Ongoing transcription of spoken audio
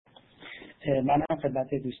منم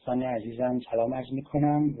خدمت دوستان عزیزم سلام عرض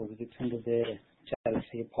میکنم. ورودتون رو به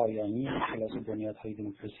جلسه پایانی کلاس بنیادهای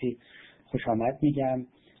دموکراسی خوش آمد میگم.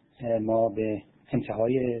 ما به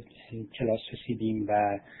انتهای کلاس رسیدیم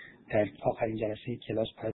و در آخرین جلسه کلاس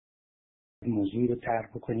باید موضوعی رو طرح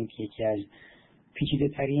بکنیم که یکی از پیچیده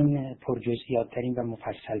ترین، پرجزئیات ترین و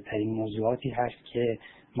مفصل ترین موضوعاتی هست که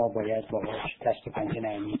ما باید باهاش دست و پنجه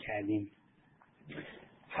نرمی کردیم.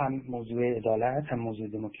 هم موضوع عدالت هم موضوع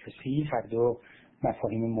دموکراسی هر دو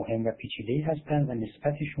مفاهیم مهم و پیچیده‌ای هستند و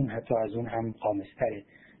نسبتشون حتی از اون هم غامض‌تره.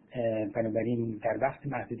 بنابراین در وقت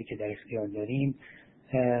محدودی که در اختیار داریم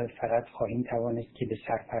فقط خواهیم توانست که به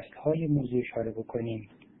سرفصل‌های موضوع اشاره بکنیم.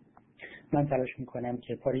 من تلاش میکنم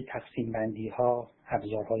که پاره تقسیم بندی ها،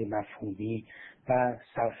 ابزارهای مفهومی و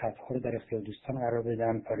سرخطها رو در اختیار دوستان قرار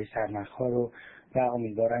بدم، پاره سرنخ‌ها رو، و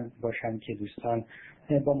امیدوارم باشم که دوستان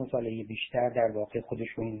با مطالعه بیشتر در واقع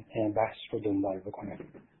خودشون بحث رو دنبال بکنن.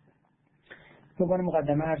 به عنوان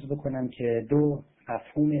مقدمه عرض بکنم که دو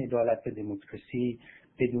مفهوم عدالت و دموکراسی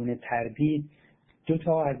بدون تردید دو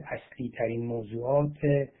تا از اصلی ترین موضوعات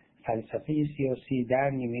فلسفه سیاسی در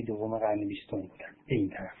نیمه دوم قرن 20 بودن. به این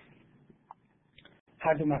طرف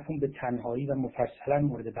هر دو مفهوم به تنهایی و مفصلا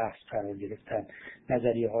مورد بحث قرار گرفتند.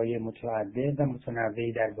 نظریه‌های متعدد و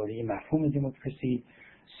متنوعی درباره مفهوم دموکراسی،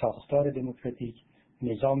 ساختار دموکراتیک،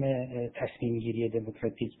 نظام تصمیم گیری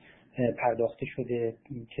دموکراتیک پرداخته شده،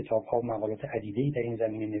 کتاب‌ها و مقالات عدیده‌ای در این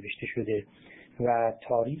زمینه نوشته شده و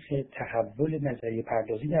تاریخ تحول نظریه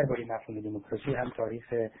پردازی درباره مفهوم دموکراسی هم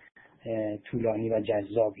تاریخ طولانی و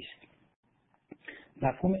جذابی است.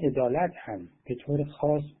 مفهوم عدالت هم به طور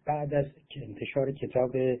خاص بعد از انتشار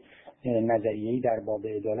کتاب نظریه‌ای در باب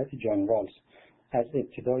عدالت جوان از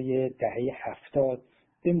ابتدای دهه 70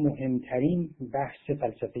 به مهمترین بحث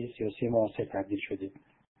فلسفه سیاسی معاصر تبدیل شده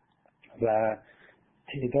و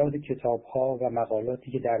تعداد کتاب‌ها و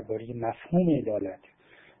مقالاتی که درباره مفهوم عدالت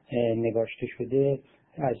نگاشته شده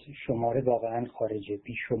از شماره واقعا خارجه.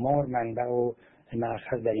 بیشمار منبع و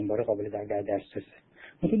مأخذ در این باره قابل در دسترسه.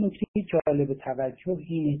 نکته جالب توجه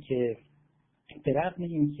اینه که به رغم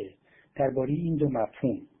اینکه درباره این دو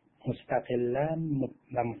مفهوم مستقلند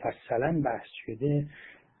و مفصلا بحث شده،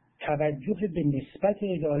 توجه به نسبت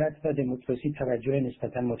عدالت و دموکراسی توجه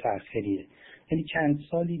نسبتا متأخریه. یعنی چند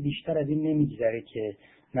سالی بیشتر از این نمیگذره که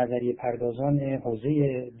نظریه پردازان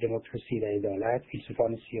حوزه دموکراسی و عدالت،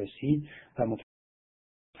 فیلسوفان سیاسی و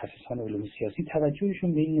متخصصان علوم سیاسی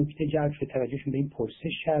توجهشون به این نکته جلب شده، توجهشون به این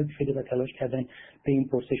پرسش جلب شده و تلاش کردن به این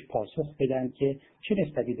پرسش پاسخ بدن که چه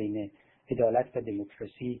نسبتی بین عدالت و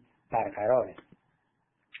دموکراسی برقراره.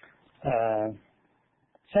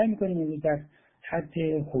 سعی میکنیم امروز در حد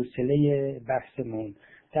حوصله بحثمون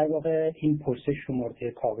در واقع این پرسش رو مورد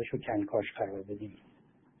کاوش و کنکاش قرار بدیم.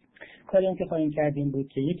 کاری هم که خواهیم کردیم بود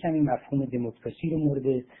که یک کمی مفهوم دموکراسی رو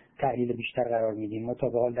مورد تحلیل بیشتر قرار میدیم. ما تا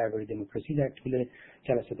به حال درباره دموکراسی در طول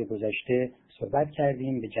جلسات گذشته صحبت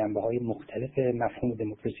کردیم، به جنبه‌های مختلف مفهوم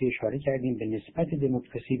دموکراسی اشاره کردیم، به نسبت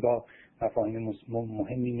دموکراسی با مفاهیم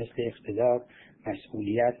مهمی مثل اقتدار،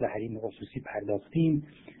 مسئولیت و حریم خصوصی پرداختیم.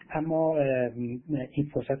 اما این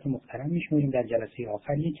فرصت رو محترم میشماریم در جلسه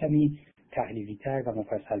آخر یک کمی تحلیلی‌تر و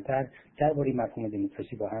مفصل‌تر درباره مفهوم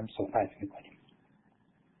دموکراسی با هم صحبت می‌کنیم.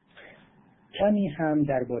 کمی هم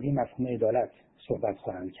درباره مفهوم عدالت صحبت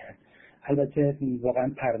خواهم کرد. البته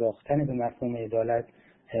واقعا پرداختن به مفهوم عدالت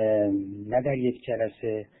نه در یک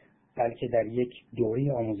جلسه بلکه در یک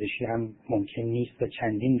دوره آموزشی هم ممکن نیست و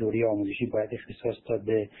چندین دوره آموزشی باید اختصاص داد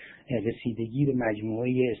به رسیدگی به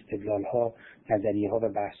مجموعه استدلال‌ها، نظریه‌ها و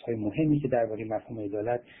بحث‌های مهمی که درباره مفهوم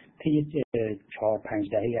عدالت طی 4-5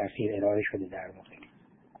 دهه اخیر ارائه شده در واقع.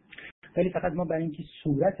 ولی فقط ما برای اینکه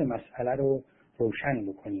صورت مسئله رو روشن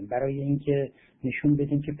بکنیم، برای اینکه نشون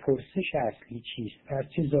بدیم که پرسش اصلی چیست و از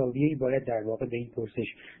چه زاویه‌ای باید در واقع به این پرسش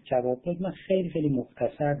جواب داد، من خیلی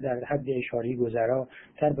مختصر در حد اشاره گذرا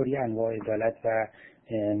درباره انواع عدالت و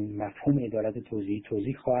مفهوم عدالت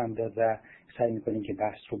توضیح خواهم داد و سعی می‌کنیم که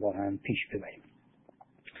بحث رو با هم پیش ببریم.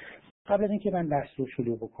 قبل از اینکه من بحث رو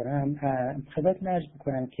شروع بکنم خدمتتون عرض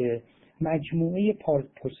بکنم که مجموعه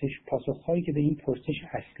پاسخ‌هایی که به این پرسش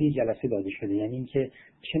اصلی جلسه داده شده، یعنی اینکه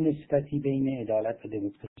چه نسبتی بین عدالت و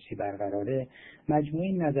دموکراسی برقراره،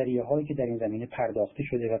 مجموعه نظریه‌هایی که در این زمینه پرداخته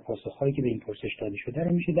شده و پاسخ‌هایی که به این پرسش داده شده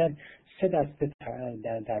رو میشه در 3 دسته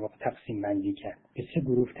در واقع تقسیم بندی کرد، به 3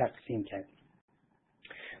 گروه تقسیم کرد.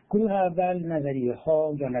 گروه اول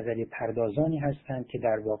نظریه‌ها یا نظریه پردازانی هستند که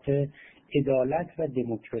در واقع عدالت و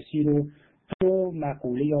دموکراسی رو دو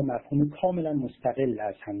مقوله یا مفهوم کاملا مستقل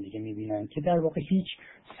از هم دیگه میبینن که در واقع هیچ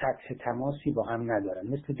سطح تماسی با هم ندارن،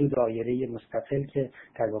 مثل دو دایره مستقل که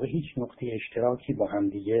در واقع هیچ نقطه اشتراکی با هم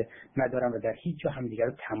دیگه ندارن و در هیچ جا هم دیگه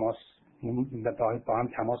رو تماس با هم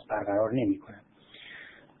تماس برقرار نمی‌کنن.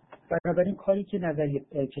 بنابراین کاری که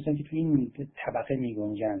کسانی که توی این طبقه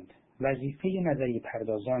می‌گنجند وظیفه نظریه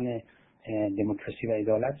پردازان دموکراسی و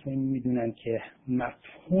عدالت رو این میدونن که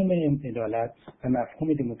مفهوم عدالت و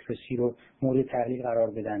مفهوم دموکراسی رو مورد تحلیل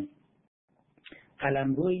قرار بدن،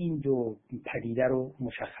 قلمرو این دو پدیده رو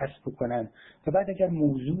مشخص بکنن و بعد اگر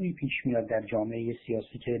موضوعی پیش میاد در جامعه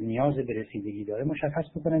سیاسی که نیاز به رسیدگی داره مشخص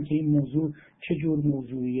بکنن که این موضوع چه جور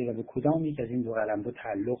موضوعیه و به کدام یک از این دو قلمرو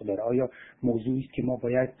تعلق داره. آیا موضوعی است که ما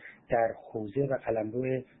باید در حوزه و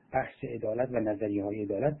قلمرو بحث عدالت و نظریه‌های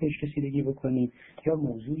عدالت بهش رسیدگی بکنیم، یا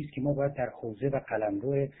موضوعی است که ما باید در حوزه و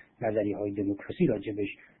قلمرو نظریه‌های دموکراسی راجبش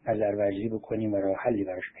نظرورزی بکنیم و راه حلی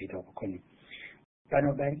براش پیدا بکنیم.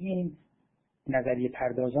 بنابراین نظریه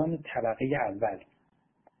پردازان طبقه اول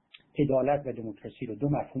عدالت و دموکراسی رو دو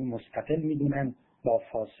مفهوم مستقل میدونن با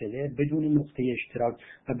فاصله بدون نقطه اشتراک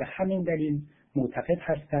و به همین دلیل معتقد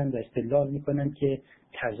هستند و استدلال میکنن که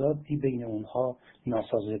تضادی بین اونها،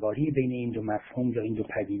 ناسازگاری بین این دو مفهوم یا این دو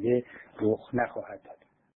پدیده رخ نخواهد داد.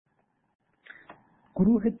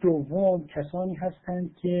 گروه دوم کسانی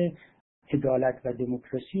هستند که عدالت و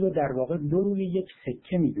دموکراسی رو در واقع دو روی یک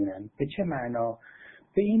سکه میدونن. به چه معنا؟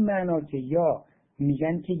 به این معنا که یا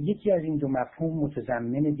میگن که یکی از این دو مفهوم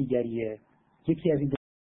متضمن دیگریه، یکی از این دو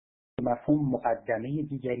مفهوم مقدمه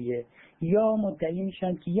دیگریه، یا مدعی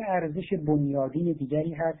میشن که یه ارزش بنیادین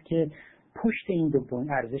دیگری هست که پشت این دو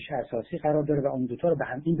ارزش اساسی قرار داره و اون دوتا رو به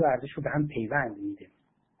هم، این دو ارزش رو به هم پیوند میده.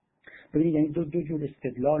 ببینید یعنی دو جور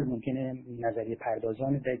استدلال ممکنه نظریه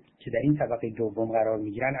پردازان که در این طبقه دوم قرار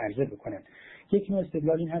میگیرن عرضه بکنن. یک نوع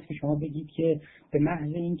استدلال این هست که شما بگید که به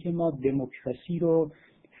محض اینکه ما دموکراسی رو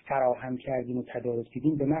فراهم کردیم و تدارک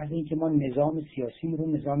دیدیم، به محض اینکه ما نظام سیاسیمون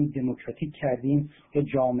رو نظام دموکراتیک کردیم یا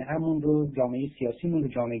جامعه سیاسیمون رو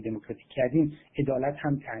جامعه دموکراتیک کردیم، عدالت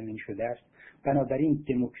هم تامین شده است. بنابراین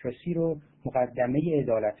دموکراسی رو مقدمه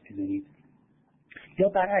عدالت بدونید. یا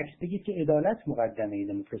برعکس بگید که عدالت مقدمه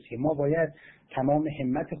دموکراسی، ما باید تمام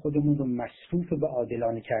همت خودمون رو مصروف به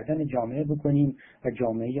عادلانه کردن جامعه بکنیم و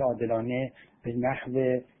جامعه عادلانه به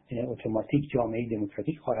نحو اتوماتیک جامعه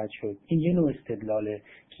دموکراتیک خواهد شد. این یه نوع استدلاله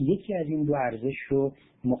که یکی از این دو ارزش رو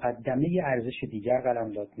مقدمه ارزش دیگر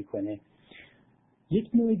قلمداد میکنه. یک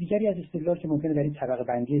نوع دیگری از استدلال که ممکنه در این طبقه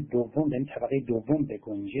بندی دوم، در این طبقه دوم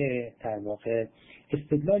بگنجه، در واقع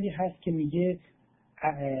استدلالی هست که میگه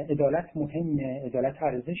عدالت مهمه، عدالت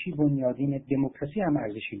ارزشی بنیادینه، دموکراسی هم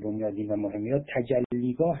ارزشی بنیادین و مهمه، یا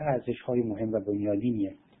تجلیگاه ارزش‌های مهم و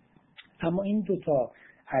بنیادینیه. اما این دوتا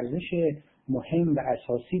ارزش مهم و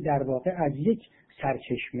اساسی در واقع از یک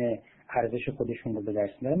سرچشمه ارزش خودشون رو به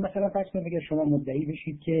دست میارن. مثلا فرض کنید اگر شما مدعی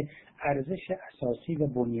بشید که ارزش اساسی و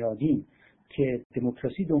بنیادین که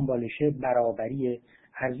دموکراسی دنبالشه برابریه،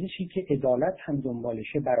 ارزشی که عدالت هم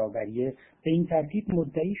دنبالشه برابریه، به این ترتیب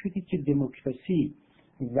مدعی شدید که دموکراسی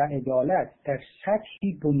و عدالت در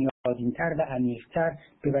سطحی بنیادین‌تر و عمیق‌تر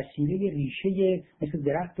به وسیله ریشه مثل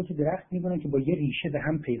درخت که درخت می‌بینن که با یه ریشه به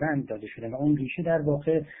هم پیوند داده شده و اون ریشه در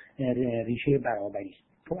واقع ریشه برابری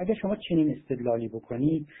است. خب اگر شما چنین استدلالی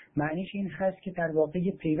بکنید، معنیش این هست که در واقع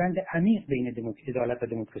یه پیوند عمیق بین عدالت و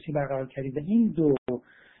دموکراسی برقرار کردید و این دو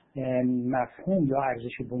مفهوم یا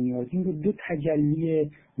ارزش بنیادین رو دو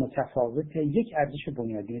تجلی متفاوت یک ارزش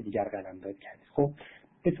بنیادین دیگر قلمداد کردید. خب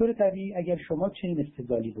به طور طبیعی اگر شما چنین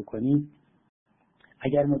استدلالی بکنید،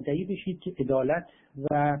 اگر مدعی بشید که عدالت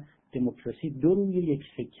و دموکراسی دو روی یک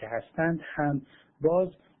سکه هستند، هم باز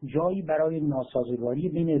جایی برای ناسازگاری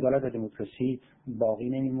بین عدالت و دموکراسی باقی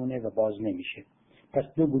نمیمونه و باز نمیشه. پس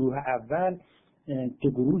دو گروه اول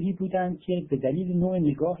دو گروهی بودند که به دلیل نوع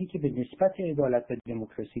نگاهی که به نسبت عدالت و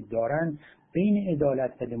دموکراسی دارن بین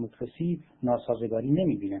عدالت و دموکراسی ناسازگاری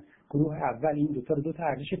نمیبینن. گروه اول این دوتا رو دوتا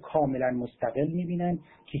ارزش کاملا مستقل میبینن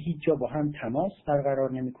که هیچ جا با هم تماس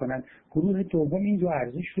برقرار نمیکنن. گروه دوم این دو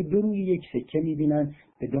ارزش رو دو روی یک سکه میبینن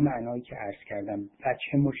به دو معنایی که عرض کردم.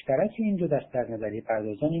 وجه مشترک این دو دسته از نظریه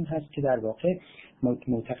پردازان این هست که در واقع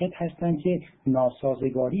معتقد هستند که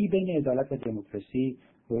ناسازگاری بین عدالت و دموکراسی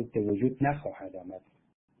به وجود نخواهد آمد.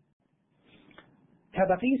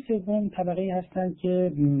 طبقه سوم طبقه‌ای هستند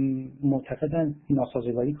که معتقدند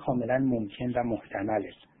ناسازگاری کاملا ممکن و محتمل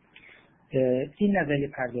است. این نظریه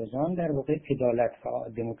پردازان در واقع عدالت و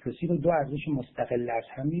دموکراسی رو دو ارزش مستقل از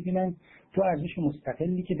هم می‌بینن، دو ارزش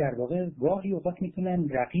مستقلی که در واقع گاهی اوقات میتونن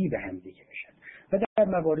رقیب هم دیگه بشن و در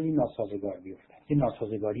مواردی ناسازگار بیفتن. این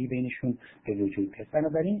ناسازگاری بینشون به وجود میاد.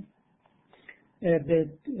 بنابراین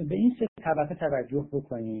به این سه طبقه توجه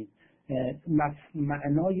بکنید.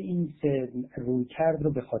 معنای این رویکرد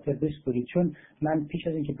رو به خاطر بسپرید، چون من پیش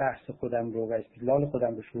از اینکه بحث خودم رو و استدلال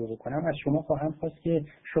خودم رو شروع کنم از شما خواهم خواست که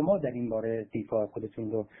شما در این باره دیدگاه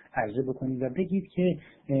خودتون رو عرضه بکنید و بگید که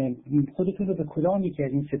خودتون رو به کدام یکی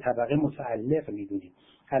از این سه طبقه متعلق می‌دونید.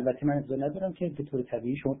 البته من اجازه ندارم که به طور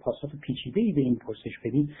طبیعی شما پاسخ پیچیده‌ای به این پرسش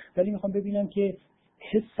بدید، ولی میخوام ببینم که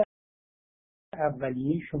حس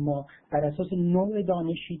اولیه شما بر اساس نوع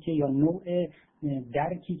دانشی که یا نوع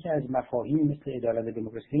درکی که از مفاهیم مثل عدالت و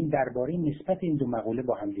دموکراسی درباره نسبت این دو مقوله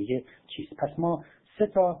با هم دیگه چیست. پس ما سه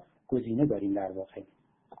تا گزینه داریم در واقع.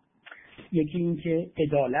 یکی این که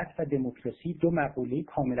عدالت و دموکراسی دو مقوله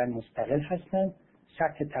کاملا مستقل هستند،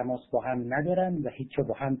 سطح تماس با هم ندارن و هیچ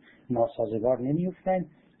با هم ناسازگار نمیافتند.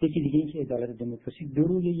 یکی دیگه این که عدالت و دموکراسی دو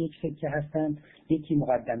روی یک سکه هستند، یکی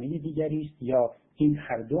مقدمه دیگری است یا این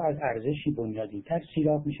هر دو از ارزشی بنیادی‌تر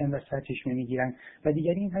سیراب میشن و سرچشمه میگیرن، و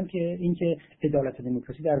دیگری این هم که اینکه عدالت و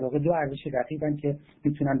دموکراسی در واقع دو ارزش رقیبن که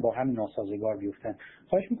میتونن با هم ناسازگار بیفتن.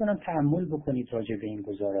 خواهش میکنم تأمل بکنید راجع به این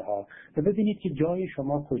گزاره‌ها و ببینید که جای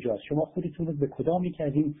شما کجاست. شما خودتون رو به کدام یک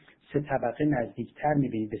از این سه طبقه نزدیکتر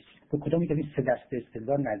میبینید، به کدام یک از این سه دسته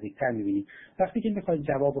استدلال نزدیکتر میبینید. وقتی که میخواید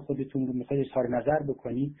جواب خودتون رو میخواید اظهار نظر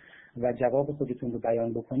بکنید و جواب خودتون رو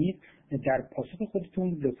بیان بکنید، در پاسخ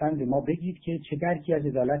خودتون لطفاً به ما بگید که چه درکی از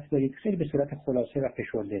عدالت دارید، خیلی به صورت خلاصه و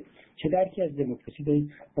فشرده، چه درکی از دموکراسی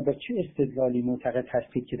دارید و با چه استدلالی معتقد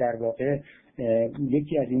هستید که در واقع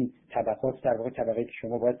یکی از این طبقات در واقع طبقه‌ای که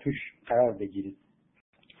شما باید توش قرار بگیرید.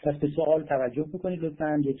 پس به سوال توجه بکنید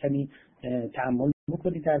لطفاً، یک کمی تأمل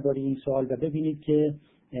بکنید درباره این سوال و ببینید که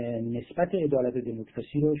نسبت عدالت و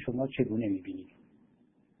دموکراسی رو شما چگونه می‌بینید.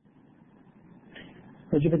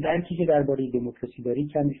 راجع به درکی که درباره دموکراسی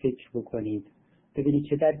دارید کمی فکر بکنید، ببینید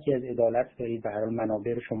چه درکی از عدالت دارید و هر حال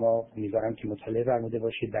منابع رو شما امیدوارم که مطالعه فرموده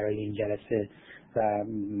باشید برای این جلسه و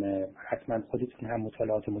حتما خودتون هم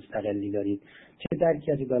مطالعات مستقلی دارید. چه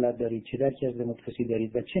درکی از عدالت دارید، چه درکی از دموکراسی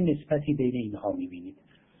دارید و چه نسبتی بین اینها می‌بینید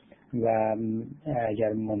و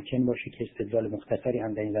اگر ممکن باشه که استدلال مختصری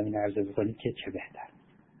هم در این زمینه عرضه بکنید که چه بهتر.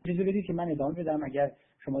 اجازه بدید که من ادامه بدم. اگر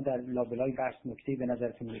شما در لابلای بحث نکته‌ای به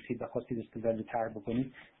نظرتون رسید و خواستید استدلال رو طرح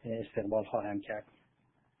بکنید استقبال خواهم کرد.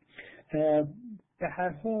 به هر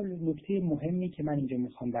حال نکته مهمی که من اینجا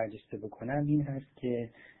میخوام برجسته بکنم این هست که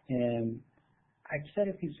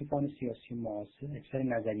اکثر فیلسوفان سیاسی معاصر، اکثر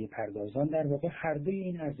نظریه پردازان در واقع هر دوی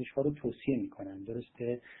این ارزش‌ها رو توصیه میکنن.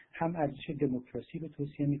 درسته؟ هم ارزش دموکراسی رو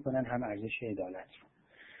توصیه میکنن، هم ارزش عدالت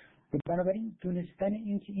رو. بنابراین دونستن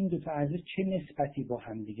این که این دو تا ارزش چه نسبتی با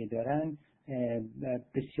هم دیگه دارن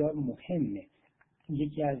بسیار مهمه.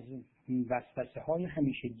 یکی از وسوسه‌های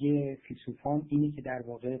همیشگی فیلسوفان اینه که در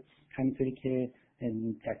واقع همینطوری که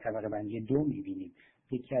در طبقه بندی دو می‌بینیم،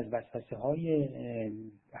 یکی از وسوسه‌های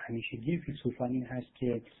همیشگی فیلسوفان این هست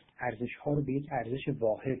که ارزش‌ها رو به یک ارزش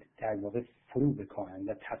واحد در واقع فرو بکاهند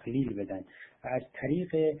و تقلیل بدن و از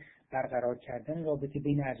طریق برقرار کردن رابطه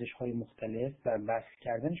بین ارزش‌های مختلف و وصل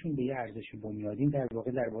کردنشون به یک ارزش بنیادین در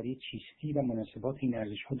واقع درباره چیستی و مناسبات این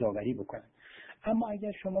ارزش‌ها داوری بکنن. اما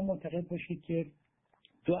اگر شما معتقد باشید که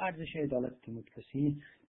دو ارزش عدالت و دموکراسی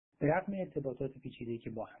به رغم ارتباطات پیچیده‌ای که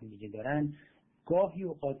با هم دیگه دارن گاهی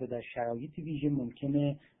اوقات و در شرایط ویژه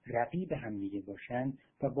ممکنه رقیب هم دیگه باشن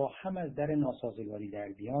و با هم از در ناسازگاری در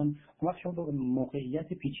بیان، اون وقت شما با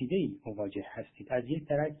موقعیت پیچیده‌ای مواجه هستید.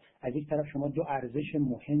 از یک طرف شما دو ارزش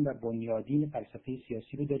مهم و بنیادین فلسفه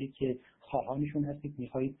سیاسی رو دارید که خواهانشون هستید،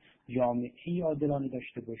 می‌خواهید جامعه‌ای عادلانه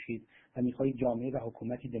داشته باشید و می‌خواهید جامعه و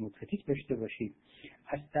حکومتی دموکراتیک داشته باشید.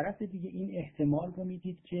 از طرف دیگه این احتمال رو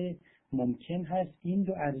میدید که ممکن هست این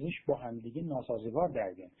دو ارزش با هم دیگه ناسازگار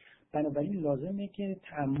در بیان. بنابراین لازمه که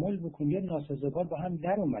تأمل بکنید ناسازگار با هم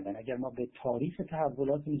در اومدن. اگر ما به تاریخ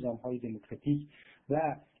تحولات نظام‌های دموکراتیک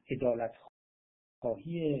و عدالت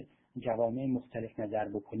خواهی جوامع مختلف نظر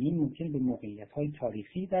بکنیم ممکنه به موقعیت‌های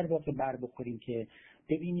تاریخی در واقع بر بخوریم که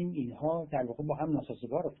ببینیم اینها در واقع با هم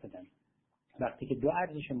ناسازگار افتادن. وقتی که دو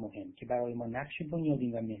ارزش مهم که برای ما نقش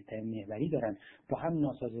بنیادین و محوری دارن با هم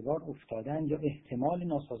ناسازگار افتادن یا احتمال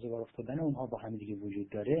ناسازگار افتادن اونها با هم دیگه وجود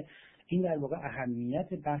داره، این در واقع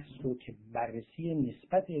اهمیت بحث رو که بررسی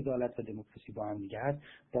نسبت عدالت و دموکراسی با هم دیگه هست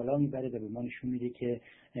بالا میبره و به ما نشون میده که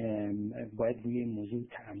باید روی این موضوع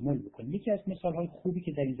تأمل بکنیم. یکی از مثال‌های خوبی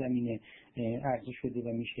که در این زمینه عرضه شده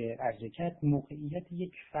و میشه عرضه کرد موقعیت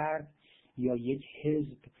یک فرد یا یک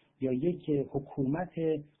حزب یا یک حکومت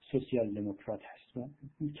سوسیال دموکرات هست.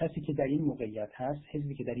 کسی که در این موقعیت هست،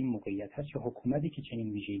 حزبی که در این موقعیت هست یا حکومتی که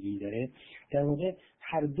چنین ویژگی داره، در واقع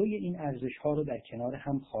هر دوی این ارزش‌ها رو در کنار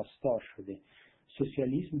هم خواستار شده.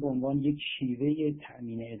 سوسیالیسم به عنوان یک شیوه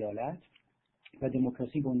تأمین عدالت و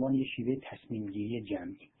دموکراسی به عنوان یک شیوه تصمیم گیری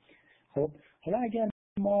جمعی. خب حالا اگر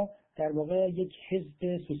ما در واقع یک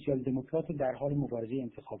حزب سوسیال دموکرات رو در حال مبارزه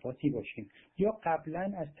انتخاباتی باشیم یا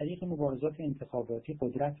قبلا از طریق مبارزات انتخاباتی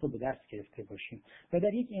قدرت رو به دست گرفته باشیم و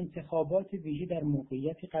در یک انتخابات ویژه در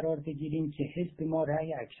موقعیتی قرار بگیریم که حزب ما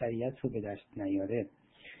رأی اکثریت رو به دست نیاره.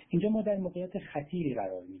 اینجا ما در موقعیت خطیری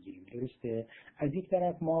قرار میگیریم. درسته؟ از یک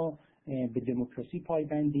طرف ما به دموکراسی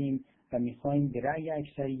پایبندیم و میخوایم به رأی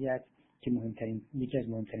اکثریت که یکی از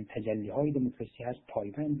مهمترین تجلی‌های دموکراسی هست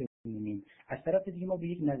پایبند بمونیم. از طرف دیگه ما به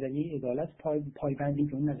یک نظریه عدالت پایبندیم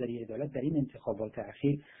که اون نظریه عدالت در این انتخابات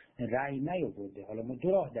اخیر رأی نیاورده. حالا ما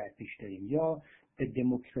دو راه در پیش داریم، یا به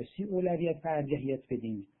دموکراسی اولویت و ارجحیت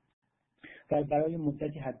بدیم و برای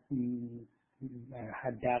مدتی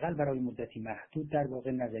حداقل برای مدتی محدود در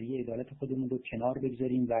واقع نظریه عدالت خودمون رو کنار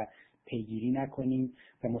بگذاریم و پیگیری نکنیم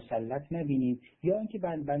و مسلط نبینیم، یا اینکه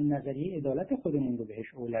بر نظریه عدالت خودمون رو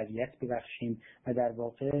بهش اولویت ببخشیم و در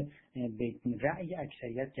واقع به رأی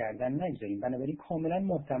اکثریت گردن نگذاریم. بنابراین کاملا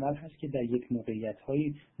محتمل هست که در یک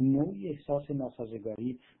موقعیت‌های نوعی احساس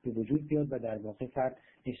ناسازگاری به وجود بیاد و در واقع فرد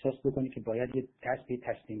احساس بکنه که باید یه دست به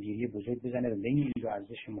تصمیم‌گیری بزرگ بزنه و بین این دو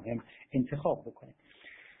ارزش مهم انتخاب بکنه.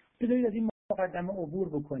 بذارید از این مقدمه عبور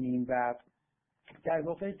بکنیم و در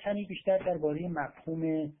واقع کمی بیشتر درباره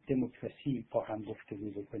مفهوم دموکراسی با هم گفتگو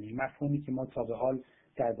بکنیم. مفهومی که ما تا به حال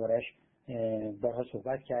دربارش بارها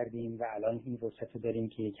صحبت کردیم و الان این فرصت رو داریم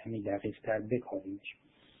که کمی دقیق‌تر بکاریمش.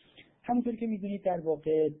 همونطور که می‌دونید در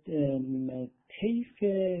واقع طیف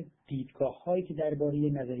دیدگاه‌هایی که درباره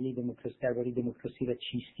نظریه دموکراسی، درباره دموکراسی و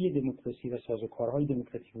چیستی دموکراسی و سازوکارهای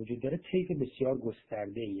دموکراسی وجود داره، طیف بسیار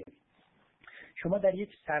گسترده‌ایه. شما در یک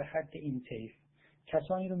سرحد این طیف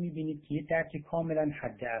کسانی رو می‌بینید که یه درک کاملا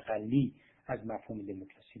حداقلی از مفهوم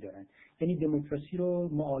دموکراسی دارن، یعنی دموکراسی رو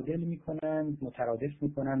معادل می‌کنن، مترادف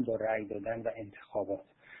می‌کنن با رأی دادن و انتخابات.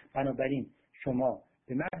 بنابراین شما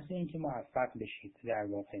به محض اینکه موفق بشید در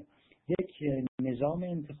واقع یک نظام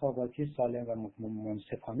انتخاباتی سالم و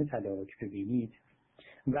منصفانه تدارک ببینید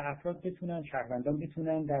و افراد بتونن، شهروندان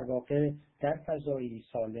بتونن در واقع در فضایی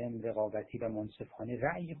سالم، رقابتی و منصفانه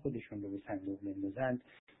رأی خودشون رو به صندوق بندازند،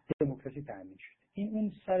 دموکراسی تأمین شد. این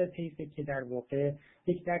اون سر طیفه که در واقع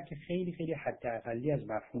یک درک خیلی خیلی حداقلی از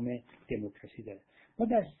مفهوم دموکراسی داره. ما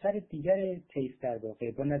در سر دیگر طیف در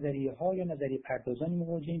واقع با نظریه ها یا نظریه پردازانی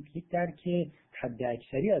مواجهیم که یک درک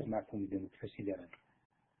حداکثری از مفهوم دموکراسی دارن.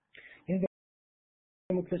 یعنی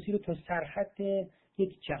دموکراسی رو تا سرحد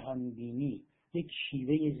یک جهانبینی، یک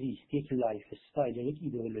شیوه زیست، یک لایف استایل یا یک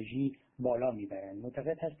ایدئولوژی بالا میبرن.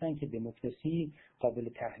 معتقد هستن که دموکراسی قابل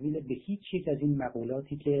تحویل به هیچ یک از این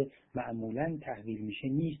مقولاتی که معمولاً تحویل میشه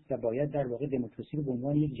نیست و باید در واقع دموکراسی رو به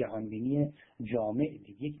عنوان یک جهانبینی جامع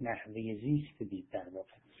دید، یک نحوه زیست دید، در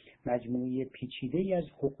واقع مجموعه پیچیده‌ای از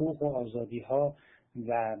حقوق و آزادی‌ها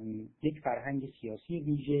و یک فرهنگ سیاسی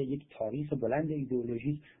ویژه، یک تاریخ بلند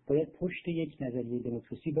ایدئولوژیک باید پشت یک نظریه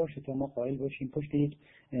دموکراسی باشه تا ما قائل باشیم، پشت یک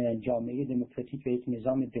جامعه دموکراتیک و یک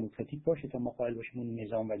نظام دموکراتیک باشه تا ما قائل باشیم اون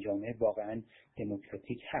نظام و جامعه واقعا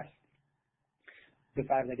دموکراتیک هست. به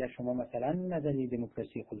فرض اگر شما مثلا نظریه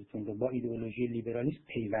دموکراسی خودتون رو با ایدئولوژی لیبرالیسم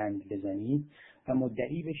پیوند بزنید و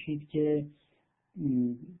مدعی بشید که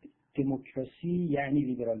دموکراسی یعنی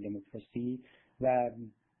لیبرال دموکراسی و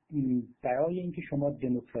برای اینکه شما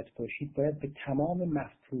دموکرات باشید باید به تمام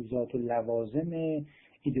مفروضات و لوازم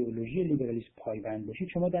ایدئولوژی لیبرالیسم پایبند باشید،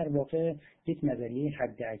 شما در واقع یک نظریه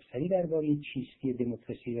حداکثری درباره چیستی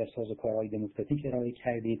دموکراسی و سازوکارهای دموکراتیک ارائه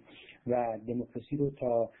کردید و دموکراسی رو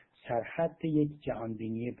تا سرحد یک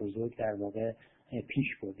جهانبینی بزرگ در واقع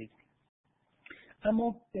پیش بردید.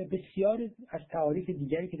 اما بسیار از تعاریف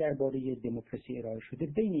دیگری که درباره دموکراسی ارائه شده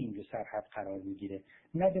بین این دو سرحد قرار میگیره.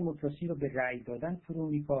 نه دموکراسی رو به رأی دادن فرو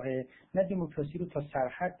میکاهه، نه دموکراسی رو تا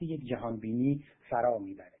سرحد یک جهانبینی فرا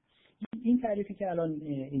میبره. این تعریفی که الان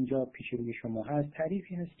اینجا پیش روی شما هست،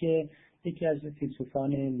 تعریفی هست که یکی از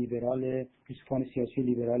فیلسوفان سیاسی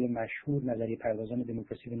لیبرال مشهور، نظریه پردازان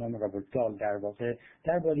دموکراسی به نام رابرت دال در واقع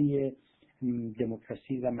درباره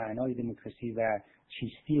دموکراسی و معنای دموکراسی و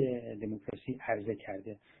چیستی دموکراسی عرضه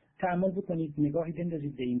کرده. تأمل بکنید، نگاهی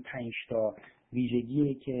بندازید به این 5 تا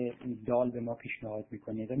ویژگی که دال به ما پیشنهاد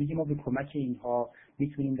میکنه و میگه ما به کمک اینها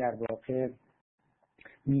میتونیم در واقع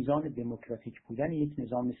میزان دموکراتیک بودن یک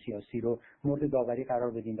نظام سیاسی رو مورد داوری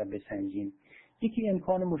قرار بدیم و بسنجیم. یکی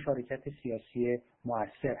امکان مشارکت سیاسی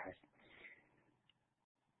مؤثر هست.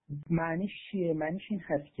 معنیش چیه؟ معنیش این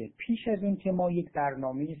هست که پیش از این که ما یک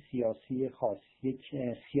برنامه سیاسی خاص، یک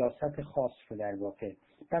سیاست خاص رو در واقع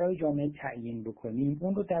برای جامعه تعیین بکنیم،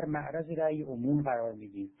 اون رو در معرض رأی عموم قرار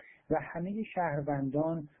میدیم و همه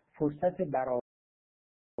شهروندان فرصت برابر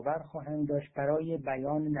خواهند داشت برای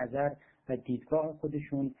بیان نظر و دیدگاه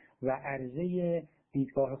خودشون و عرضه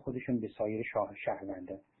دیدگاه خودشون به سایر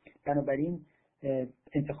شهروندان. بنابراین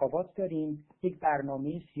انتخابات داریم، یک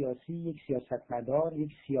برنامه سیاسی، یک سیاستمدار،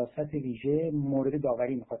 یک سیاست ویژه مورد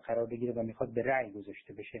داوری میخواد قرار بگیره و میخواد به رأی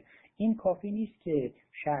گذاشته بشه. این کافی نیست که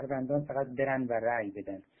شهروندان فقط برن و رأی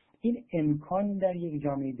بدن. این امکان در یک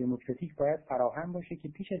جامعه دموکراتیک باید فراهم باشه که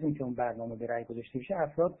پیش از اینکه اون برنامه به رأی گذاشته بشه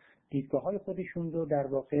افراد دیدگاه‌های خودشون رو در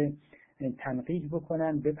واقع تنقیح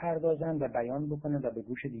بکنن، بپردازن و بیان بکنن و به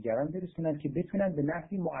گوش دیگران برسونن که بتونن به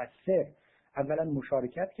نحوی مؤثر اولا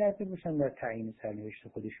مشارکت کرده باشن در تعیین سرنوشت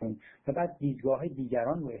خودشون و بعد دیدگاه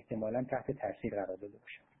دیگران رو احتمالاً تحت تاثیر قرار داده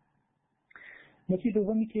باشن. نکته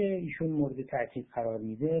دومی که ایشون مورد تاکید قرار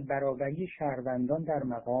میده برابری شهروندان در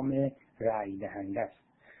مقام رأی دهنده است.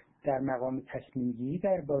 در مقام تصمیم گیری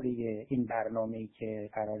درباره این برنامه‌ای که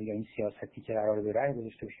قراره یا این سیاستی که قراره به رأی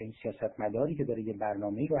گذاشته بشه، این سیاستمداری که داره یه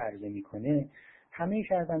برنامه‌ای رو عرضه میکنه، همه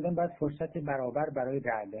شهروندان باید فرصت برابر برای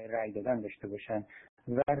رأی دادن داشته باشن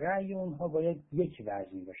و رأی اونها باید یک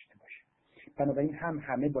وزن داشته باشه. بنابراین هم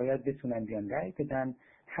همه باید بتونن بیان رأی بدن،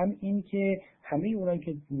 هم این که همه اونایی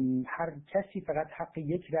که هر کسی فقط حق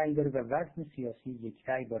یک رأی داره و وزن سیاسی یک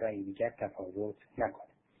رأی با رأی دیگر تفاوت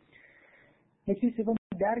نکنه. نکته سوم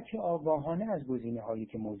درک آگاهانه از گزینه‌هایی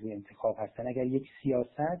که موضوع انتخاب هستن. اگر یک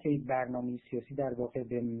سیاست یا یک برنامه سیاسی در واقع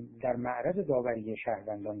در معرض داوری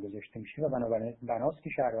شهروندان گذاشته میشه و بناست که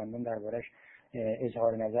شهروندان دربارش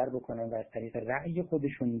اظهار نظر بکنن و از طریق رأی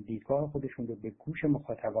خودشون دیدگاه خودشون رو به گوش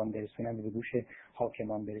مخاطبان برسونن و به گوش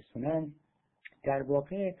حاکمان برسونن، در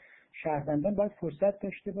واقع شهروندان باید فرصت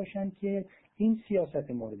داشته باشن که این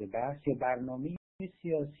سیاست مورد بحث یا برنامه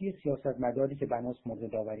سیاسی سیاستمداری که بناست مورد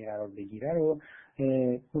داوری قرار بگیره رو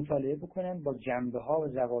مطالعه بکنن، با جنبه‌ها و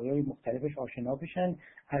زوایای مختلفش آشنا بشن،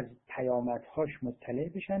 از پیامدهاش مطلع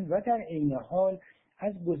بشن و در عین حال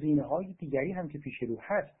از گزینه‌های دیگری هم که پیش رو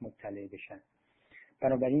هست مطلع بشن.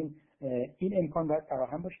 بنابراین این امکان باید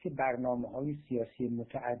فراهم باشه که برنامه‌های سیاسی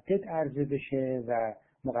متعدد عرضه بشه و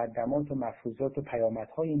مقدمات و مفروضات و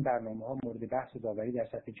پیامدهای این برنامه‌ها مورد بحث و داوری در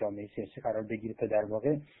سطح جامعه سیاسی قرار بگیره تا در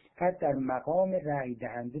واقع فرد در مقام رأی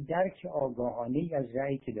دهنده درک آگاهانه‌ای از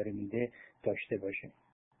رأیی که داره میده داشته باشه.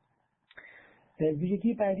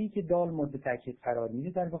 ویژگی بعدی که دال مورد تاکید قرار میده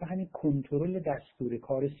در واقع همین کنترل دستور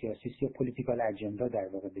کار سیاسی یا پولیتیکال اجندا در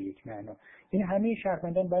واقع به یک معنا. یعنی همه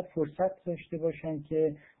شهروندان باید فرصت داشته باشن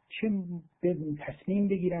که چه تصمیم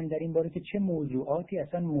بگیرن در این باره که چه موضوعاتی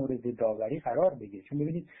اصلا مورد داوری قرار بگیره. چون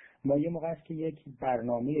ببینید ما یه موقع است که یک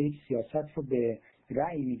برنامه یا یک سیاست رو به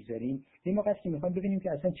رأی میگذاریم، یه موقع است که میخوایم ببینیم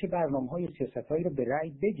که اصلا چه برنامه‌های سیاست‌هایی رو به رأی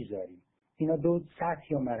بگذاریم. اینا دو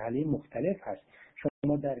سطح یا مرحله مختلف هست.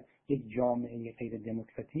 شما در یک جامعه غیر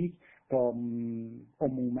دموکراتیک با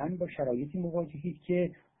عموماً با شرایطی مواجهید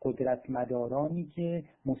که قدرتمدارانی که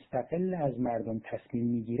مستقل از مردم تصمیم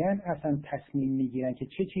میگیرن اصلا تصمیم میگیرن که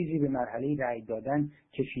چه چیزی به مرحله رأی دادن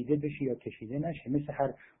کشیده بشه یا کشیده نشه. مثل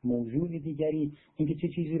هر موضوع دیگری اینکه چه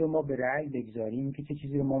چیزی رو ما به رأی بگذاریم، که چه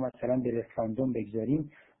چیزی رو ما مثلا به رفراندوم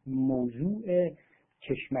بگذاریم، موضوع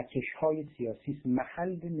کشمکش‌های سیاسی است،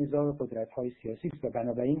 محل نزاع قدرت‌های سیاسی است و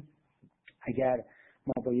بنابراین اگر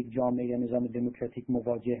ما با یک جامعه یا نظام دموکراتیک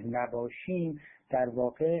مواجه نباشیم در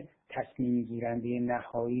واقع تصمیم گیرنده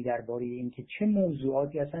نهایی درباره اینکه چه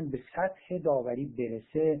موضوعاتی اصلا به سطح داوری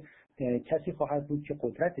برسه کسی خواهد بود که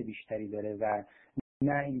قدرت بیشتری داره و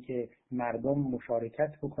نه اینکه مردم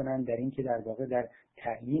مشارکت بکنن در اینکه در واقع در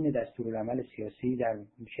تعیین دستورالعمل سیاسی در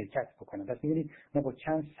شرکت بکنن. پس می‌بینید ما با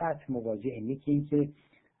چند سطح مواجهیم. یکی اینکه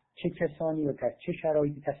چه کسانی و در چه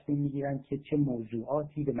شرایطی تصمیم میگیرن که چه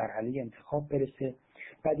موضوعاتی به مرحله انتخاب برسه،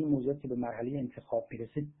 بعد این موضوعاتی به مرحله انتخاب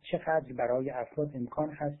برسه چقدر برای افراد امکان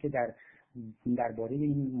هست که درباره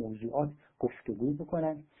این موضوعات گفتگو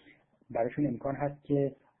بکنن، براشون امکان هست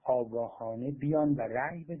که آگاهانه بیان و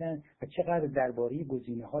رأی بدن و چقدر درباره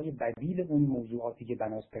گزینه‌های بدیل اون موضوعاتی که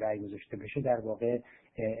بناست به رأی گذاشته بشه در واقع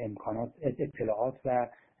امکانات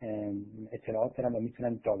اطلاعات دارن و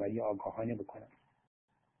میتونن داوری آگاهانه بکنن.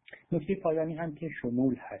 نکته پایانی هم که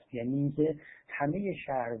شمول هست، یعنی اینکه همه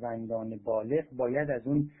شهروندان بالغ باید از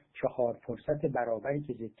اون 4 فرصت برابری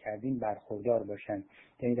که ذکر کردیم برخوردار باشن.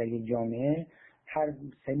 یعنی در یک جامعه هر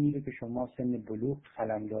سنی رو که شما سن بلوغ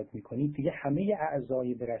قلمداد میکنید دیگه همه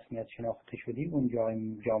اعضای به رسمیت شناخته شدی اون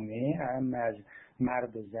جامعه، هم از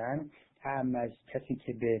مرد و زن، هم از کسی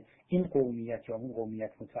که به این قومیت یا اون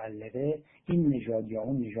قومیت متعلقه، این نژاد یا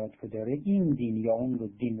اون نژاد رو داره، این دین یا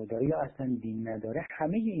اون دین رو داره یا اصلا دین نداره،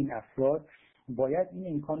 همه این افراد باید این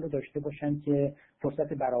امکان رو داشته باشن که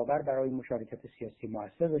فرصت برابر برای مشارکت سیاسی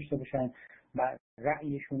موثر داشته باشن و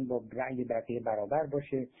رأیشون با رأی بقیه برابر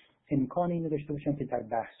باشه، امکان این داشته باشن که در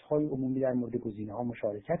بحث‌های عمومی در مورد گزینه‌ها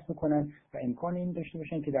مشارکت بکنن و امکان این داشته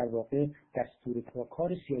باشن که در واقع دستور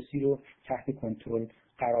کار سیاسی رو تحت کنترل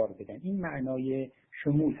قرار بدن. این معنای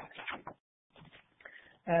شمول هست.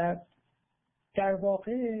 در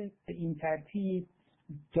واقع به این ترتیب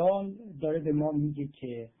دال داره به ما میگه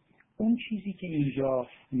که اون چیزی که اینجا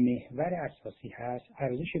محور اساسی هست،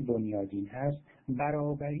 ارزش بنیادین هست،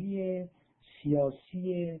 برابری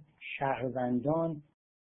سیاسی شهروندان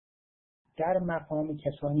در مقام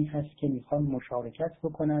کسانی هست که میخوان مشارکت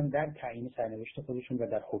بکنن در تعیین سرنوشت خودشون و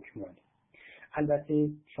در حکمرانی. البته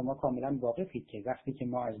شما کاملا واقفید که وقتی که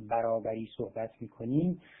ما از برابری صحبت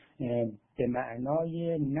میکنیم به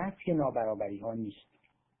معنای نفی نابرابری ها نیست.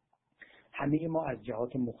 همه ما از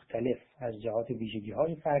جهات مختلف، از جهات ویژگی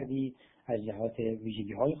های فردی، از جهات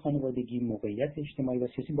ویژگی های خانوادگی، موقعیت اجتماعی و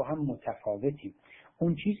سیاسی با هم متفاوتیم.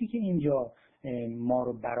 اون چیزی که اینجا ما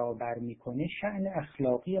رو برابر میکنه شأن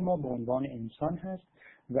اخلاقی ما به عنوان انسان هست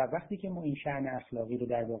و وقتی که ما این شأن اخلاقی رو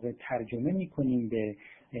در واقع ترجمه میکنیم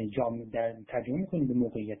به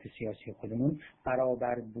موقعیت سیاسی خودمون،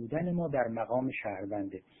 برابر بودن ما در مقام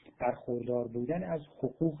شهرونده، برخوردار بودن از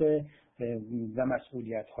حقوق و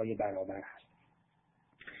مسئولیت های برابر هست.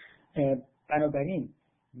 بنابراین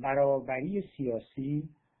برابری سیاسی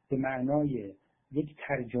به معنای یک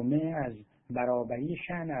ترجمه از برابری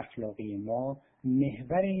شأن اخلاقی ما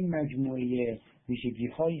محور این مجموعه ویژگی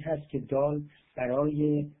هایی هست که دال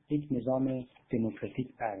برای یک نظام دموکراتیک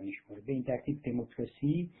برمی‌شماره. به این ترتیب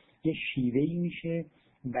دموکراسی یک شیوه‌ای میشه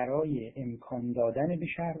برای امکان دادن به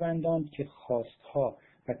شهروندان که خواستها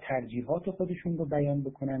و ترجیحات خودشون رو بیان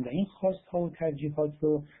بکنن و این خواستها و ترجیحات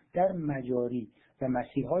رو در مجاری و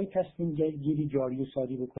مسیرهای تصمیم گیری جاری و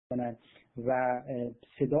ساری بکنن و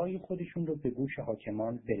صدای خودشون رو به گوش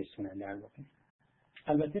حاکمان برسونن. در واقع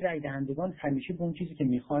البته رای دهندگان همیشه به اون چیزی که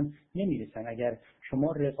میخوان نمیرسن. اگر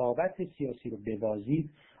شما رقابت سیاسی رو ببازید،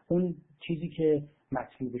 اون چیزی که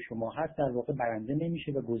مطلوب شما هست در واقع برنده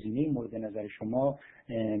نمیشه و گزینه مورد نظر شما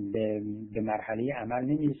به مرحله عمل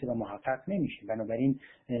نمیرسه و محقق نمیشه. بنابراین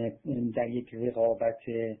در یک رقابت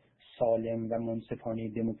سالم و منصفانه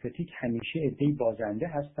دموکراتیک همیشه عده‌ای بازنده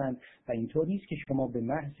هستند و اینطور نیست که شما به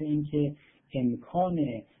محض اینکه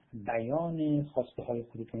امکان بیان خواسته های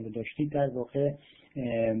خودتون رو داشتید در واقع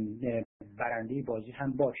برنده بازی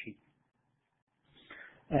هم باشید.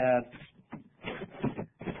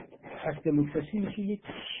 پس دموکراسی میشه یک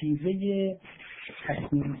شیوه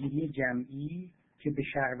تصمیم گیری جمعی که به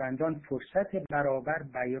شهروندان فرصت برابر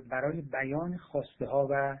برای بیان خواسته ها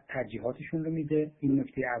و ترجیحاتشون رو میده. این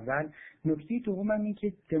نکته اول. نکته دوم هم این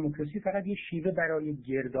که دموکراسی فقط یه شیوه برای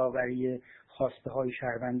گردآوری خواسته های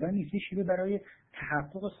شهروندان نیست، یه شیوه برای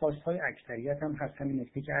تحقق خواسته های اکثریت هم هست. همین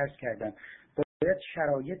نکته که عرض کردم، باید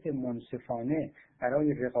شرایط منصفانه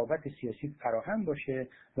برای رقابت سیاسی فراهم باشه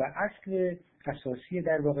و اصل اساسی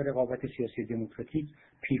در واقع رقابت سیاسی دموکراتیک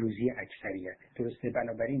پیروزی اکثریت. درسته؟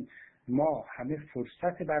 بنابراین ما همه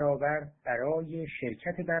فرصت برابر برای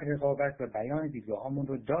شرکت در رقابت و بیان دیدگاهامون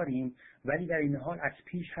رو داریم، ولی در این حال از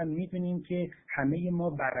پیش هم میدونیم که همه ما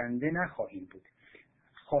برنده نخواهیم بود.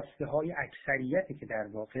 خواسته های اکثریتی که در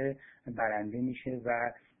واقع برنده میشه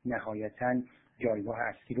و نهایتاً جایگاه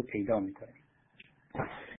اصلی رو پیدا میکنه.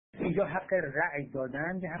 اینجا حق رأی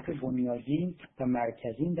دادن به حق بنیادین و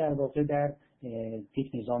مرکزین در واقع در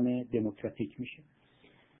یک نظام دموکراتیک میشه.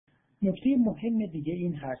 نکته مهم دیگه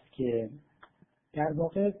این هست که در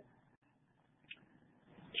واقع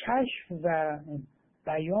کشف و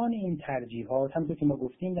بیان این ترجیحات، همونطور که ما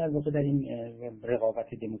گفتیم در واقع در این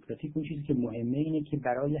رقابت دموکراتیک اون چیزی که مهمه اینه که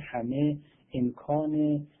برای همه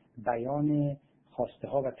امکان بیان خواسته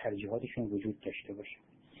ها و ترجیحاتشون وجود داشته باشه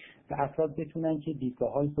و افراد بتونن که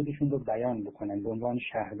دیدگاه های خودشون رو بیان بکنن به عنوان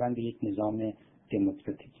شهروند یک نظام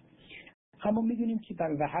دموکراتیک. اما میدونیم که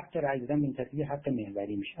و حق رأی دادن به این ترتیب حق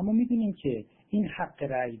محوری میشه. اما میدونیم که این حق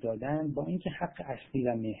رأی دادن با اینکه حق اصلی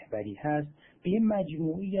و محوری هست، به یه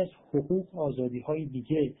مجموعی از حقوق آزادی های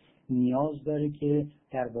دیگه نیاز داره که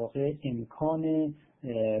در واقع امکان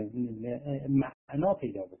معنا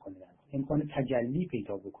پیدا بکنه، امکان تجلی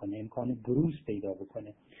پیدا بکنه، امکان بروز پیدا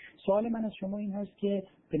بکنه. سوال من از شما این هست که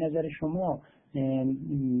به نظر شما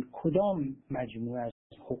کدام مجموعه از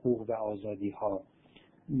حقوق و آزادی ها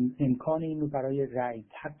امکان این رو برای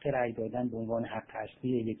حق رأی دادن به عنوان حق اصلی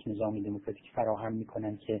یک نظام دموکراتیک فراهم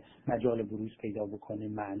میکنن که مجال بروز پیدا بکنه،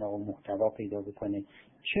 معنا و محتوا پیدا بکنه؟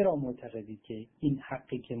 چرا معتقدید که این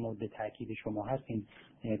حقی که مورد تاکید شما هست این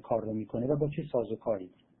کار رو میکنه و با چه سازوکاری؟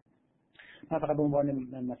 من فقط به عنوان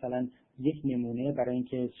مثلا یک نمونه برای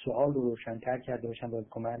اینکه سوال رو روشن‌تر کرده باشم و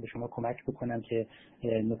به شما کمک بکنم که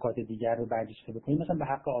نکات دیگر رو بررسی بکنید، مثلا به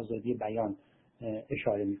حق آزادی بیان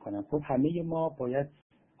اشاره میکنم. خب همه ما باید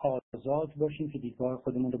آزاد باشیم که دیدگاه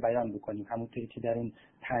خودمون رو بیان بکنیم، همونطوری که در اون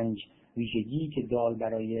 5 ویژگی که دال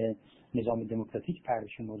برای نظام دموکراتیک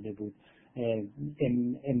پرشمرده بود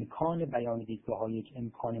امکان بیان دیدگاه‌ها یک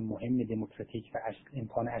امکان مهم دموکراتیک و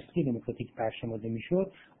امکان اصلی دموکراتیک برشمرده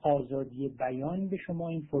میشد، آزادی بیان به شما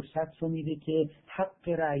این فرصت رو میده که حق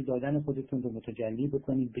رأی دادن خودتون رو متجلی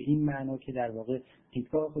بکنید، به این معنا که در واقع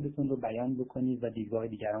دیدگاه خودتون رو بیان بکنید و دیدگاه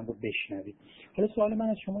دیگران رو بشنوید. حالا سوال من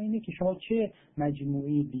از شما اینه که شما چه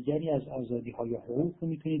مجموعه دیگری از آزادی‌های حقوق رو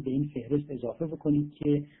میتونید به این فهرست اضافه بکنید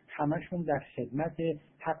که همشون در خدمت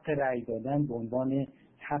حق رأی دادن به عنوان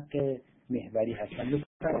حق محوری هستن.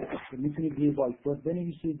 میتونید روی وایت بورد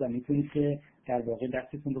بنویسید و میتونید که در واقع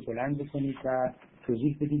دستتون رو بلند بکنید و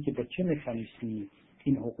توضیح بدید که با چه مکانیزمی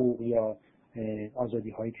این حقوق یا آزادی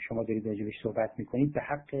هایی که شما دارید راجعش صحبت میکنید به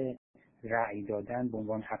حق رأی دادن به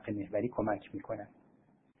عنوان حق محوری کمک میکنن.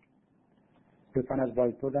 لطفاً از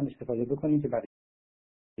وایت بورد هم استفاده بکنید که بعد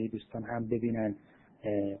دوستان هم ببینن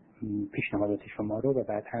پیشنهادات شما رو و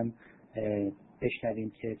بعد هم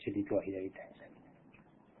بشنویم که چه دیدگاهی دارید.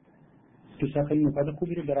 دوستان خیلی نکات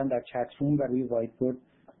خوبی رو دارن در چت روم و روی وایت بورد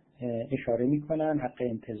اشاره میکنن: حق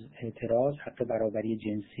اعتراض، حق برابری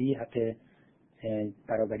جنسی، حق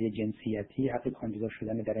برابری جنسیتی، حق کاندیدا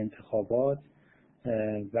شدن در انتخابات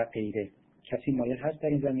و غیره. کسی مایل هست در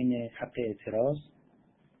این زمینه؟ حق اعتراض،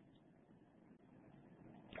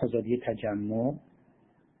 آزادی تجمع.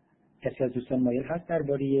 کسی از دوستان مایل هست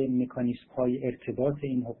درباره مکانیزم های ارتباط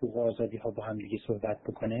این حقوق و آزادی ها با هم دیگه صحبت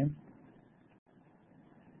بکنه؟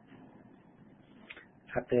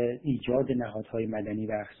 حق ایجاد نهادهای مدنی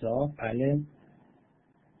و احزاب، بله.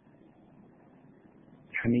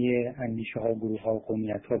 همه اندیشه ها، گروه ها و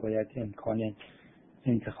قومیت ها باید امکان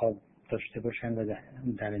انتخاب داشته باشن و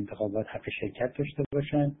در انتخابات حق شرکت داشته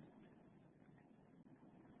باشن.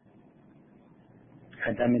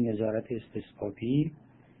 عدم نظارت استثبابی،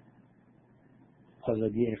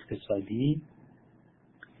 آزادی اقتصادی.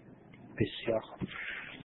 بسیار خوب.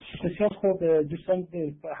 بسیار خوب دوستان،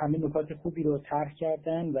 همه نکات خوبی رو طرح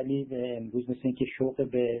کردن، ولی امروز مثل اینکه شوق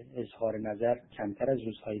به اظهار نظر کمتر از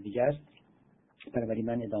روزهای دیگه است، بنابراین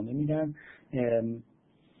من ادامه میدم.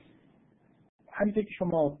 همینطور که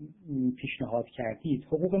شما پیشنهاد کردید،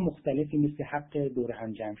 حقوق مختلفی مثل حق دور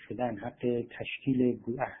هم جمع شدن، حق تشکیل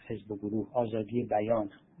حزب و گروه، آزادی بیان،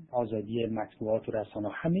 آزادی مطبوعات و رسانه،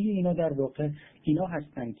 همه اینا در واقع اینا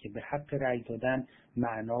هستن که به حق رأی دادن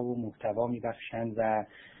معنا و محتوا میبخشن و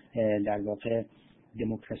در واقع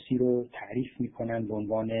دموکراسی رو تعریف میکنن به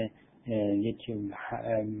عنوان یک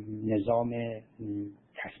نظام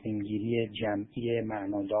تصمیمگیری جمعی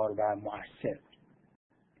معنادار و مؤثر.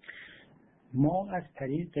 ما از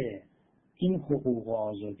طریق این حقوق و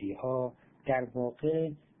آزادی ها در واقع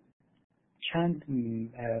چند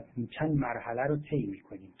مرحله رو طی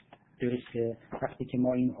می‌کنیم. درسته؟ وقتی که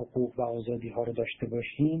ما این حقوق و آزادی ها رو داشته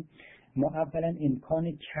باشیم، ما اولا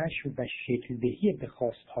امکان کشف و شکل دهی به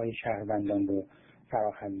خواست‌های شهروندان رو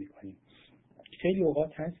فراهم می‌کنیم. خیلی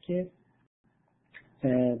اوقات هست که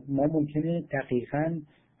ما ممکنه دقیقاً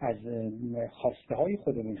از خواسته های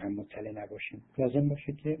خودمون هم مطلع نباشیم. لازم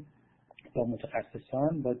باشه که با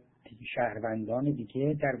متخصصان، با شهروندان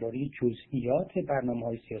دیگه درباره جزئیات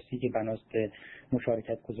برنامه‌های سیاسی که بناست به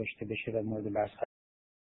مشارکت گذاشته بشه و مورد بحث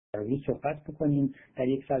قرار صحبت بکنیم در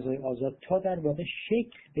یک فضای آزاد تا در واقع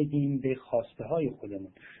شکل بدیم به خواسته های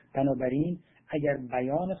خودمون. بنابراین اگر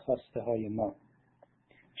بیان خواسته های ما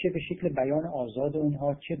چه به شکل بیان آزاد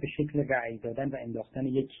اونها، چه به شکل رأی دادن و انداختن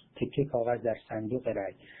یک تکه کاغذ در صندوق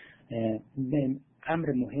رأی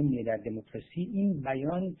امر مهمیه در دموکراسی، این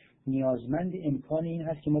بیان نیازمند امکان این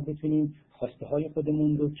هست که ما بتونیم خواسته های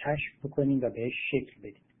خودمون رو کشف بکنیم و بهش شکل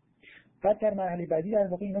بدیم. بعد در مرحله بعدی در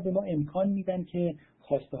واقع اینا به ما امکان میدن که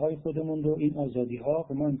خواسته های خودمون رو، این آزادی ها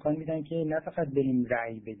به ما امکان میدن که نه فقط بریم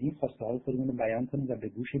رأی بدیم، خواسته های خودمون رو بیان کنیم و به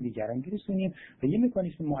گوش دیگران برسونیم. و یه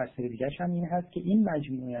مکانیزم مؤثر دیگرش هم این هست که این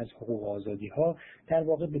مجموعه از حقوق و آزادی ها در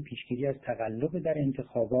واقع به پیشگیری از تقلب در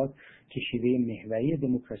انتخابات که شیوه محوری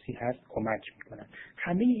دموکراسی هست کمک میکنن.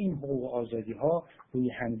 همه این حقوق و آزادی ها روی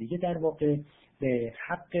همدیگه در واقع به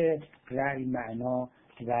حق رأی معنا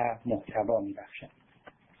و محتوا میبخشن.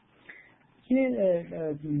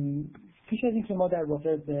 پیش از اینکه ما در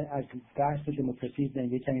واقع از بحث دموکراسی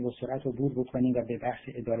یک کمی با سرعت عبور بکنیم و به بحث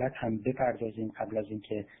عدالت هم بپردازیم قبل از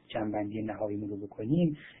اینکه جنبندی نهاییمون رو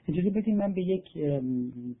بکنیم، اجازه بدیم من به یک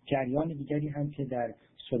جریان دیگری هم که در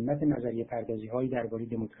سنت نظریه پردازی هایی درباره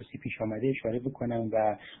دموکراسی پیش آمده اشاره بکنم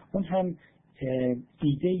و اون هم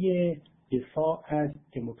ایده دفاع از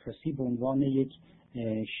دموکراسی به عنوان یک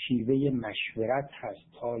شیوه مشورت هست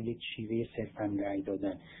تا یک شیوه صرفاً رأی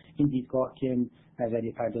دادن. این دیدگاه که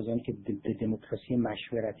نظریه پردازانی که به دموکراسی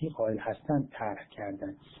مشورتی قائل هستند طرح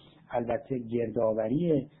کردن. البته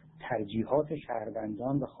گردآوری ترجیحات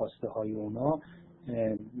شهروندان و خواسته های اونا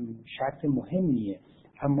شرط مهمیه،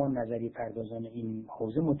 اما نظریه پردازان این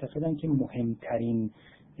حوزه معتقدند که مهمترین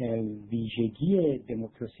ویژگی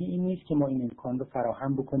دموکراسی این نیست که ما این امکان رو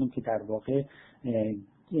فراهم بکنیم که در واقع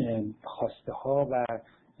خواسته ها و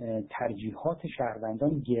ترجیحات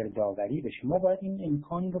شهروندان گردآوری بشه. ما باید این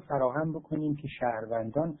امکان رو فراهم بکنیم که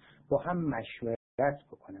شهروندان با هم مشورت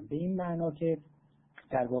بکنن، به این معنا که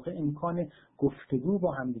در واقع امکان گفتگو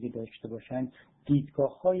با همدیگه داشته باشن،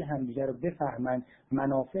 دیدگاه‌های همدیگه رو بفهمن،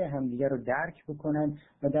 منافع همدیگه رو درک بکنن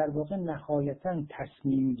و در واقع نهایتاً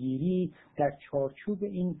تصمیم گیری در چارچوب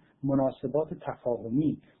این مناسبات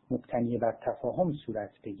تفاهمی مبتنی بر تفاهم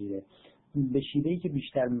صورت بگیره، به شیوهی که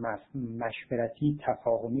بیشتر مشورتی،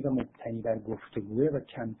 تفاهمی و مبتنی بر گفتگوه و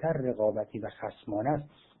کمتر رقابتی و خصمانه است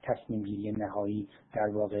تصمیم گیری نهایی در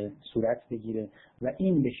واقع صورت بگیره و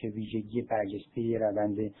این بشه ویژگی برجسته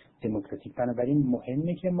روند دموکراتیک. بنابراین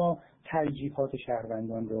مهمه که ما ترجیحات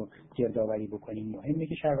شهروندان رو گردآوری بکنیم، مهمه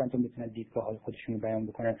که شهروندان بتونن دیدگاه‌های خودشون رو بیان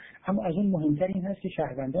بکنن، اما از اون مهمتر این هست که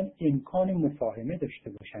شهروندان امکان مفاهمه داشته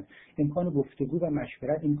باشن، امکان گفتگو و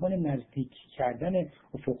مشورت، امکان نزدیک کردن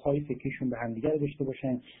افق‌های فکریشون به همدیگه رو داشته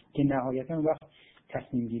باشن که نهایتاً وقت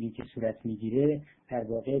تصمیم گیری که صورت میگیره در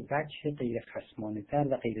واقع وجه غیر خصمانه تر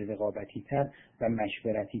و غیر رقابتی تر و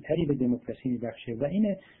مشورتی تری به دموکراسی میبخشه و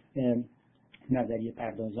این نظریه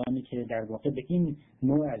پردازانی که در واقع به این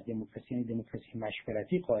نوع از دموکراسی، یعنی دموکراسی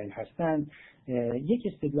مشورتی قائل هستند، یک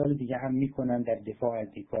استدلال دیگه هم میکنن در دفاع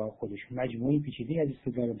از دیدگاه خودشون. مجموعه پیچیده‌ای از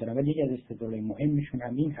استدلال دارن ولی یکی از استدلال‌های مهمشون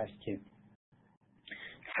هم این هست که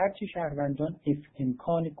هرچی شهروندان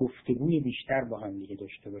امکان گفتگوی بیشتر با هم دیگه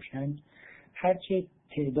داشته باشن، هرچه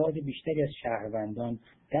تعداد بیشتری از شهروندان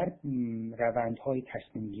در روندهای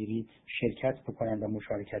تصمیم گیری شرکت بکنند و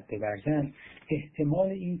مشارکت بورزند، احتمال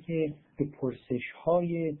اینکه به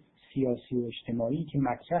پرسش‌های سیاسی و اجتماعی که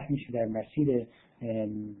مطرح میشه در مسیر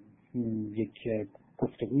یک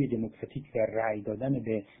گفتگوی دموکراتیک و رأی دادن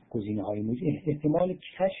به گزینه‌های موجود، احتمال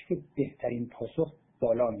کشف بهترین پاسخ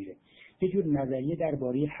بالا میره. یه جور نظریه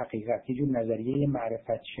درباره حقیقت، یه جور نظریه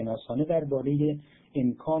معرفت شناسانه درباره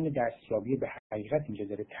امکان دستیابی به حقیقت اینجا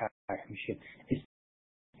داره طرح میشه.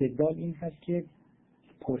 استدلال این هست که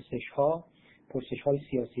پرسش‌های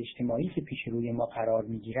سیاسی اجتماعی که پیش روی ما قرار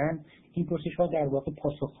میگیرن، این پرسش‌ها در واقع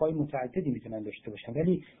پاسخ‌های متعددی میتونن داشته باشن،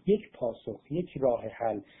 ولی یک پاسخ، یک راه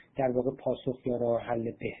حل در واقع پاسخ یا راه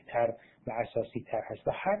حل بهتر و اساسی تر هست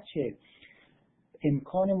و هرچه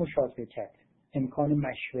امکان مشارکت، امکان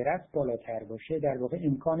مشورت بالاتر باشه، در واقع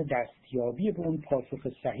امکان دستیابی به اون پاسخ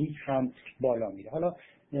صحیح هم بالا میره. حالا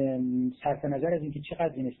صرف نظر از اینکه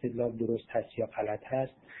چقدر این استدلال درست هست یا غلط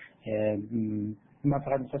هست، من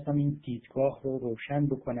فقط می‌خواستم این دیدگاه رو روشن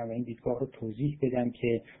بکنم و این دیدگاه رو توضیح بدم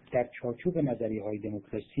که در چارچوب نظریه‌های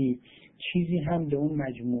دموکراسی چیزی هم به اون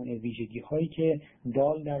مجموعه ویژگی‌هایی که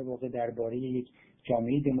دال در واقع درباره یک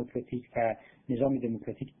جامعه دموکراتیک و نظام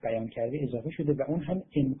دموکراتیک بیان کرده اضافه شده و اون هم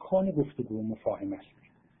امکان گفتگو و مفاهمه است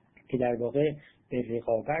که در واقع به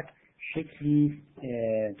رقابت شکلی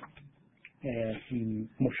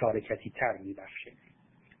مشارکتی تر میبخشه.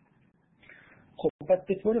 خب پس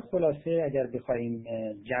به طور خلاصه اگر بخوایم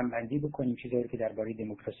جمع‌بندی بکنیم چیزایی که درباره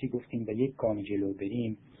دموکراسی گفتیم و یک گام جلو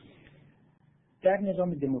بریم، در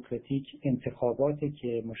نظام دموکراتیک انتخاباتی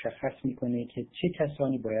که مشخص میکنه که چه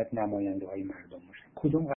کسانی باید نماینده های مردم باشن،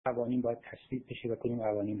 کدوم قوانین باید تصویب بشه و کدوم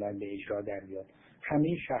قوانین باید به اجرا در بیاد.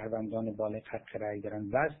 همه شهروندان بالغ حق رأی دارن،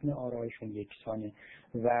 وزن آرایشون یکسانه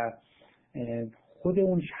و خود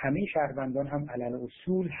اون همه شهروندان هم علل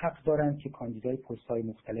اصول حق دارن که کاندیدای پست‌های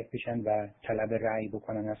مختلف بشن و طلب رأی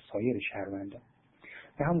بکنن از سایر شهروندان.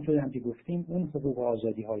 و همونطور هم که گفتیم اون حقوق و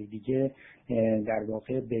آزادی‌های دیگه در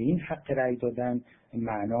واقع به این حق رأی دادن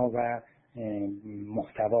معنا و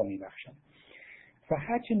محتوا میبخشن. و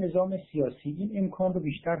هرچه نظام سیاسی این امکان رو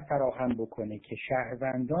بیشتر فراهم بکنه که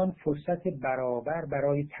شهروندان فرصت برابر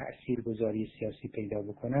برای تأثیرگذاری سیاسی پیدا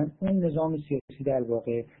بکنن، اون نظام سیاسی در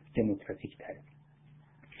واقع دموکراتیک تره.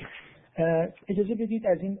 اجازه بدید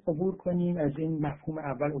از این عبور کنیم، از این مفهوم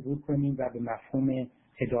اول عبور کنیم و به مفهوم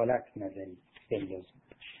عدالت نظری بپردازیم.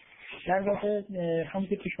 در واقع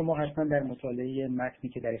همونطور که شما حتما در مطالعه متنی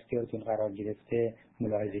که در اختیارتون قرار گرفته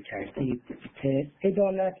ملاحظه کردید،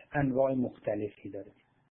 عدالت انواع مختلفی داره.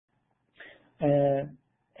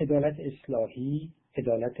 عدالت اصلاحی،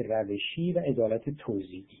 عدالت روشی و عدالت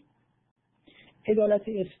توزیعی. عدالت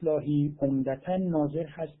اصلاحی عمدتاً ناظر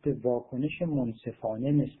هست به واکنش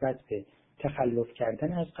منصفانه نسبت به تخلف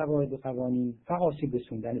کردن از قواعد و قوانین و آسیب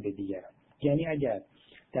رسوندن به دیگران. یعنی اگر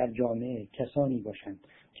در جامعه کسانی باشند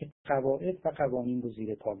که قواعد و قوانین رو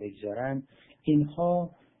زیر پا بگذارن، اینها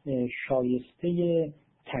شایسته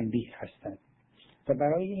تنبیه هستند و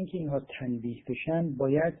برای اینکه اینها تنبیه بشن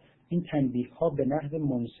باید این تنبیه ها به نحو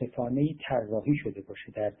منصفانه‌ای طراحی شده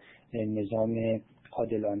باشه در نظام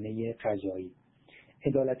عادلانه قضایی.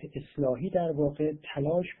 عدالت اصلاحی در واقع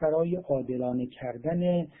تلاش برای عادلانه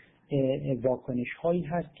کردن واکنش هایی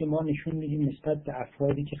هست که ما نشون میدیم نسبت به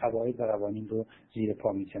افرادی که قواعد و قوانین رو زیر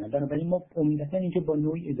پا میزنن. بنابراین ما عمدتاً اینجا با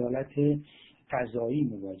نوعی عدالت قضایی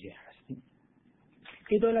مواجه هستیم.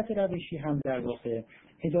 عدالت روشی هم در واقع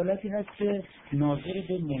عدالتی هست که ناظر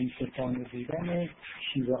به منصفانه بودن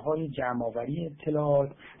شیوه های جمع‌آوری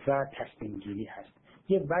اطلاعات و تصمیم گیری هست.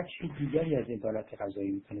 یه وجه دیگری از عدالت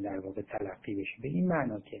قضایی میتونه در واقع تلقی بشه، به این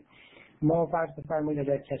معنا که ما فرض بفرمایید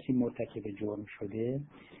اگر کسی مرتکب جرم شده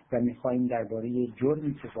و میخوایم درباره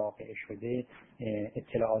جرمی که واقع شده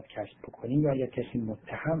اطلاعات کسب بکنیم، یا اگر کسی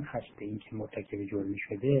متهم هست به اینکه مرتکب جرمی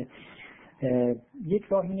شده، یک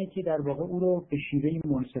راه اینه که در واقع او رو به شیوه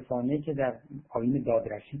منصفانه که در آیین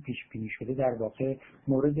دادرسی پیش بینی شده در واقع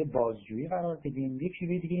مورد بازجویی قرار بدیم. یک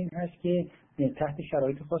شیوه دیگه این هست که تحت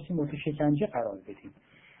شرایط خاصی مورد شکنجه قرار بدیم.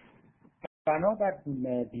 بنابر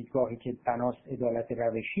دیدگاهی که بناست عدالت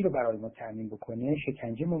روشی رو برای ما تأمین بکنه،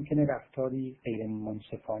 شکنجه ممکنه رفتاری غیر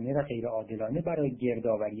منصفانه و غیر عادلانه برای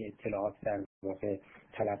گردآوری اطلاعات در واقع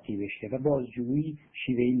تلقی بشه و بازجویی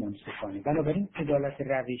شیوهی منصفانه. بنابراین عدالت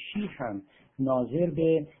روشی هم ناظر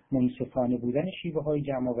به منصفانه بودن شیوه های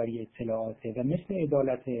جمع‌آوری اطلاعاته و مثل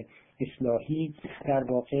عدالت اصلاحی در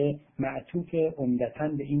واقع معطوف عمدتاً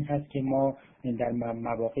به این هست که ما در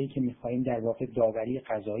مواقعی که می‌خوایم در واقع داوری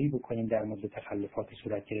قضایی بکنیم در مورد تخلفات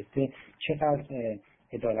صورت گرفته چقدر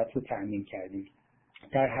عدالت رو تأمین کردیم.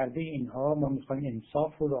 در هر دوی اینها ما می‌خوایم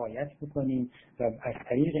انصاف رو رعایت بکنیم و از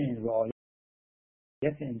طریق این رعایت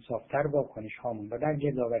انصافتر واکنش هامون و در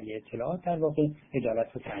گردآوری اطلاعات در واقع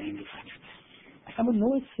عدالت رو تأمین بکنیم. اما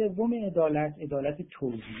نوع سوم عدالت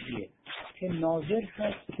توزیعیه که ناظر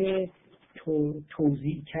هست که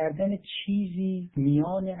توزیع کردن چیزی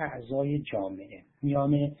میان اعضای جامعه،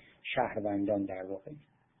 میان شهروندان در واقع.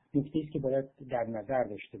 نکته‌ای است که باید در نظر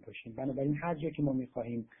داشته باشیم. بنابراین هر جا که ما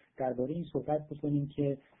می‌خواهیم درباره این صحبت بکنیم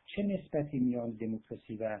که چه نسبتی میان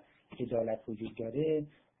دموکراسی و عدالت وجود داره،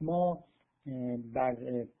 ما بر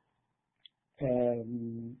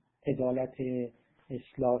عدالت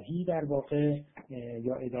اصلاحی در واقع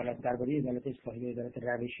یا درباره عدالت اصلاحی و عدالت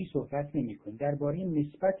روشی صحبت نمی‌کنیم. درباره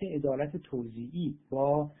نسبت عدالت توزیعی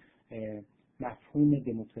با مفهوم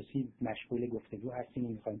دموکراسی مشغول گفتگو هستیم و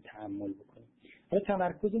می‌خوایم تأمل بکنیم. حالا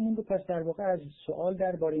تمرکزمون رو پس در واقع از سوال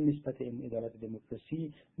درباره نسبت عدالت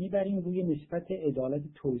دموکراسی میبریم روی نسبت عدالت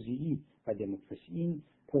توزیعی و دموکراسی. این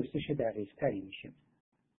پرسش دقیق‌تری میشه.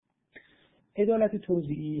 عدالت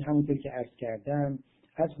توزیعی همونطور که عرض کردم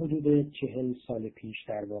از حدود 40 سال پیش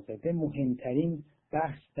در واقع به مهمترین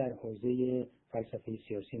بحث در حوزه فلسفه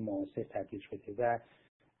سیاسی معاصر تبدیل شده و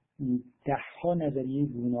ده‌ها نظریه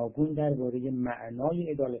گوناگون درباره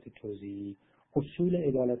معنای عدالت توزیعی، اصول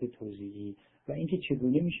عدالت توزیعی و اینکه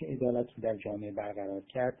چگونه میشه عدالت رو در جامعه برقرار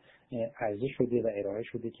کرد عرضه شده و ارائه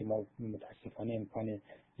شده که ما متاسفانه امکان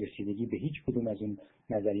رسیدگی به هیچ کدوم از این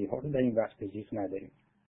نظریه‌ها رو در این وقت ذکر نداریم.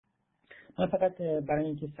 من فقط برای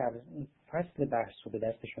اینکه فصل بحث رو به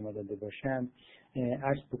دست شما داده باشم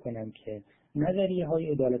عرض بکنم که نظریه های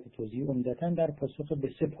عدالت توزیعی عمدتاً در پاسخ به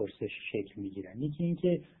 3 پرسش شکل میگیرن. یکی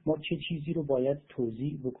اینکه ما چه چیزی رو باید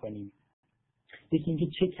توزیع بکنیم، یکی اینکه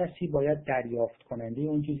چه کسی باید دریافت کننده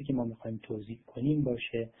اون چیزی که ما میخوایم توزیع کنیم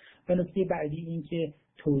باشه، و نکته بعدی اینکه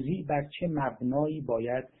توزیع بر چه مبنایی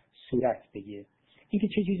باید صورت بگیره. اینکه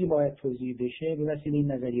چه چیزی باید توزیع بشه به وسیله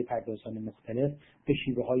این نظریه پردازان مختلف به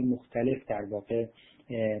شیوه‌های مختلف در واقع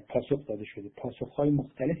پاسخ داده شده. پاسخ‌های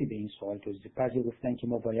مختلفی به این سوال توزیع. بعضی گفتن که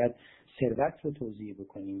ما باید ثروت رو توزیع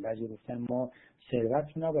بکنیم، بعضی گفتن ما ثروت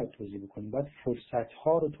رو نباید توزیع بکنیم، باید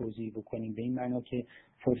فرصت‌ها رو توزیع بکنیم، به این معنا که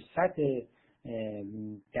فرصت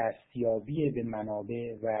دستیابی به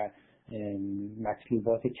منابع و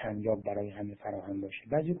مطلوبات کمیاب برای همه فراهم باشه.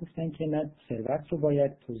 بعضی گفتن که نه ثروت رو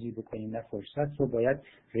باید توزیع بکنیم، نه فرصت رو، باید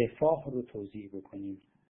رفاه رو توزیع بکنیم.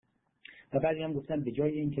 و بعضی هم گفتن به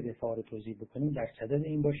جای اینکه رفاه رو توزیع بکنیم در صدد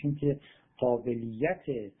این باشیم که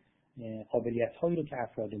قابلیت‌هایی رو که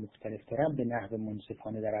افراد مختلف دارن به نحو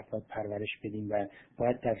منصفانه در افراد پرورش بدیم و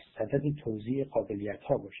باید در صدد توزیع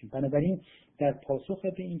قابلیت‌ها باشیم. بنابراین در پاسخ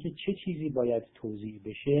به اینکه چه چیزی باید توزیع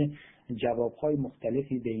بشه جواب‌های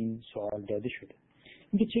مختلفی به این سوال داده شده.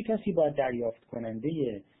 اینکه چه کسی باید دریافت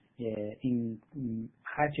کننده این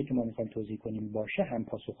هر چه که ما می‌خوایم توزیع کنیم باشه هم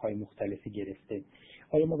پاسخ‌های مختلفی گرفته.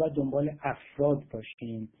 آیا ما باید دنبال افراد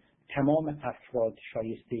باشیم؟ تمام افراد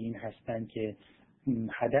شایسته این هستند که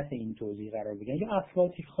هدف این توزیع قرار بگیرن، یا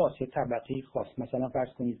افرادی خاص یا طبقه خاص؟ مثلا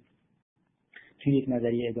فرض کنید توی یک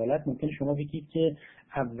نظریه عدالت ممکنه شما بگید که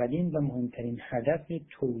اولین و مهمترین هدف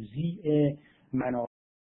توزیع منابع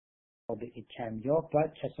کمیاب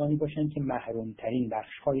باید کسانی باشند که محرومترین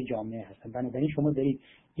بخش‌های جامعه هستند. بنابراین شما دارید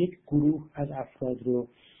یک گروه از افراد رو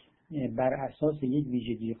بر اساس یک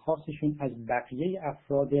ویژگی خاصشون از بقیه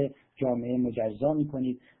افراد جامعه مجزا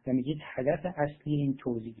میکنید و میگید هدف اصلی این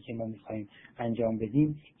توزیعی که ما میخوایم انجام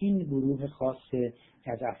بدیم این گروه خاص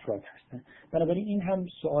از افراد هستن. بنابراین این هم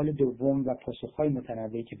سوال دوم و پاسخهای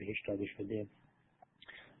متنوعی که بهش داده شده.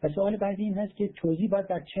 و سوال بعدی این هست که توزیع باید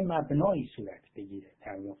در چه مبنایی صورت بگیره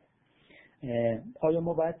در واقع. آیا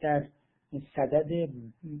ما باید در صدد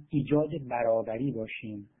ایجاد برابری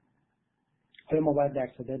باشیم؟ آیا ما باید در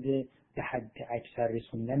صدد به حد اکثر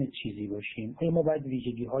رسوندن چیزی باشیم؟ آیا ما باید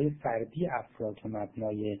ویژگی‌های فردی افراد و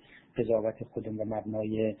مبنای قضاوت خودمون و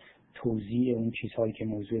مبنای توزیع اون چیزهایی که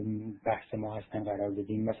موضوع بحث ما هستن قرار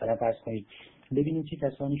بدیم؟ مثلا فرض کنید ببینیم چه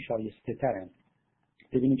کسانی شایسته ترن،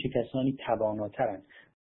 ببینیم چه کسانی تواناترن،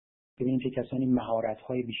 ببینیم چه کسانی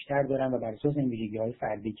مهارت‌های بیشتر دارن و بر اساس این ویژگی‌های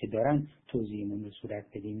فردی که دارن توزیعمون رو صورت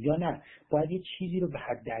بدیم، یا نه باید یه چیزی رو به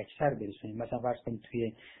حد اکثر برسونیم. مثلا فرض کنید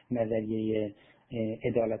توی نظریه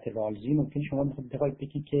عدالت رالزی ممکن شما بخواید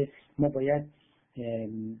بگید که ما باید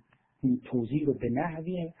توزیع رو به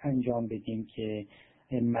نحوی انجام بدیم که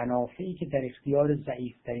منافعی که در اختیار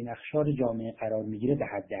ضعیف‌ترین اقشار جامعه قرار میگیره به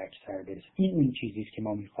حد اکثر برسه. این اون چیزی است که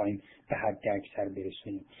ما می‌خوایم به حد اکثر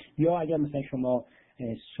برسونیم. یا اگر مثلا شما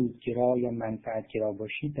سودگرا یا منفعتگرا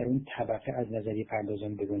باشید، در اون طبقه از نظریه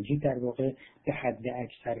پردازان بگنجید، در واقع به حد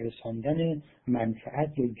اکثر رساندن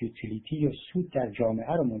منفعت یا یوتیلیتی یا سود در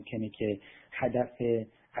جامعه رو ممکنه که هدف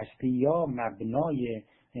اصلی یا مبنای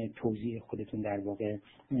توزیع خودتون در واقع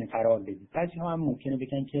قرار بدید. بعضی ها هم ممکنه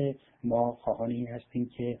بگن که ما خواهان این هستیم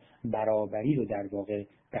که برابری رو در واقع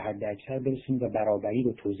به حد اکثر برسونیم و برابری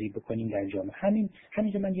رو توزیع بکنیم در جامعه.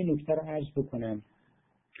 همینجا من یه نکته رو عرض بکنم.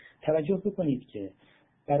 توجه بکنید که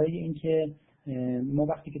برای اینکه ما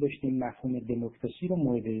وقتی که داشتیم مفهوم دموکراسی رو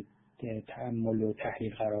مورد تأمل و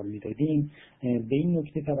تحلیل قرار میدادیم، به این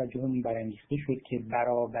نکته توجهمون برانگیخته شد که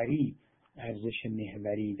برابری ارزش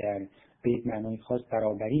محوری در به یک معنای خاص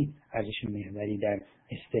برابری ارزش محوری در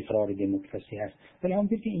استقرار دموکراسی هست. ولی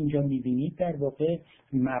همونطور که اینجا میبینید در واقع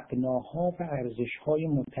مبناها و ارزش‌های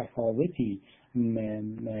متفاوتی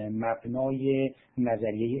مبنای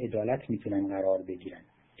نظریه عدالت میتونن قرار بگیرن.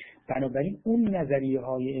 بنابراین اون نظریه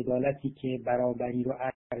های عدالتی که برابری رو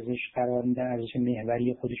ارزش قرار میدن، ارزش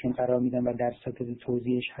محوری خودشون قرار میدن و در سطح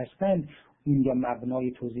توزیعش هستن یا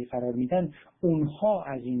مبنای توزیع قرار میدن، اونها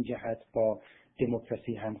از این جهت با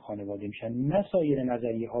دموکراسی هم خانواده میشن، نه سایر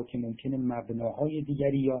نظریه ها که ممکنه مبناهای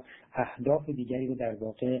دیگری یا اهداف دیگری رو در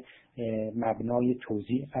واقع مبنای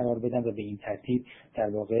توزیع قرار بدن و به این ترتیب در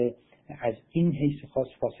واقع از این حیث خاص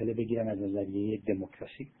فاصله بگیرن از نظریه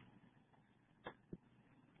دموکراسی.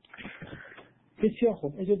 بسیار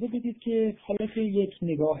خوب، اجازه بدید که حالا که یک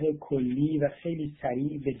نگاه کلی و خیلی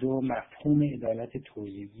سریع به دو مفهوم عدالت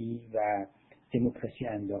توزیعی و دموکراسی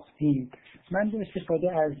انداختیم، من با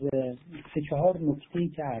استفاده از 3-4 نکته‌ای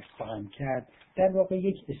که عرض خواهم کرد در واقع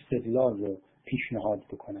یک استدلال رو پیشنهاد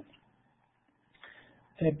بکنم.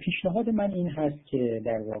 پیشنهاد من این هست که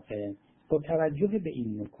در واقع با توجه به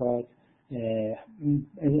این نکات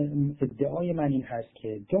ادعای من این هست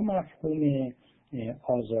که دو مفهوم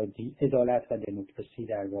آزادی، عدالت و دموکراسی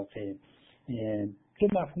در واقع دو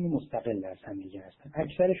مفهوم مستقل از هم دیگه هستن.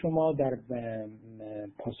 اکثر شما در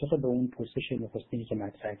پاسخ به اون پرسش نخستینی که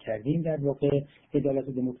مطرح کردیم در واقع عدالت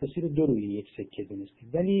و دموکراسی رو دو روی یک سکه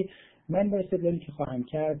دونستید، ولی من با استدلالی که خواهم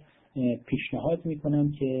کرد پیشنهاد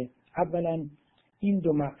میکنم که اولا این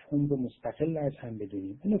دو مفهوم رو مستقل از هم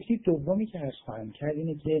بدونیم. نکته دومی که عرض خواهم کرد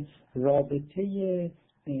اینه که رابطه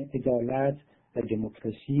عدالت و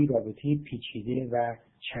دموکراسی رابطه پیچیده و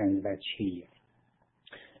چند وجهیه.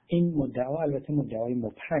 این مدعا البته مدعای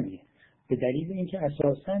مبهمیه به دلیل اینکه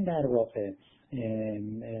اساساً در واقع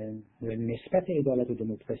نسبت عدالت و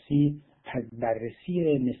دموکراسی،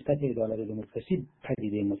 بررسی نسبت عدالت و دموکراسی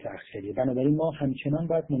پدیده متأخریه. بنابراین ما همچنان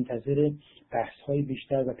باید منتظر بحث‌های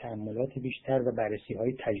بیشتر و تأملات بیشتر و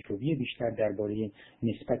بررسی‌های تجربی بیشتر درباره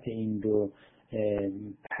نسبت این دو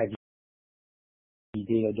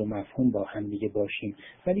پدیده یا دو مفهوم با هم دیگه باشیم.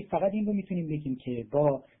 ولی فقط این رو میتونیم بگیم که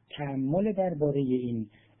با تأمل درباره این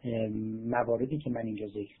مواردی که من اینجا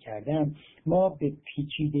ذکر کردم ما به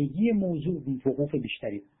پیچیدگی موضوع وقوف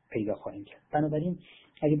بیشتری پیدا خواهیم کرد. بنابراین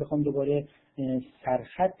اگه بخوام دوباره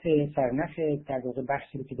سرنخ در واقع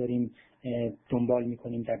بحثی رو که داریم دنبال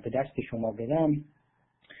میکنیم به دست شما بدم،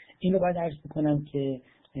 این رو باید عرض بکنم که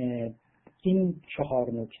این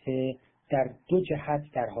 4 نکته در دو جهت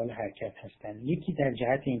در حال حرکت هستند. یکی در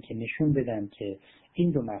جهت اینکه نشون بدن که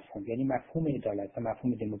این دو مفهوم، یعنی مفهوم عدالت و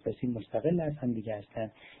مفهوم دموکراسی، مستقل از هم دیگه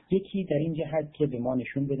هستند. یکی در این جهت که به ما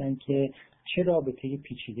نشون بدن که چه رابطه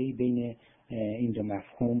پیچیده‌ای بین این دو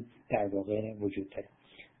مفهوم در واقع وجود داره.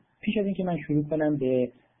 پیش از اینکه من شروع کنم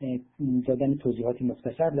به دادن توضیحاتی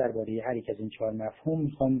مختصر درباره هر یک از این چهار مفهوم،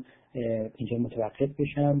 میخوام اینجا متوقف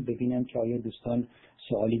بشم ببینم که آیا دوستان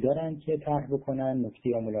سوالی دارن که طرح بکنن، نکته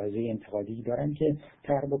یا ملاحظه انتقادی دارن که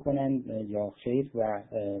طرح بکنن یا خیر، و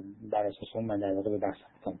بر اساس اون من در واقع به بحث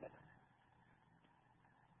ادامه بدم.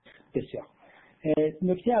 بسیار.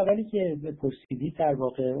 نکته اولی که پرسیدید در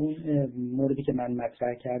واقع اون موردی که من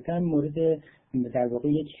مطرح کردم مورد در واقع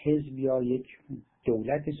یک حزب یا یک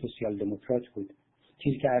دولت سوسیال دموکرات بود.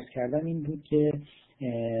 چیزی که عرض کردم این بود که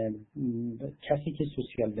کسی که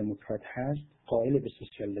سوسیال دموکرات هست، قائل به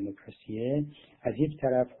سوسیال دموکراسیه، از یک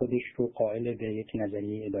طرف خودش رو قائل به یک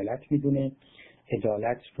نظریه عدالت میدونه،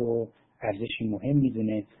 عدالت رو ارزشی مهم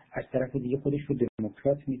میدونه، از طرف دیگه خودش رو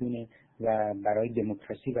دموکرات میدونه و برای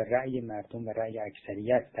دموکراسی و رأی مردم و رأی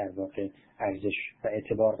اکثریت در واقع ارزش و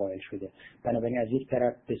اعتبار قائل شده. بنابراین از یک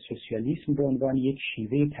طرف به سوسیالیسم به عنوان یک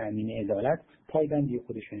شیوه تامین عدالت پایبندی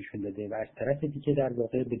خودش رو نشون داده و از طرف دیگه در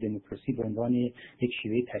واقع به دموکراسی به عنوان یک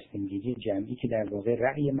شیوه تصمیم گیری جمعی که در واقع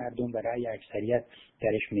رأی مردم و رأی اکثریت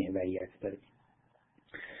درش محوریت داره.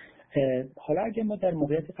 حالا اگه ما در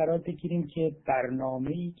موقعیت قرار بگیریم که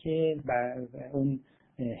برنامه‌ای که اون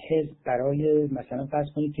حزب برای مثلا فرض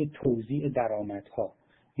کنید که توزیع درآمدها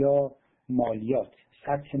یا مالیات،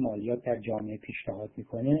 سطح مالیات در جامعه پیشنهاد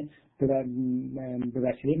میکنه به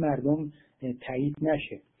وسیله مردم تایید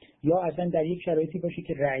نشه، یا اصلا در یک شرایطی باشه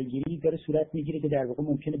که رأیگیری داره صورت میگیره که در واقع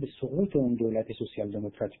ممکنه به سقوط اون دولت سوسیال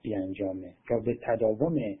دموکرات بیانجامه یا به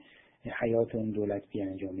تداوم حیات اون دولت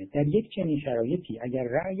بیانجامه. در یک چنین شرایطی اگر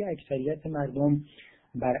رأی اکثریت مردم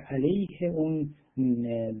بر علیه اون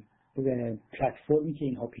پلتفرمی که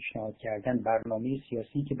اینها پیشنهاد کردن، برنامه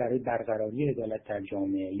سیاسی که برای برقراری عدالت در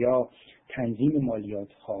جامعه یا تنظیم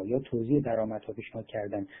مالیات ها یا توزیع درآمدها پیشنهاد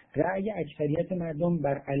کردن، رأی اکثریت مردم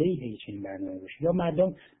بر علیه چنین برنامه باشه یا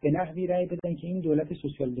مردم به نحوی رأی بدن که این دولت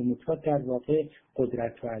سوسیال دموکرات در واقع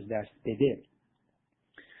قدرت رو از دست بده،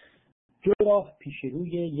 دو راه پیش روی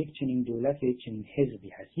یک چنین دولت و یک چنین حزبی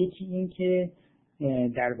هست. یکی این که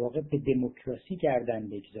در واقع به دموکراسی گردن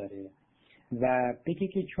بگذاره و بگه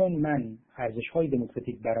که چون من ارزش‌های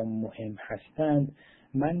دموکراتیک برام مهم هستند،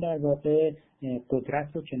 من در واقع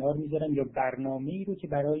قدرت رو کنار میذارم یا برنامه‌ای رو که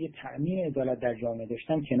برای تأمین عدالت در جامعه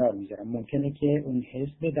داشتم کنار میذارم. ممکنه که اون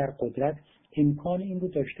حزب در قدرت امکان این رو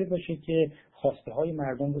داشته باشه که خواسته های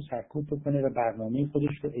مردم رو سرکوب بکنه و برنامه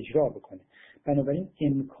خودش رو اجرا بکنه، بنابراین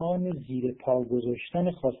امکان زیر پا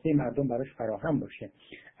گذاشتن خواسته مردم براش فراهم باشه.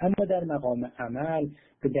 اما در مقام عمل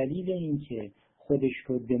به دلیل اینکه خودش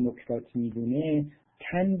رو دموکرات میدونه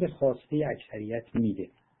تن به خواسته اکثریت میده.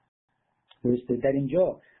 درسته؟ در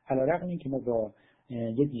اینجا علیرغم اینکه ما با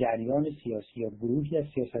یک جریان سیاسی یا گروهی از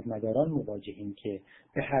سیاستمداران مواجهیم که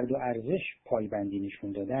به هر دو ارزش پایبندی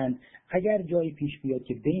نشون دادن، اگر جایی پیش بیاد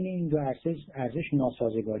که بین این دو ارزش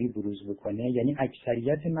ناسازگاری بروز بکنه، یعنی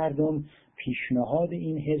اکثریت مردم پیشنهاد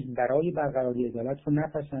این حزب برای برقراری عدالت رو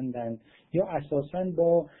نپسندند یا اساساً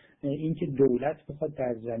با اینکه دولت بخواد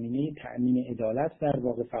در زمینه تأمین عدالت در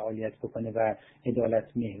واقع فعالیت بکنه و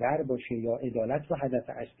عدالت محور باشه یا عدالت رو هدف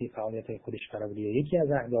اصلی فعالیت‌های خودش قرار بده یا یکی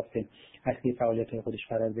از اهداف اصلی فعالیت‌های خودش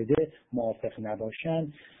قرار بده، موافق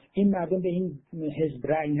نباشن، این مردم به این حزب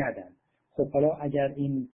رأی ندن. خب حالا اگر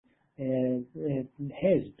این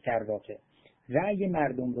حزب در واقع رأی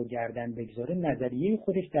مردم رو گردن بگذاره، نظریه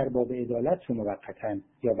خودش در باب عدالت رو موقتاً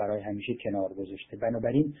یا برای همیشه کنار گذاشته.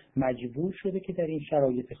 بنابراین مجبور شده که در این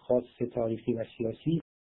شرایط خاص تاریخی و سیاسی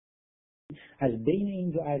از بین این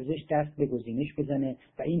دو ارزش دست به گزینش بزنه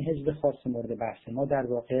و این حزب خاص مورد بحث ما در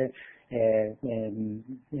واقع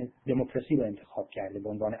دموکراسی رو انتخاب کرده به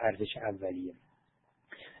عنوان ارزش اولیه.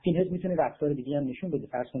 این حزب میتونه رفتار دیگه هم نشون بده،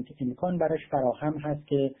 فرض کنید که امکان براش فراهم هست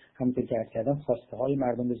که همونطور که عرض کردم خواسته های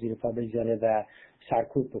مردم رو زیر پا بگذاره و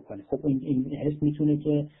سرکوب بکنه. خب این حزب میتونه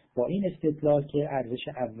که با این استدلال که ارزش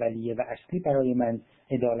اولیه و اصلی برای من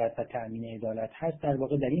عدالت و تأمین عدالت هست، در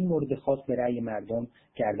واقع در این مورد خاص به رأی مردم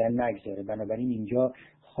گردن نگذاره. بنابراین اینجا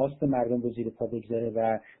خواست مردم رو زیر پا بگذاره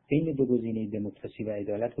و بین دو گزینه دموکراسی و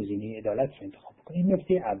عدالت گزینه عدالت رو انتخاب کنه. این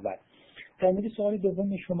نکته اول. در مورد سوال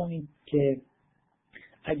دوم شما این که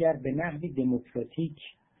اگر به نحوی دموکراتیک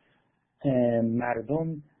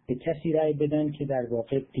مردم به کسی رأی بدن که در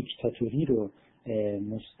واقع دیکتاتوری رو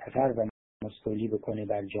مستقر و تماس‌طولی بکنه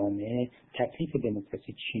بر جامعه، تکلیف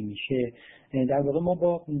دموکراسی چی میشه، در واقع ما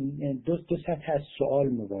با دو سطح از سوال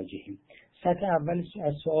مواجهیم. سطح اول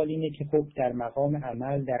از سوال اینه که خب در مقام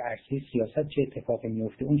عمل در عرصه سیاست چه اتفاقی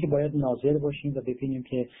میفته. اون که باید ناظر باشیم و ببینیم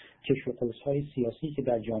که کش و قوس‌های سیاسی که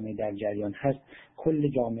در جامعه در جریان هست کل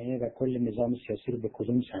جامعه و کل نظام سیاسی رو به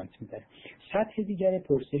کدوم سمت میبره. سطح دیگر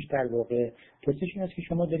پرسش در واقع پرسش این است که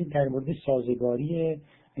شما دارید در مورد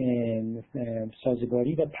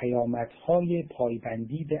سازگاری و پیامدهای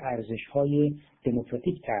پایبندی به ارزش‌های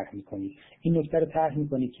دموکراتیک طرح می‌کنید. این نکته رو طرح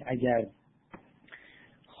می‌کنید که اگر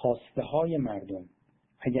خواسته های مردم،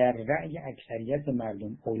 اگر رأی اکثریت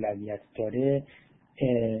مردم اولویت داره،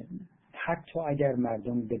 حتی اگر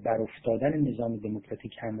مردم به برافتادن نظام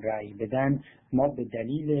دموکراتیک هم رأی بدن، ما به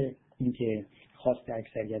دلیل اینکه خواست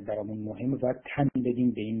اکثریت برامون مهمه باید تن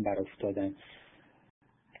بدیم به این برافتادن.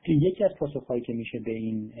 یکی از پاسخهایی که میشه به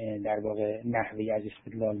این در واقع نحوه از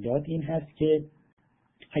استدلال داد این هست که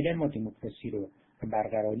اگر ما دموکراسی رو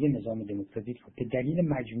برقراری نظام دموکراتیک رو به دلیل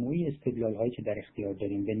مجموعی استدلال‌هایی که در اختیار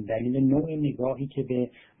داریم، به دلیل نوع نگاهی که به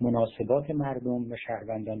مناسبات مردم و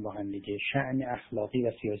شهروندان با هم دیگه، شأن اخلاقی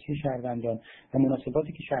و سیاسی شهروندان و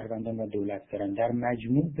مناسباتی که شهروندان و دولت دارن، در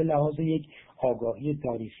مجموع به لحاظ یک آگاهی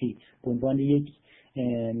تاریخی به عنوان یک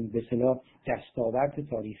به اصطلاح دستاورد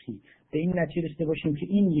تاریخی به این نتیجه رسیده باشیم که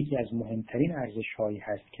این یکی از مهمترین ارزش‌هایی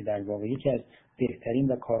هست که در واقع یکی از بهترین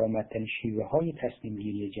و کارآمدترین شیوه‌های تصمیم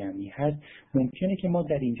گیری جمعی هست، ممکنه که ما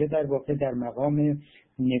در اینجا در واقع در مقام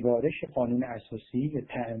نگارش قانون اساسی یا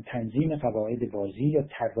تنظیم قواعد بازی یا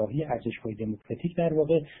طراحی ارزش‌های دموکراتیک در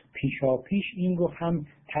واقع پیشاپیش این رو هم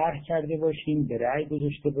طرح کرده باشیم، به رأی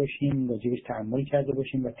گذاشته باشیم، راجعش تأمل کرده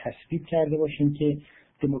باشیم و تصویب کرده باشیم که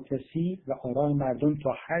دموکراسی و آرای مردم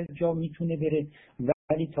تا هر جا میتونه بره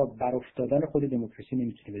ولی تا برافتادن خود دموکراسی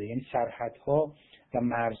نمیتونه بره، یعنی سرحدها و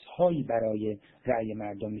مرزهایی برای رأی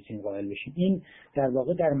مردم میتونیم قائل بشیم. این در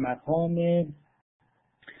واقع در مقام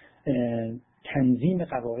تنظیم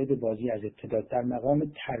قواعد بازی از ابتدا، در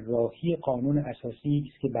مقام طراحی قانون اساسی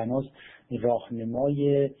است که بناس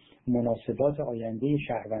راهنمای مناسبات آینده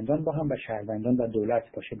شهروندان با هم و شهروندان و دولت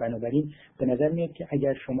باشه. بنابراین به نظر میاد که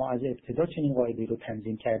اگر شما از ابتدا چنین قاعده‌ای رو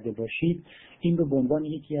تنظیم کرده باشید، این رو به عنوان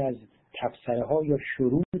یکی از تبصره‌ها یا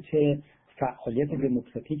شروط فعالیت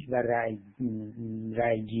دموکراتیک و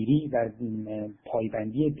رأیگیری و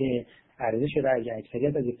پایبندی به ارزش رأی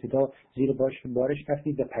اکثریت از ابتدا زیر بارش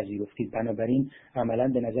رفتید و پذیرفتید. بنابراین عملاً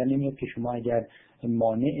به نظر نمیاد که شما اگر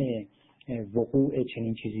مانع وقوع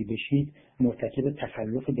چنین چیزی بشید مرتکب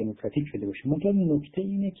تخلف دموکراتیک شده باشید. منتها نکته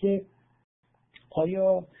اینه که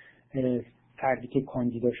آیا فردی که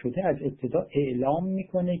کاندیدا شده از ابتدا اعلام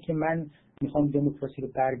میکنه که من میخوام دموکراسی رو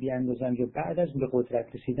بر بیاندازم یا بعد از به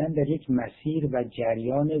قدرت رسیدن در یک مسیر و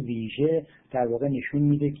جریان ویژه در واقع نشون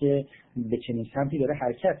میده که به چنین سمتی داره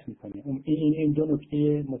حرکت میکنه؟ این دو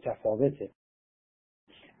نکته متفاوته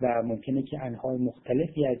و ممکنه که انواع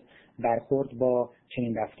مختلفی از برخورد با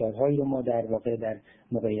چنین رفتارهایی رو ما در واقع در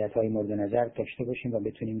موقعیت‌های مورد نظر داشته باشیم و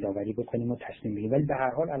بتونیم داوری بکنیم و تصمیم بگیریم. ولی به هر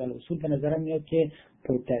حال علل اصول به نظرم میاد که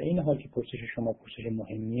در این حال که پرسش شما پرسش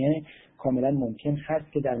مهمیه، کاملا ممکن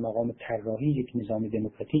هست که در مقام طراحی یک نظام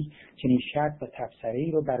دموکراتیک چنین شرط و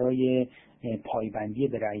تبصره‌ای رو برای پایبندی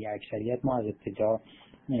به رأی اکثریت ما از ابتدا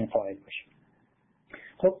قائل باشیم.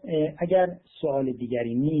 خب اگر سوال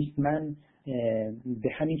دیگری نیست، من به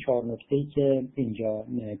همین 4 نکته‌ای که اینجا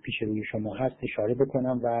پیش روی شما هست اشاره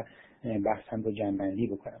بکنم و بحثم رو جمع‌بندی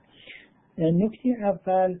بکنم. نکته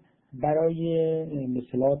اول برای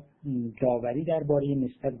مثلا داوری درباره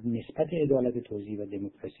نسبت عدالت توزیع و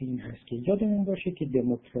دموکراسی این هست که یادمون باشه که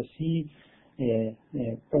دموکراسی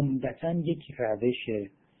عمدتاً یک روشه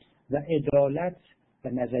و عدالت و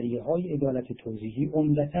نظریه‌های عدالت توزیعی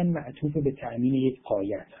عمدتاً معطوف به تأمین یک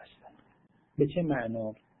غایت هستند. به چه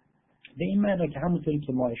معنا؟ به این معنا که همونطوری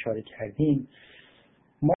که ما اشاره کردیم،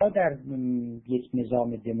 ما در یک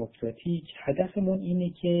نظام دموکراتیک هدفمون اینه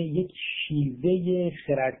که یک شیوه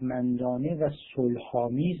خردمندانه و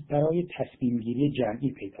صلح‌آمیز برای تصمیم گیری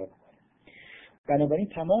جمعی پیدا کنیم. بنابراین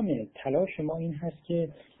تمام تلاش ما این هست که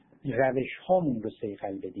روش هامون رو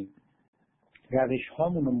صیقل بدیم، روش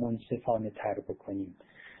هامون رو منصفانه تر بکنیم،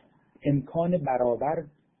 امکان برابر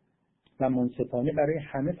و منصفانه برای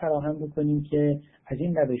همه فراهم بکنیم که از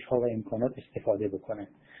این روش‌ها و امکانات استفاده بکنن.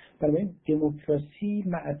 بنابراین دموکراسی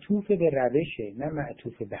معطوف به روشه، نه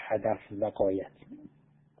معطوف به هدف و غایت.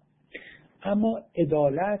 اما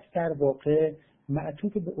عدالت در واقع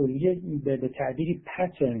معطوف به تعبیری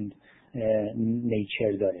پترن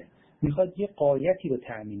نیچر داره میخواد یه غایتی رو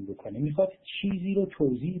تأمین بکنه، میخواد چیزی رو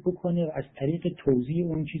توضیح بکنه و از طریق توضیح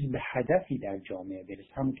اون چیز به هدفی در جامعه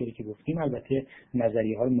برسه. همونطوری که گفتیم البته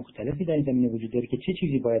نظریه‌های مختلفی در این زمینه وجود داره که چه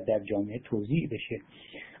چیزی باید در جامعه توضیح بشه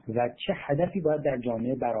و چه هدفی باید در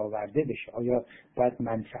جامعه برآورده بشه. آیا باید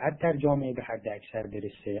منفعت در جامعه به حد اکثر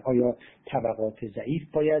برسه؟ آیا طبقات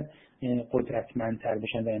ضعیف باید قدرتمندتر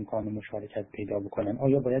بشن و امکان مشارکت پیدا بکنن؟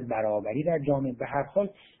 آیا باید برابری در جامعه؟ به هر حال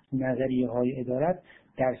نظریه‌های عدالت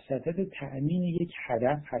در صدد تأمین یک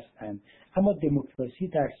هدف هستند، اما دموکراسی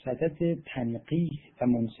در صدد تنقیح و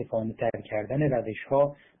منصفانه تر کردن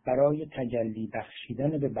روش‌ها برای تجلی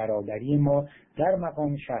بخشیدن به برابری ما در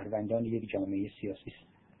مقام شهروندان یک جامعه سیاسی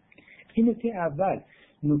است. این نکته اول.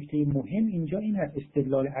 نکته مهم اینجا این هست،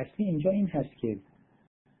 استدلال اصلی اینجا این هست که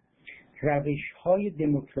روش‌های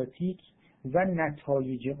دموکراتیک و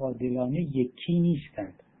نتایج عادلانه یکی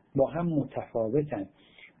نیستند، با هم متفاوتند.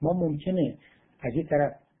 ما ممکنه از یک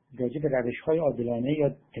طرف راجع به روش‌های عادلانه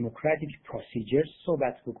یا democratic procedures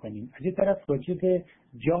صحبت بکنیم، از یک طرف راجع به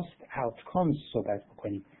just outcomes صحبت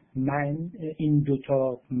بکنیم. این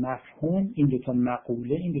دوتا مفهوم، این دوتا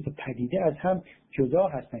مقوله، این دوتا پدیده از هم جدا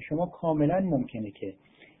هستن. شما کاملا ممکنه که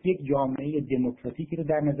یک جامعه دموکراتیکی رو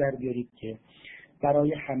در نظر بیارید که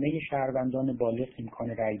برای همه شهروندان بالغ امکان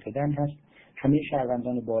رأی دادن هست، همه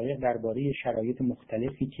شهروندان بالغ درباره شرایط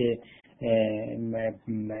مختلفی که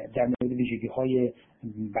در مورد ویژگی‌های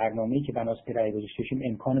برنامه‌ای که بناست به رأی گذاشته باشیم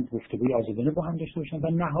امکان گفتگوی آزادانه با هم داشته باشن و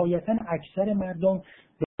نهایتاً اکثر مردم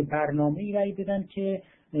به برنامه‌ای رأی بدن که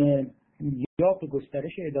یا به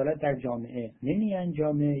گسترش عدالت در جامعه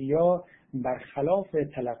نمی‌انجامه یا برخلاف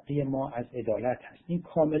تلقی ما از عدالت هست. این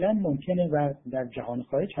کاملا ممکنه و در جهان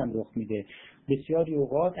خارج هم رخ میده. بسیاری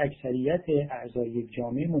اوقات اکثریت اعضای یک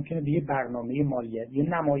جامعه ممکنه به یه برنامه مالیاتی یا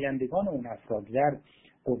نمایندگان اون افراد در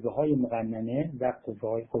قوه‌های مقننه و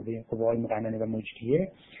قوه‌های مقننه و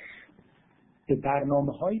مجریه به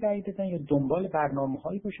برنامه‌هایی رأی بدن یا دنبال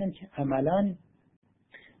برنامه‌هایی باشن که عملاً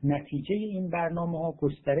نتیجه این برنامه‌ها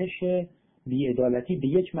گسترش بی‌عدالتی به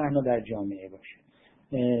یک معنا در جامعه باشه.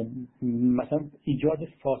 مثلا ایجاد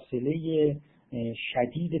فاصله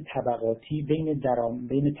شدید طبقاتی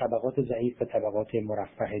بین طبقات ضعیف و طبقات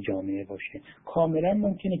مرفه جامعه باشه. کاملا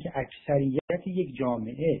ممکنه که اکثریت یک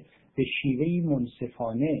جامعه به شیوهی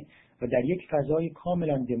منصفانه و در یک فضای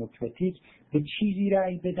کاملا دموکراتیک به چیزی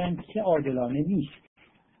رأی بدن که عادلانه نیست.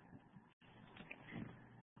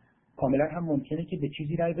 کاملا هم ممکنه که به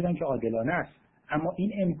چیزی رأی بدن که عادلانه است، اما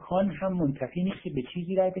این امکان هم منتفی نیست که به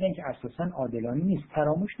چیزی رأی بدن که اساساً عادلانه نیست.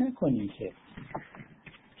 فراموش نکنیم که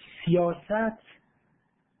سیاست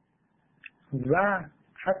و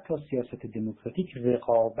حتی سیاست دموکراتیک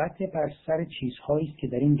رقابت بر سر چیزهایی است که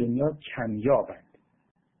در این دنیا کمیابند.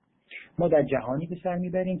 ما در جهانی به سر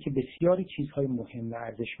میبریم که بسیاری چیزهای مهم و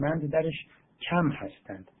ارزشمند درش کم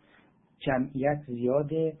هستند. جمعیت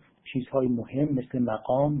زیاده، چیزهای مهم مثل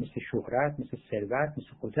مقام، مثل شهرت، مثل ثروت، مثل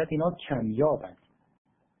قدرت، اینا کمیابند.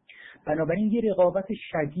 بنابراین یه رقابت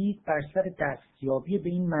شدید بر سر دستیابی به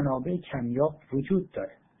این منابع کمیاب وجود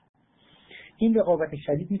داره. این رقابت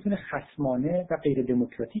شدید میتونه خصمانه و غیر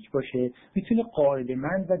دموکراتیک باشه، میتونه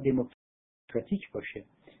قاعده‌مند و دموکراتیک باشه.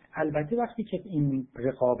 البته وقتی که این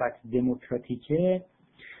رقابت دموکراتیکه،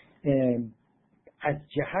 از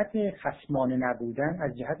جهت خصمانه نبودن،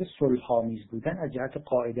 از جهت صلح‌آمیز بودن، از جهت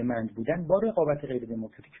قاعده‌مند بودن با رقابت غیر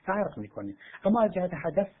دموکراتیک فرق میکنه، اما از جهت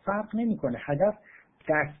هدف فرق نمیکنه. هدف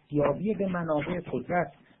دستیابی به منابع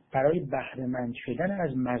قدرت برای بهره‌مند شدن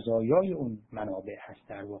از مزایای اون منابع هست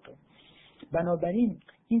در واقع. بنابراین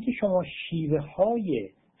اینکه شما شیوه‌های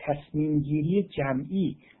تصمیم گیری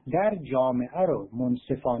جمعی در جامعه رو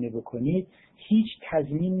منصفانه بکنید هیچ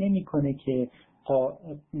تضمین نمی‌کنه که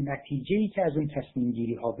نتیجه‌ای که از اون تصمیم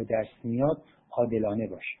گیری ها به دست میاد عادلانه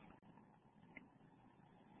باشه.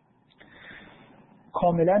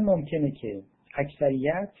 کاملا ممکنه که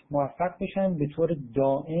اکثریت موفق بشن به طور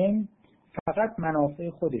دائم فقط منافع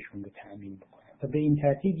خودشون رو تأمین بکنن و به این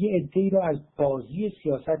ترتیب یه عده‌ای رو از بازی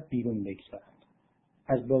سیاست بیرون بگذارن،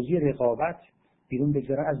 از بازی رقابت بیرون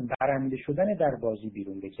بگذارن، از برنده شدن در بازی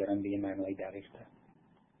بیرون بگذارن به یه معنای دقیق‌تر.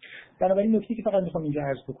 بنابراین نکته که فقط میخوام اینجا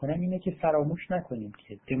عرض بکنم اینه که فراموش نکنیم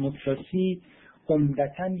که دموکراسی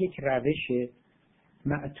عمدتاً یک روش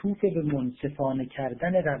معطوف به منصفانه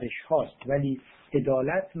کردن روش هاست، ولی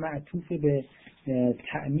عدالت معطوف به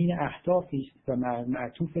تأمین اهدافی است و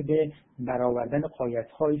معطوف به برآوردن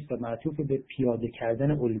غایت‌هایی است و معطوف به پیاده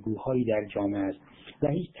کردن الگوهایی در جامعه است و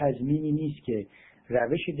هیچ تضمینی نیست که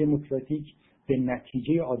روش دموکراتیک به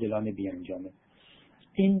نتیجه عادلانه بیانجامه.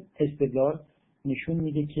 این استدلال نشون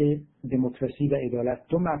میده که دموکراسی و عدالت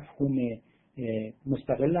دو مفهوم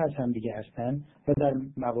مستقل از هم دیگه هستن و در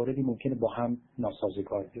مواردی ممکنه با هم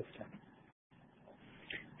ناسازگار بیفتن.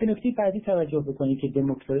 به نکته بعدی توجه بکنید که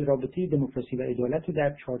رابطه دموکراسی و عدالت رو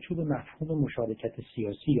در چارچوب مفهوم مشارکت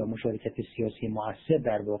سیاسی یا مشارکت سیاسی معاصر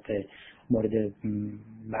در واقع مورد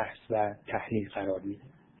بحث و تحلیل قرار میده.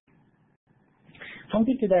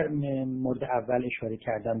 همونطور که در مورد اول اشاره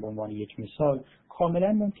کردم به عنوان یک مثال،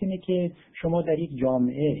 کاملا ممکنه که شما در یک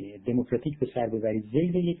جامعه دموکراتیک به سر ببرید،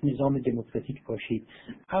 ذیل یک نظام دموکراتیک باشید،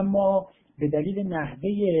 اما به دلیل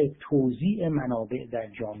نحوه توزیع منابع در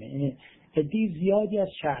جامعه عده زیادی از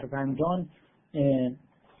شهروندان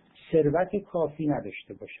ثروت کافی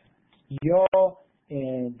نداشته باشند یا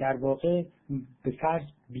در واقع به فرض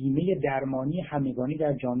بیمه درمانی همگانی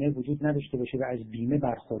در جامعه وجود نداشته باشه و از بیمه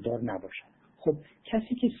برخوردار نباشند. خب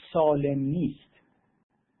کسی که سالم نیست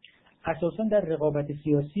اساساً در رقابت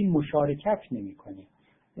سیاسی مشارکت نمی‌کنه.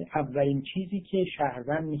 اولین چیزی که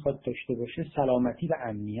شهروند میخواد داشته باشه سلامتی و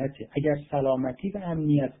امنیته. اگر سلامتی و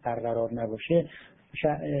امنیت برقرار نباشه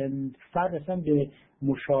فرد اصلا به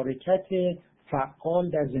مشارکت فعال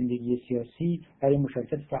در زندگی سیاسی، برای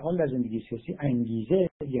مشارکت فعال در زندگی سیاسی انگیزه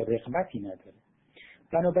یا رغبتی نداره.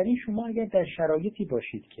 بنابراین شما اگر در شرایطی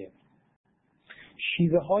باشید که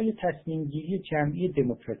شیوه های تصمیم گیری جمعی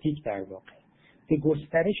دموکراتیک در واقع به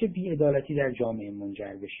گسترش بی‌عدالتی در جامعه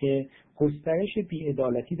منجر بشه، گسترش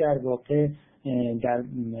بی‌عدالتی در واقع در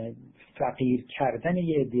فقیر کردن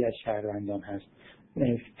یه عده از شهروندان هست،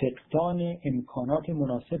 فقدان امکانات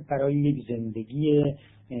مناسب برای یک زندگی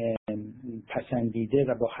پسندیده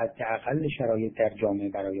و با حداقل شرایط در جامعه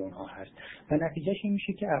برای اونها هست و نتیجهش این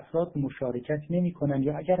میشه که افراد مشارکت نمی‌کنن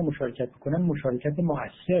یا اگر مشارکت بکنن مشارکت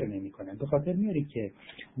مؤثر نمی‌کنن. به خاطر میارید که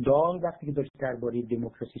دال وقتی که داشت درباره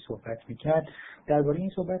دموکراسی صحبت می‌کرد، درباره این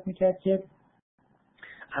صحبت می‌کرد که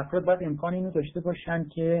افراد باید امکان اینو داشته باشن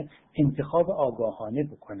که انتخاب آگاهانه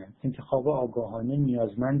بکنن. انتخاب آگاهانه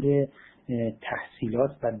نیازمند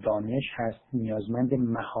تحصیلات و دانش هست، نیازمند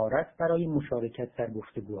مهارت برای مشارکت در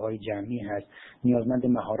گفتگوهای جمعی هست، نیازمند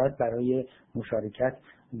مهارت برای مشارکت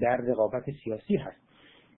در رقابت سیاسی هست.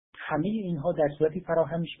 همه اینها در صورتی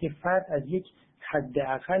فراهم میشه که فرد از یک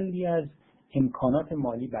حداقلی از امکانات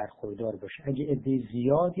مالی برخوردار باشه. اگه عده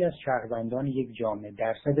زیادی از شهروندان یک جامعه،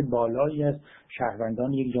 درصد بالایی از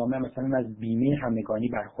شهروندان یک جامعه مثلا از بیمه همگانی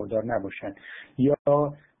برخوردار نباشن یا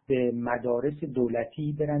به مدارس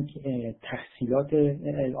دولتی برن که تحصیلات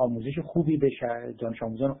آموزش خوبی به دانش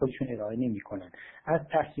آموزان خودشون ارائه نمی‌کنن، از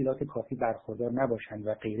تحصیلات کافی برخوردار نباشن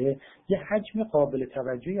و غیره، یه حجم قابل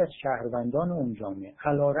توجهی از شهروندان اون جامعه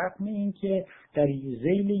علی‌رغم اینکه در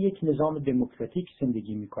ذیل یک نظام دموکراتیک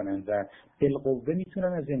زندگی می‌کنن و بالقوه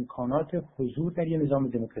میتونن از امکانات حضور در یک نظام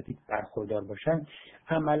دموکراتیک برخوردار باشن،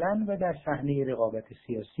 عملاً و در صحنه رقابت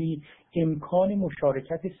سیاسی امکان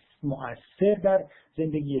مشارکت مؤثر در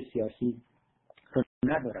زندگی سیاسی رو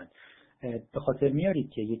ندارن. به خاطر میارید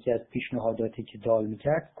که یکی از پیشنهاداتی که دال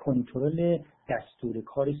میکرد کنترل دستور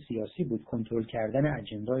کار سیاسی بود، کنترل کردن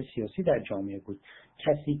اجندای سیاسی در جامعه بود.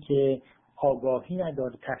 کسی که آگاهی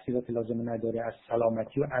نداره، تحصیلات لازم نداره، از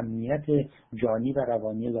سلامتی و امنیت جانی و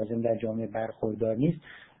روانی لازم در جامعه برخوردار نیست،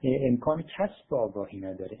 امکان کسب آگاهی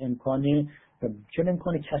نداره. چون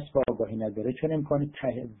امکان کسب آگاهی نداره، چون امکان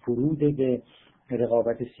ورود به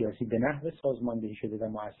رقابت سیاسی به نحو سازماندهی شده و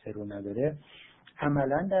مؤثر رو نداره،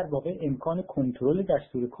 عملا در واقع امکان کنترل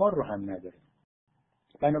دستور کار رو هم نداره.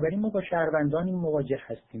 بنابراین ما با شهروندانی مواجه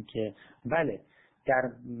هستیم که بله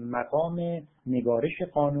در مقام نگارش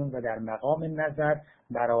قانون و در مقام نظر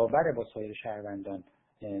برابر با سایر شهروندان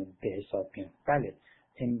به حساب میان. بله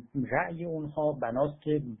رأی اونها بناست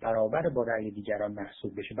که برابر با رأی دیگران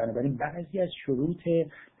محسوب بشه. بنابراین بعضی از شروط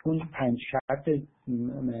اون 5 شرط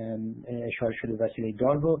اشاره شده وسیله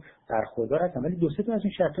دال رو برخوردار هستن، ولی 2-3 تا از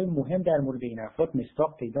این شرط‌های مهم در مورد این افراد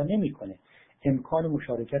مصداق پیدا نمی‌کنه. امکان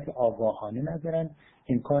مشارکت آگاهانه ندارن،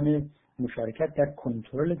 امکان مشارکت در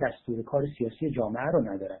کنترل دستور کار سیاسی جامعه رو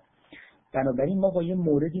ندارن. بنابراین ما با یه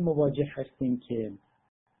موردی مواجه هستیم که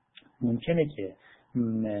ممکنه که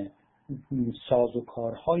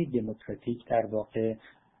سازوکارهای دموکراتیک در واقع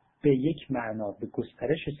به یک معنا به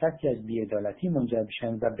گسترش سطحی از بی‌عدالتی منجر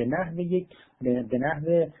بشن و به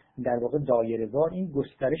نحو در واقع دایره‌وار این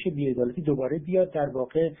گسترش بی‌عدالتی دوباره بیاد در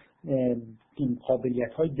واقع این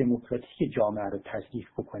قابلیت‌های دموکراتیک جامعه رو تضعیف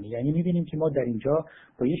بکنه. یعنی می‌بینیم که ما در اینجا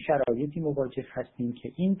با یه شرایطی مواجه هستیم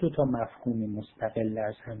که این 2 تا مفهوم مستقل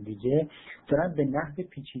از همدیگه دارن به نحو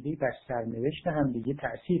پیچیده‌ای بر سرنوشت همدیگه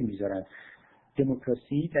تأثیر می‌ذارن.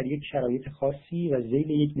 دموکراسی در یک شرایط خاصی و ذیل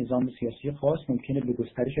یک نظام سیاسی خاص ممکنه به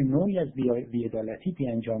گسترش نوعی از بی‌عدالتی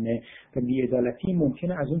بیانجامه و بی‌عدالتی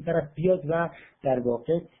ممکنه از اون طرف بیاد و در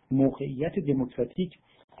واقع موقعیت دموکراتیک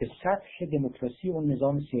که سطح دموکراسی اون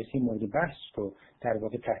نظام سیاسی مورد بحث رو در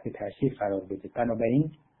واقع تحت تاثیر قرار بده.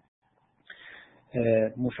 بنابراین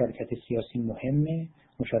مشارکت سیاسی مهمه،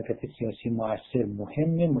 مشارکت سیاسی مؤثر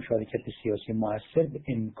مهمه، مشارکت سیاسی مؤثر به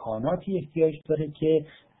امکاناتی احتیاج داره که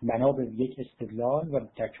بنا به یک استدلال و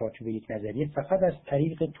در چارچوب یک نظریه فقط از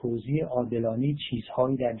طریق توزیع عادلانه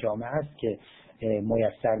چیزهایی در جامعه است که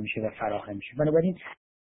میسر میشه و فراهم میشه. بنابراین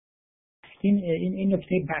این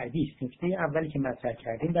نکته بعدی است. نکته اولی که مطرح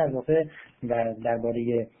کردیم در واقع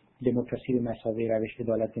درباره دموکراسی به مثابه روش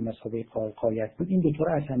عدالت به مثابه قایت بود. این دو تا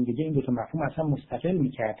رو از هم دیگه، این دو تا مفهوم اصلا مستقل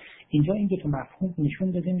میکرد. اینجا این دو تا مفهوم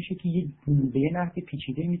نشون داده میشه که به یه نحو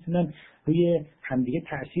پیچیده میتونن روی همدیگه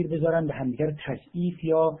تأثیر بذارن، به همدیگه رو تضعیف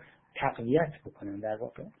یا تقویت بکنن. در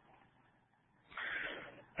واقع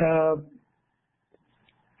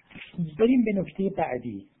بریم به نکته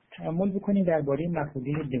بعدی، تأمل بکنیم درباره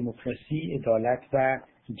مفهوم دموکراسی، عدالت و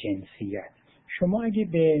جنسیت. شما اگه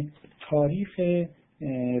به تاریخ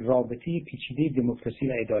رابطه پیچیده دموکراسی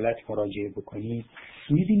و عدالت مراجعه بکنید،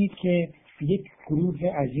 می‌بینید که یک گروه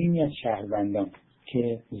عظیمی از شهروندان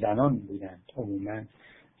که زنان بودند عموماً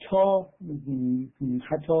تا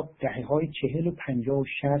حتی دهه‌های 40 و 50 و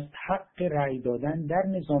 60 حق رأی دادن در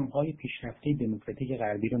نظام‌های پیشرفته دموکراتیک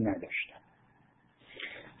غربی رو نداشتند.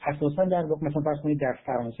 اساساً در واقع مثلا فرض کنید در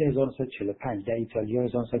فرانسه 1945، در ایتالیا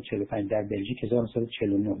 1945، در بلژیک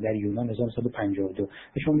 1949، در یونان 1952.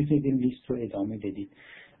 و شما میتونید این لیست رو ادامه بدید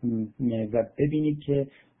و ببینید که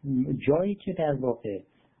جایی که در واقع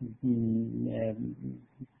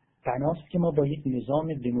بناست که ما با یک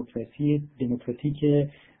نظام دموکراتیک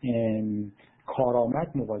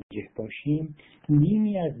کارآمد مواجه باشیم،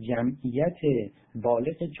 نیمی از جمعیت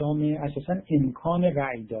بالغ جامعه اساساً امکان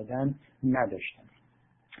رأی دادن نداشتن.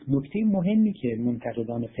 نکته مهمی که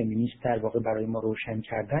منتقدان فمینیست در واقع برای ما روشن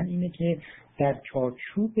کردن اینه که در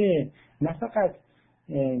چارچوب نه فقط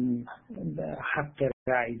حق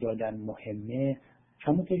رأی دادن مهمه،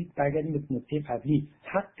 همونطوری برگردیم به نکته قبلی،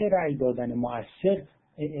 حق رأی دادن مؤثر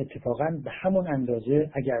اتفاقاً به همون اندازه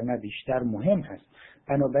اگر نه بیشتر مهم هست.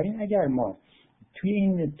 بنابراین اگر ما توی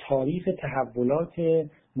این تاریخ تحولات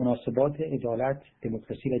مناسبات عدالت،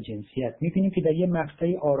 دموکراسی و جنسیت می‌بینیم که در یه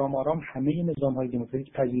مقطعی آرام آرام همه نظام‌های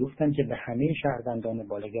دموکراتیک پذیرفتن که به همه شهروندان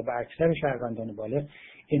بالغ یا به اکثر شهروندان بالغ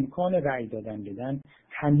امکان رأی دادن بدن.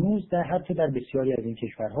 هنوز حتی در بسیاری از این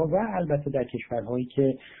کشورها و البته در کشورهایی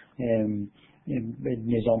که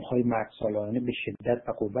نظام‌های مردسالارانه به شدت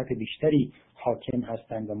و قوت بیشتری حاکم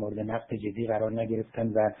هستند و مورد نقد جدی قرار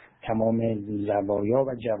نگرفتند و تمام زوایا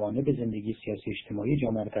و جوانب زندگی سیاسی اجتماعی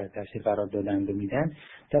جامعه را تحت تاثیر قرار دادند و میدن،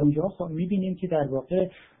 در اونجاها می‌بینیم که در واقع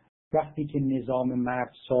وقتی که نظام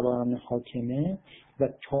مردسالارانه حاکمه و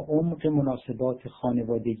تا عمق مناسبات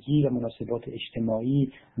خانوادگی و مناسبات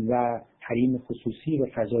اجتماعی و حریم خصوصی و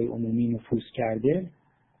فضای عمومی نفوذ کرده،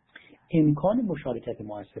 امکان مشارکت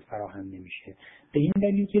مؤثر فراهم نمیشه. به این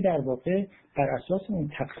دلیل که در واقع بر اساس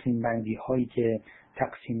اون تقسیم بندی هایی که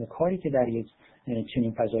تقسیم کاری که در یک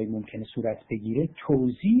چنین فضایی ممکنه صورت بگیره،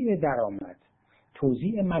 توزیع درآمد،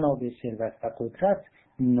 توزیع منابع ثروت و قدرت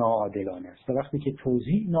ناعادلانه است. و وقتی که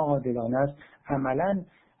توزیع ناعادلانه است، عملاً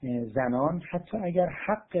زنان حتی اگر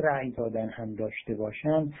حق رأی دادن هم داشته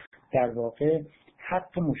باشند، در واقع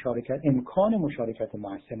حق مشارکت، امکان مشارکت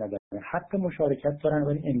مؤثر ندارن. حق مشارکت دارن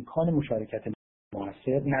ولی امکان مشارکت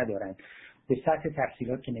مؤثر ندارن. به سطح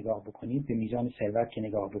تحصیلات که نگاه بکنید، به میزان ثروت که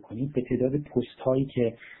نگاه بکنید، به تعداد پست هایی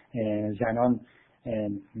که زنان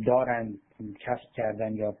دارن، کسب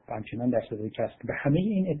کردن یا همچنان در صدای کسب، به همه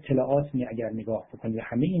این اطلاعات اگر نگاه بکنید و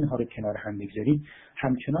همه اینها رو کنار هم بگذارید،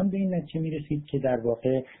 همچنان به این نتیجه میرسید که در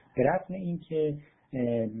واقع به رغم این که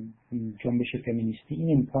جنبش فمینیستی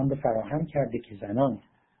این امکان رو فراهم کرده که زنان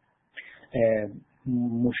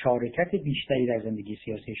مشارکت بیشتری در زندگی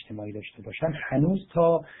سیاسی اجتماعی داشته باشن، هنوز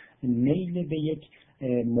تا نیل به یک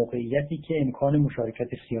موقعیتی که امکان مشارکت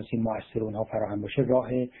سیاسی مؤثر اونها فراهم باشه راه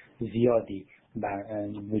زیادی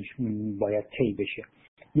باید طی بشه.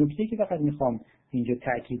 نکته که فقط میخوام اینجا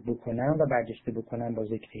تأکید بکنم و برجسته بکنم با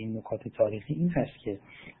ذکر این نکات تاریخی این هست که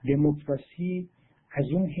دموکراسی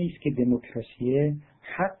از اون حیث که دموکراسی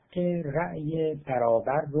حق رأی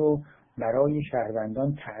برابر رو برای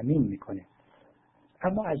شهروندان تأمین میکنه،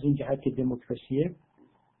 اما از این جهت که دموکراسی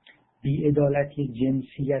بی‌عدالتی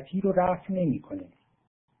جنسیتی رو رفع نمیکنه.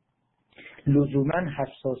 لزوما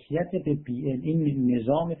حساسیت به این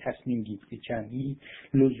نظام تصمیم گیری جمعی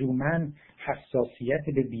لزوما حساسیت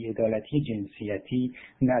به بی‌عدالتی جنسیتی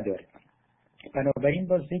نداره. بنابراین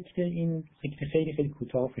با ذکر این ذکر خیلی خیلی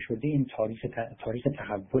کوتاه شده این تاریخ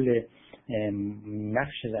تحول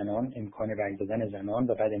نقش زنان، امکان رأی دادن زنان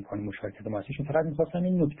و بعد امکان مشارکت معاصرشون، فقط می‌خواستم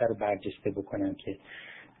این نکته رو برجسته بکنم که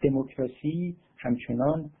دموکراسی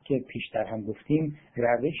همچنان که پیشتر هم گفتیم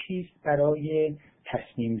روشی است برای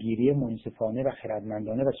تصمیم گیری منصفانه و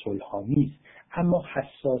خردمندانه و صلح‌آمیز، اما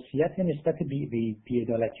حساسیت نسبت به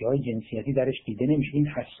بی‌عدالتی‌های جنسیتی درش دیده نمیشه. این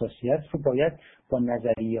حساسیت رو باید با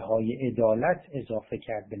نظریه‌های عدالت اضافه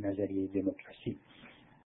کرد به نظریه دموکراسی.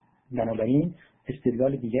 بنابراین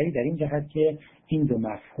استدلال دیگری در این جهت که این دو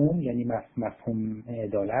مفهوم، یعنی مفهوم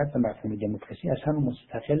عدالت و مفهوم دموکراسی، از هم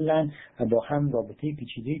مستقلند و با هم رابطه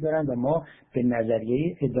پیچیده‌ای دارند و ما به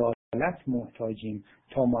نظریه عدالت محتاجیم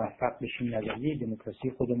تا موفق بشیم نظریه دموکراسی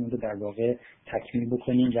خودمون رو در واقع تکمیل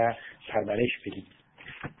بکنیم و پرورش بدیم.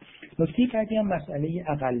 نکته بعدی هم مسئله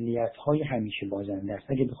اقلیت‌های همیشه بازنده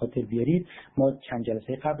است. اگه به خاطر بیارید ما چند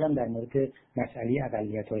جلسه قبل هم در مورد مسئله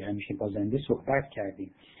اقلیت‌های همیشه بازنده صحبت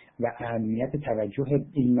کردیم و اهمیت توجه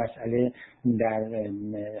این مسئله در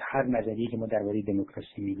هر نظریه‌ای که ما درباره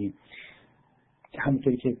دموکراسی میدیم.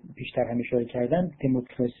 همونطوری که بیشتر هم اشاره کردم،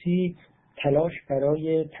 دموکراسی تلاش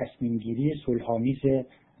برای تصمیم گیری صلح‌آمیز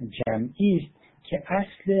جمعی است که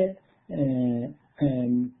اصل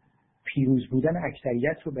پیروز بودن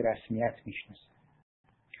اکثریت رو به رسمیت میشناسه.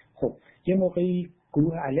 خب یه موقعی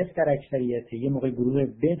گروه الف در اکثریت، یه موقع گروه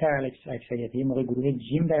ب در اکثریت، یه موقع گروه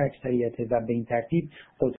جیم در اکثریت و به این ترتیب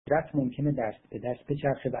قدرت ممکنه دست به دست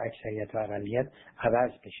بچرخه و اکثریت و اقلیت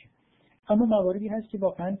عوض بشه. اما مواردی هست که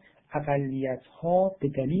واقعا اقلیت‌ها به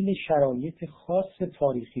دلیل شرایط خاص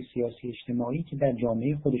تاریخی، سیاسی، اجتماعی که در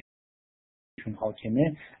جامعه خودشون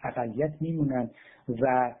حاکمه اقلیت میمونن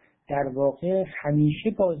و در واقع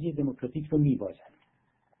همیشه بازی دموکراتیک رو میبازن.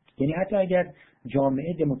 یعنی حتی اگر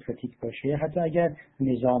جامعه دموکراتیک باشه، حتی اگر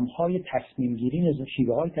نظام‌های تصمیم‌گیری،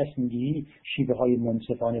 شیوه‌های تصمیم‌گیری شیوه‌های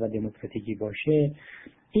منصفانه و دموکراتیکی باشه،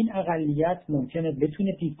 این اقلیت ممکنه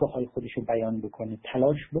بتونه دیدگاه‌های خودش رو بیان بکنه،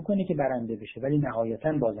 تلاش بکنه که برنده بشه، ولی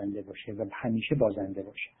نهایتاً بازنده باشه و همیشه بازنده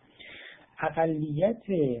باشه. اقلیت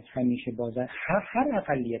همیشه بازنده، هر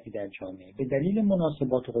اقلیتی در جامعه به دلیل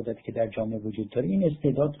مناسبات و قدرتی که در جامعه وجود داره این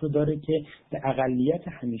استعداد رو داره که به اقلیت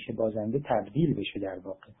همیشه بازنده تبدیل بشه. در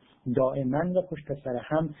واقع دائما و پشت سر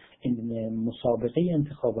هم مسابقه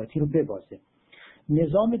انتخاباتی رو ببازه.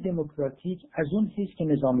 نظام دموکراتیک از اون حیث که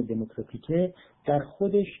نظام دموکراتیکه در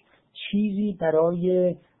خودش چیزی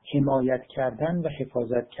برای حمایت کردن و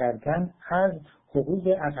حفاظت کردن از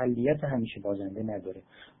حقوق اقلیت همیشه بازنده نداره.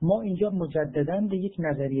 ما اینجا مجدداً به یک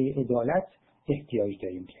نظریه عدالت احتیاج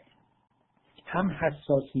داریم که هم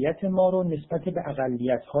حساسیت ما رو نسبت به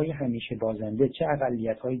اقلیت‌های همیشه بازنده، چه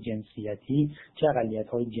اقلیت‌های جنسیتی، چه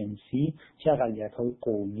اقلیت‌های جنسی، چه اقلیت‌های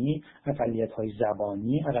قومی، اقلیت‌های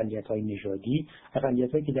زبانی، اقلیت‌های نژادی،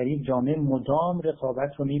 اقلیت‌هایی که در یک جامعه مدام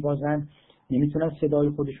رقابت رو می‌بازن، نمیتونن صدای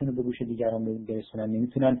خودشون رو به گوش دیگران برسونن،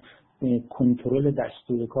 نمیتونن کنترل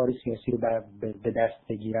دستور کار سیاسی رو به دست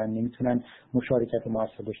بگیرن، نمیتونن مشارکت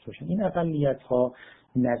موثر داشته باشن. این اقلیت‌ها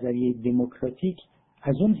نظریه دموکراتیک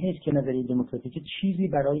از اون حیث که نظریه دموکراتیک چیزی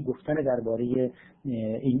برای گفتن درباره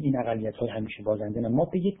این اقلیت‌ها همیشه بازنده نه. ما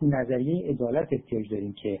به یک نظریه عدالت احتیاج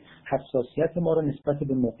داریم که حساسیت ما رو نسبت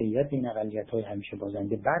به موقعیت این اقلیت‌های همیشه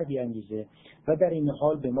بازنده بر بیانگیزه و در این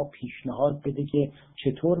حال به ما پیشنهاد بده که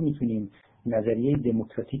چطور میتونیم نظریه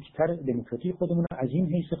دموکراتی خودمون رو از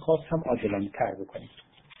این حیث خاص هم عادلانه‌تر بکنیم.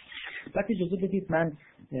 بعد اجازه بدید من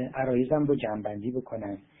عرایضم رو جمع‌بندی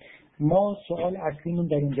بکنم. ما سوال اصلیمون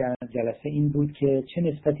در این جلسه این بود که چه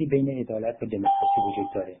نسبتی بین عدالت و دموکراسی وجود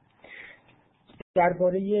داره.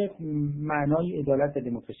 درباره معنای عدالت و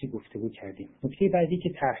دموکراسی گفتگو کردیم. نکته بعدی که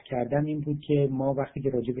طرح کردم این بود که ما وقتی که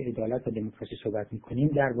راجع به عدالت و دموکراسی صحبت می‌کنیم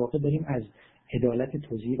در واقع داریم از عدالت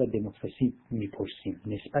توزیعی و دموکراسی می‌پرسیم.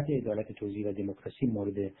 نسبت عدالت توزیعی و دموکراسی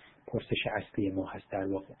مورد پرسش اصلی ما هست در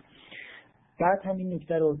واقع. بعد همین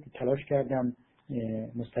نکته رو تلاش کردم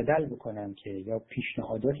مستدل بکنم که یا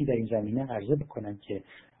پیشنهاداتی در این زمینه عرضه بکنم که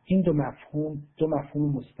این دو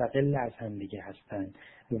مفهوم مستقل از هم دیگه هستند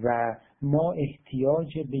و ما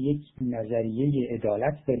احتیاج به یک نظریه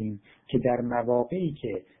عدالت داریم که در مواقعی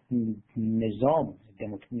که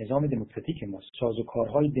نظام دموکراتیک ما،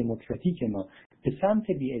 سازوکارهای دموکراتیک ما به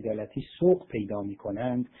سمت بی‌عدالتی سوق پیدا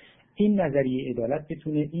می‌کنند، این نظریه عدالت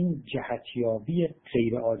بتونه این جهتیابی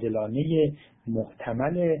غیر عادلانه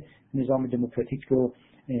محتمل نظام دموکراتیک رو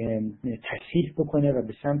تصحیح بکنه و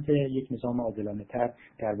به سمت یک نظام عادلانه تر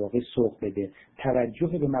در واقع سوق بده. توجه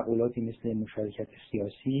به مقولاتی مثل مشارکت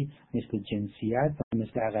سیاسی، مثل جنسیت و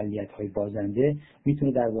مثل اقلیت‌های بازنده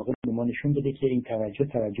میتونه در واقع به ما نشون بده که این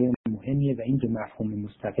توجه مهمیه و این دو مفهوم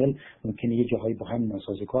مستقل ممکنه یه جاهایی با هم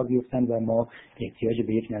ناسازگار بیفتن و ما احتیاج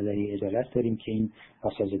به یک نظریه عدالت داریم که این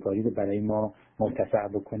ناسازگاری رو برای ما مرتفع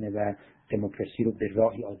بکنه و دموکراسی رو به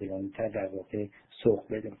راهی عادلانه‌تر در واقع سوق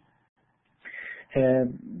بده.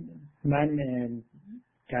 من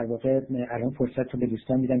در واقع الان فرصت رو به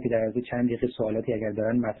دوستان میدم که در عرض چند دقیقه سوالاتی اگر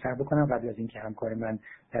دارن مطرح بکنم قبل از اینکه همکار من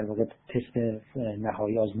در واقع تست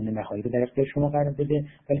نهایی آزمون نهایی رو در اختیار شما قرار بده.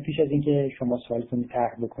 ولی پیش از اینکه شما سوالتون رو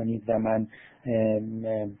طرح بکنید و من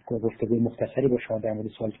گفتگوی مختصری با شما در مورد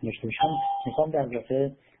سوالتون داشته باشم، میخوام در واقع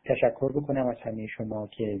تشکر بکنم از همه شما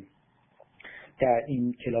که در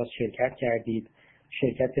این کلاس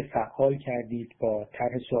شرکت فعال کردید، با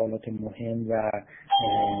طرح سوالات مهم و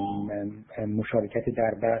مشارکت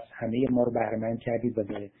در بحث همه ما رو بهره مند کردید و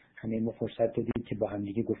به همه ما فرصت دادید که با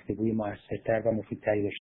همدیگه گفتگوی موثرتر و مفیدتری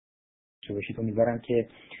داشته باشید. امیدوارم که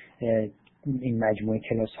این مجموعه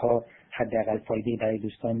کلاس ها حداقل فایده برای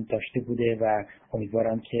دوستان داشته بوده و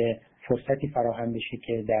امیدوارم که فرصتی فراهم بشه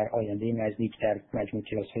که در آینده نزدیک در مجموعه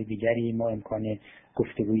کلاس های دیگری ما امکان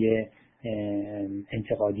گفتگوی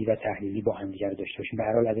انتقادی و تحلیلی با هم دیگر داشته باشیم. به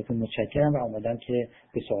هر حال ازتون متشکرم و آمادم که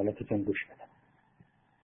به سوالاتتون گوش بدم.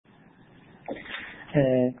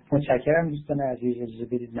 متشکرم دوستان عزیز. اجازه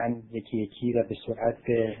بدید من یکی یکی و به سرعت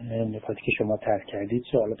به نکاتی که شما طرح کردید،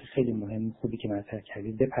 سوالات خیلی مهم خوبی که مطرح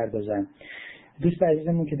کردید بپردازم. دوست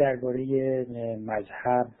عزیزمون که درباره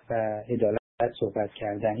مذهب و عدالت صحبت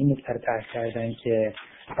کردن، این نکته رو طرح کردن که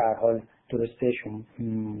به هر حال درسته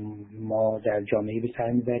ما در جامعه به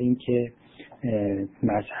سر میبریم که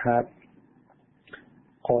مذهب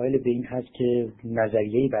قائل به این هست که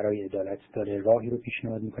نظریه‌ای برای عدالت داره، راهی رو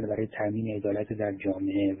پیشنهاد میکنه برای تامین عدالت در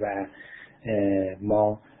جامعه و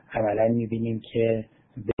ما عملاً میبینیم که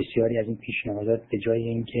بسیاری از این پیشنهادات به جای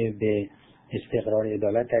اینکه به استقرار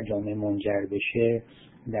عدالت در جامعه منجر بشه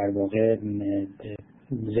در واقع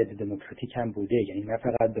ضد دموکراتیک هم بوده. یعنی نه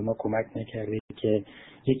فقط به ما کمک نکرده که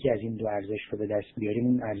یکی از این دو ارزش رو به دست بیاریم،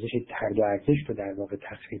 اون ارزش هر دو ارزش رو در واقع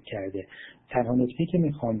تخریب کرده. تنها نکته‌ای که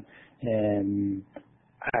میخوام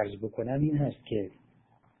عرض بکنم این هست که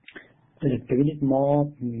ببینید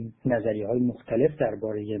ما نظریه‌های مختلف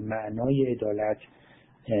درباره معنای عدالت،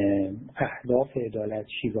 اهداف عدالت،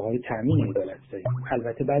 شیوه‌های تامین عدالت داریم.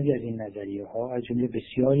 البته بعضی از این نظریه‌ها از جمله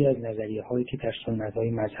بسیاری از نظریه‌هایی که در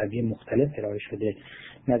سنت‌های مذهبی مختلف ارائه شده،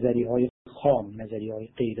 نظریه‌های خام، نظریه‌های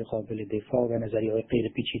غیر قابل دفاع و نظریه‌های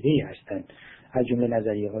غیر پیچیده‌ای هستند. از جمله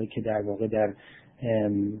نظریه‌هایی که در واقع در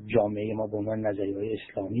جامعه ما به عنوان نظریه‌های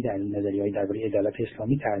اسلامی، در نظریه‌های درباره عدالت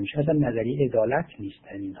اسلامی طرح میشه، اصلا نظریه عدالت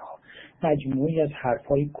نیستن. اینها مجموعی از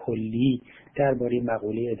حرف‌های کلی درباره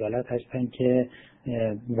مقوله عدالت هستند که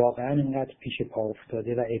واقعا اینقدر پیش پا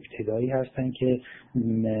افتاده و ابتدایی هستن که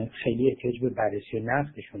خیلی احتیاج به بررسی و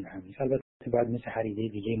نقدشون هم نیست. البته باید مثل هر ایده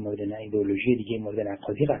دیگه مورد ایدئولوژی دیگه مورد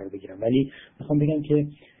نقادی قرار بگیرن، ولی میخوام بگم که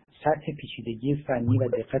سطح پیچیدگی فنی و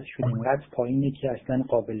دقتشون اینقدر پایینه که اصلا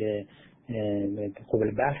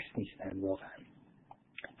قابل بحث نیستن واقعا.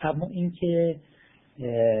 اما اینکه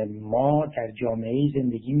ما در جامعه‌ای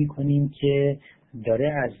زندگی میکنیم که داره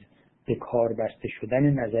از به کار بسته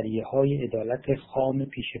شدن نظریه‌های عدالت خام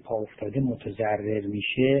پیش پا افتاده متضرر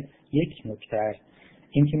میشه، یک نکته است.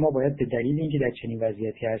 اینکه ما باید به دلیل اینکه در چنین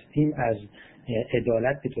وضعیتی هستیم از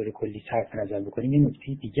عدالت به طور کلی صرف نظر بکنیم، این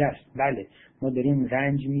نکته دیگه است. بله ما داریم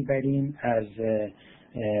رنج میبریم از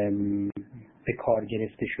به کار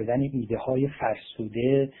گرفته شدن ایده‌های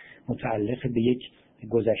فرسوده متعلق به یک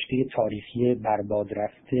گذشته تاریخی برباد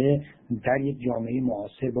رفته در یک جامعه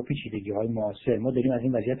معاصر با پیچیدگی‌های معاصر. ما داریم از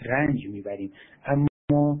این وضعیت رنج میبریم،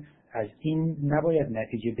 اما از این نباید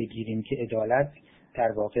نتیجه بگیریم که عدالت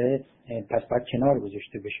در واقع پس باید کنار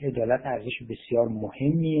گذاشته بشه. عدالت ارزش بسیار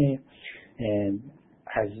مهمیه،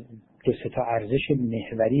 از دو سه تا ارزش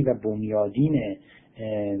محوری و بنیادین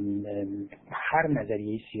هر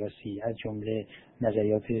نظریه سیاسی، از جمله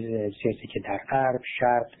نظریات سیاسی که در غرب،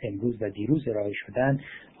 شرق، امروز و دیروز ارائه شدن،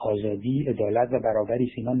 آزادی، عدالت و برابری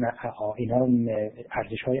است. اینا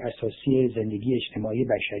ارزش‌های اساسی زندگی اجتماعی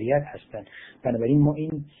بشریت هستند. بنابراین ما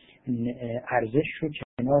این ارزش رو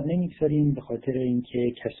کنار نمیگذاریم به خاطر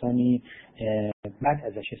اینکه کسانی بد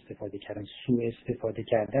ازش استفاده کردن. سوء استفاده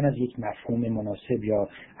کردن از یک مفهوم مناسب یا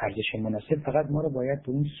ارزش مناسب فقط ما رو باید به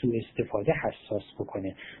اون سوء استفاده حساس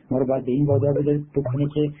بکنه. ما رو باید به این وادار بکنه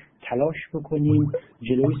که تلاش بکنیم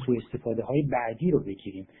جلوی سوء استفاده های بعدی رو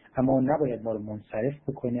بگیریم، اما نباید ما رو منصرف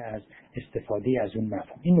بکنه از استفاده از اون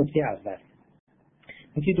مفهوم. این نکته اول.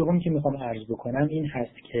 نکته دومی که میخوام عرض بکنم این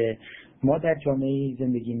هست که ما در جامعه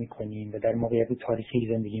زندگی میکنیم و در موقعیت تاریخی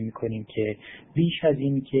زندگی میکنیم که بیش از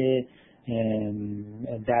این که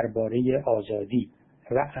درباره آزادی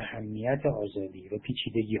و اهمیت آزادی و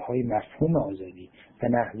پیچیدگی‌های مفهوم آزادی و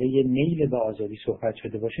نحوه نیل به آزادی صحبت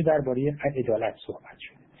شده باشه، درباره عدالت صحبت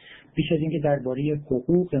شده. بیش از این که درباره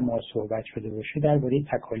حقوق ما صحبت شده باشه، درباره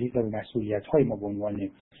تکالیف و مسئولیت‌های ما به عنوان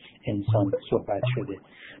انسان صحبت شده.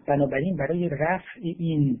 بنابراین برای رفع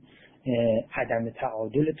این عدم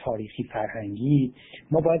تعادل تاریخی فرهنگی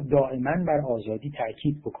ما باید دائما بر آزادی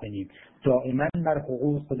تأکید بکنیم، دائما بر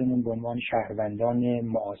حقوق خودمون به عنوان شهروندان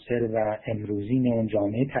معاصر و امروزین اون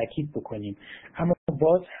جامعه تأکید بکنیم. اما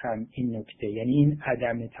باز هم این نکته، یعنی این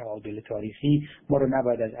عدم تعادل تاریخی ما رو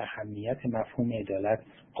نباید از اهمیت مفهوم عدالت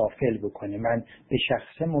غافل بکنه. من به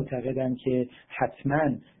شخصه معتقدم که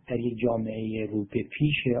حتما در یک جامعه رو به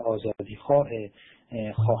پیش آزادی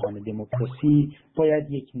خواهان دموکراسی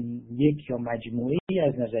باید یک یا مجموعه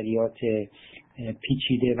از نظریات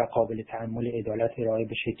پیچیده و قابل تأمل عدالت ارائه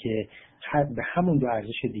بشه که به همون دو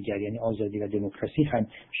ارزش دیگر، یعنی آزادی و دموکراسی، هم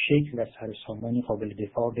شکل و سر و سامانی قابل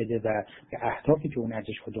دفاع بده و به اهدافی که اون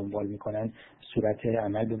ارزش‌ها دنبال میکنن صورت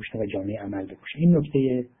عمل ببخشه و جامعه عمل ببخشه. این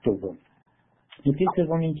نکته دوم. نکته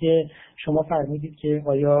سوم این که شما فرمودید که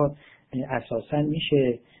آیا اساساً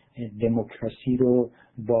میشه دموکراسی رو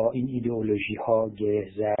با این ایدئولوژی ها گره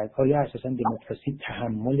زد؟ آیا اساساً دموکراسی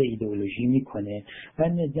تحمل ایدئولوژی میکنه؟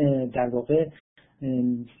 من در واقع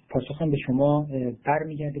پاسخم به شما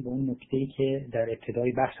برمیگرده به اون نکته‌ای که در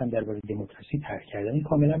ابتدای بحثم درباره دموکراسی طرح کردم. این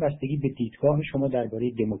کاملا بستگی به دیدگاه شما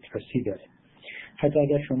درباره دموکراسی داره. حتی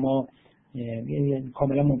اگر شما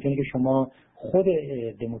کاملا ممکنه که شما خود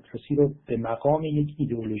دموکراسی رو به مقام یک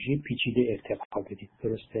ایدئولوژی پیچیده ارتقا بدید،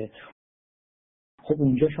 درسته؟ خب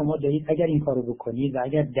اونجا شما دارید اگر این کارو بکنید و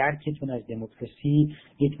اگر درکتون از دموکراسی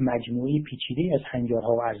یک مجموعه پیچیده از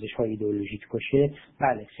هنجارها و ارزش‌های ایدئولوژیک باشه،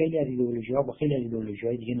 بله خیلی از ایدئولوژی‌ها با خیلی از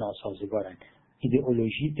ایدئولوژی‌های دیگه ناسازگارن.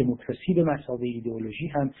 ایدئولوژی دموکراسی به مثابه ایدئولوژی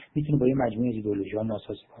هم میتونه با یه مجموعه از ایدئولوژی‌ها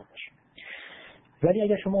ناسازگار باشه. ولی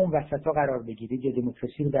اگر شما اون وسطا قرار بگیرید یا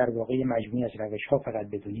دموکراسی رو در واقع مجموعه از روش‌ها فقط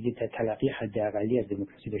بدونید، یا تلقی حداقلی از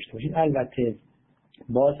دموکراسی داشته باشید، البته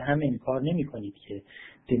باز هم انکار نمی‌کنید که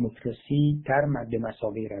دموکراسی به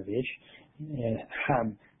مثابه روش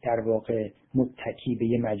هم در واقع متکی به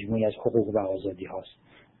یه مجموعه از حقوق و آزادی هاست.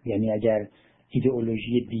 یعنی اگر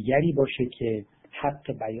ایدئولوژی دیگری باشه که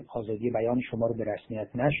حق آزادی بیان شما رو به رسمیت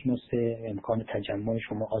نشناسه، امکان تجمع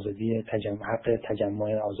شما، حق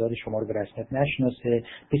تجمع آزاد شما رو به رسمیت نشناسه،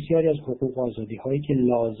 بسیاری از حقوق و آزادی هایی که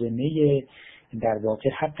لازمه در واقع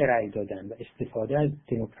حق رأی دادن و استفاده از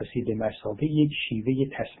دموکراسی به مثابه یک شیوه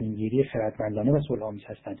تصمیم گیری خردمندانه و صلح‌آمیز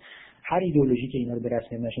هستند، هر ایدئولوژی که اینا رو به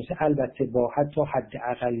رسمیت نشناسه البته با حتی حد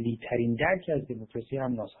اقلی ترین درک از دموکراسی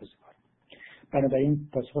هم ناسازگار. بنابراین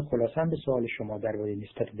پاسخ خلاصه به سوال شما درباره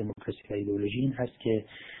نسبت دموکراسی و ایدئولوژی این هست که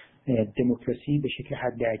دموکراسی به شکل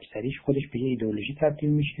حد اکثریش خودش به یه ایدئولوژی تبدیل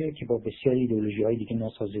میشه که با بسیاری ایدئولوژی‌های دیگه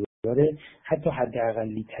ناسازگاره. حتی حد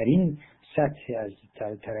اقلی ترین سطح از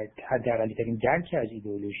حد اقلی ترین درک از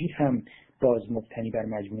ایدئولوژی هم باز مبتنی بر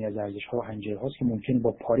مجموعه از ارزش‌ها و هنجارهاست که ممکن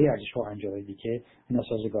با پاره ارزش‌ها و هنجارهای دیگه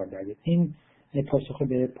ناسازگار در بیاد. این پاسخ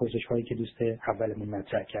به پرسش‌هایی که دوست اولمون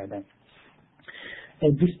مطرح کردن.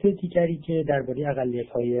 دوست دیگری که درباره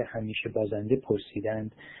اقلیت‌های همیشه بازنده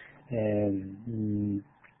پرسیدند،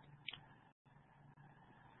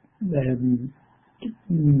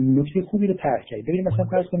 نکته خوبی رو طرح کردید. ببینید مثلا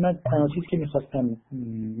فرض کنید من تنها چیزی که می‌خواستم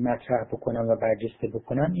مطرح بکنم و برجسته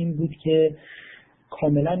بکنم این بود که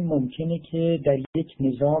کاملا ممکنه که در یک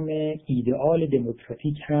نظام ایدئال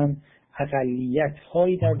دموکراتیک هم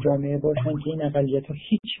اقلیت‌هایی در جامعه باشن که این اقلیت‌ها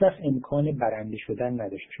هیچ وقت امکان برنده شدن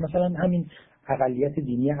نداشته باشه. مثلا همین اقلیت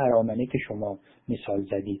دینی ارامنه که شما مثال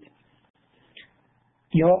زدید،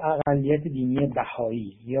 یا اقلیت دینی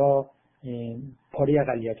بهایی، یا پاره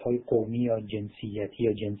اقلیت‌های قومی یا جنسیتی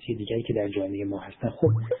یا جنسی دیگری که در جامعه ما هستن. خب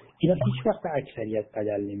اینا هیچ وقت به اکثریت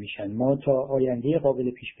بدل نمیشن. ما تا آینده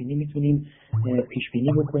قابل پیشبینی میتونیم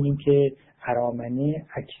پیشبینی بکنیم که ارامنه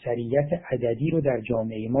اکثریت عددی رو در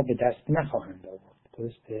جامعه ما به دست نخواهند آورد،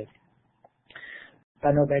 درسته؟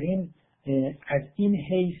 بنابراین از این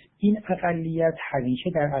حیث این اقلیت همیشه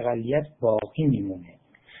در اقلیت باقی میمونه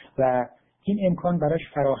و این امکان براش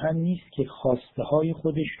فراهم نیست که خواسته های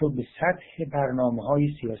خودش رو به سطح برنامه های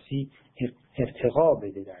سیاسی ارتقا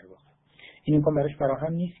بده. در واقع این امکان براش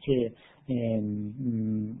فراهم نیست که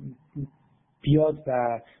بیاد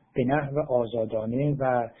و به نحو آزادانه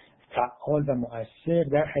و فعال و مؤثر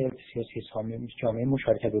در حیات سیاسی جامعه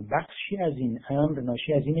مشارکت. و بخشی از این امر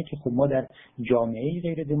ناشی از اینه که خب ما در جامعه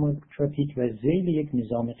غیر دموکراتیک و ذیل یک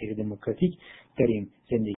نظام غیر دموکراتیک داریم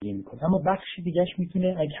زندگی میکنیم. اما بخشی دیگهش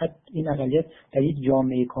میتونه اگه این اقلیت در یک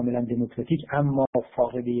جامعه کاملا دموکراتیک اما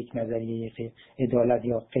فاقد یک نظریه عدالت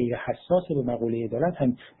یا غیر حساس به مقوله عدالت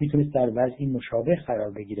هم میتونه در وضعی مشابه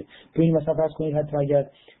قرار بگیره. تو این مثلا فرض کنید حتی اگر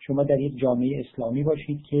شما در یک جامعه اسلامی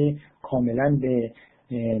باشید که کاملا به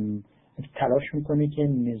تلاش میکنه که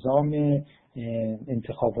نظام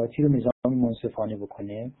انتخاباتی رو نظام منصفانه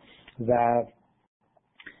بکنه و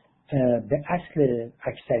به اصل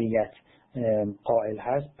اکثریت قائل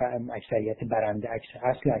هست، اکثریت برنده،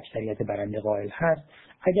 اصل اکثریت برنده قائل هست،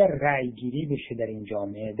 اگر رأی گیری بشه در این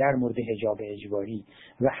جامعه در مورد حجاب اجباری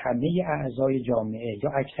و همه اعضای جامعه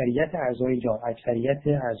یا اکثریت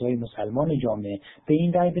اعضای مسلمان جامعه به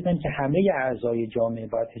این رأی بدن که همه اعضای جامعه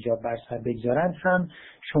باید حجاب بر سر بگذارن، هم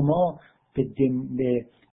شما به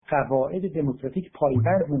قواعد دموکراتیک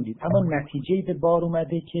پایبند موندید. اما نتیجه به بار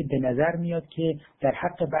اومده که به نظر میاد که در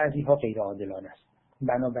حق بعضی ها غیر عادلانه است.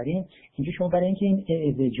 بنابراین اینجا شما برای اینکه این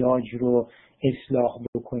اعوجاج رو اصلاح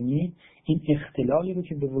بکنید، این اختلالی رو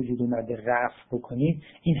که به وجود اومده رفع بکنید،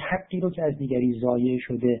 این حقی رو که از دیگری ضایع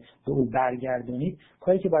شده به او برگردونید،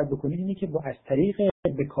 کاری که باید بکنید اینه که از طریق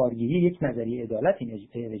به کارگیری یک نظریه عدالت این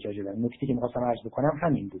اعوجاج رو. نکته که می‌خواستم عرض بکنم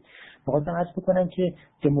همین بود. می‌خواستم عرض بکنم که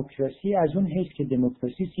دموکراسی از اون حیث که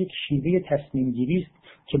دموکراسی یک شیوه تصمیم گیری است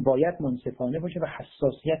که باید منصفانه باشه و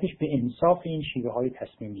حساسیتش به انصاف این شیوه‌های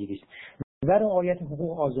تصمیم گیری است و رعایت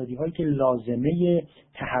حقوق و آزادی‌هایی که لازمه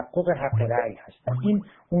تحقق حق رأی هستند. این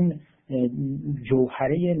اون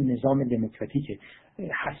جوهره نظام دموکراتیکه.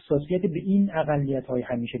 حساسیت به این اقلیت‌های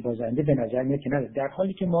همیشه بازنده به نظر میاد که نداره، در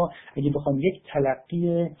حالی که ما اگه بخوام یک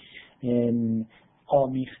تلقی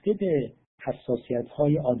آمیخته به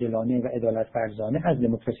حساسیت‌های عادلانه و عدالت ورزانه از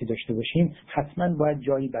دموکراسی داشته باشیم، حتما باید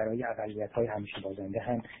جایی برای اقلیت‌های همیشه بازنده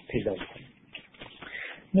هم پیدا کنیم.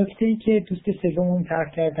 نکته‌ای که دوست سوممون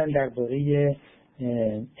طرح کردن درباره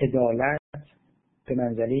عدالت به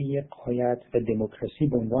منزله یک غایت و دموکراسی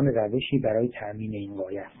به عنوان روشی برای تأمین این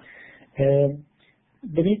غایت.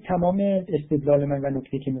 ببینید تمام استدلال من و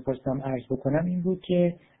نکته‌ای که می‌خواستم عرض بکنم این بود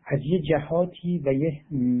که از یه جهاتی و یه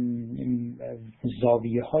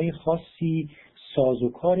زاویه‌های خاصی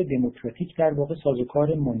سازوکار دموکراتیک در واقع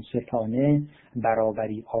سازوکار منصفانه،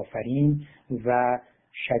 برابری آفرین و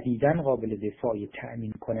شدیداً قابل دفاع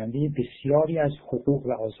تأمین کننده بسیاری از حقوق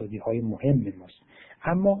و آزادی‌های مهم ماست.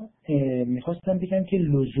 اما میخواستم بگم که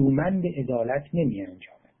لزوماً به عدالت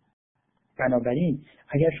نمی‌انجامه. بنابراین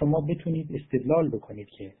اگر شما بتونید استدلال بکنید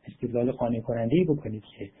که استدلال قانع کننده‌ای بکنید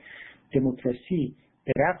که دموکراسی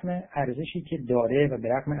به رغم ارزشی که داره و به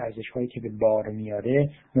رغم ارزش‌هایی که به بار میاره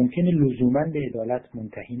ممکنه لزوماً به عدالت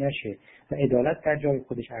منتهی نشه و عدالت در جای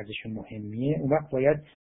خودش ارزش مهمیه، اون وقت باید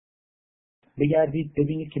بگردید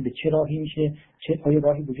ببینید که به چه راهی میشه، آیا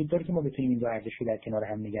راهی وجود داره که ما بتونیم این دو ارزش رو در کنار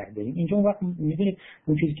هم نگه داریم. اینجا اون وقت می‌بینید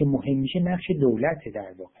اون چیزی که مهم میشه نقش دولت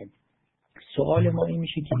در واقع. سوال ما این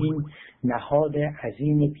میشه که این نهاد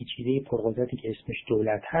عظیم پیچیده پرقدرتی که اسمش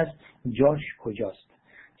دولت هست جاش کجاست؟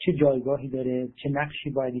 چه جایگاهی داره؟ چه نقشی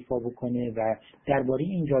باید ایفا بکنه و درباره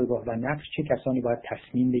این جایگاه و نقش چه کسانی باید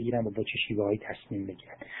تصمیم بگیرن و با چه شیوه‌هایی تصمیم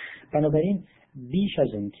بگیرن؟ بنابراین بیش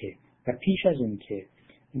از اون که و پیش از اون که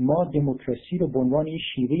ما دموکراسی رو به عنوان یک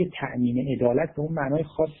شیوه تأمین عدالت به اون معنای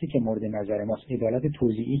خاصی که مورد نظر ماست، عدالت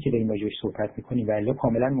توزیعی که داریم راجعش صحبت می‌کنیم و الا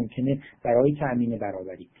کاملا ممکنه برای تأمین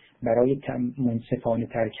برابری، برای منصفانه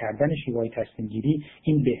تر کردن شیوه‌های تصمیم گیری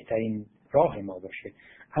این بهترین راه ما باشه،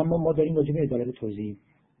 اما ما داریم راجع به عدالت توزیعی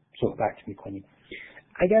صحبت می‌کنیم.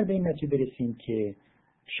 اگر به این نتیجه برسیم که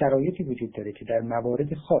شرایطی وجود داره که در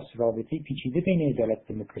موارد خاص رابطه پیچیده بین عدالت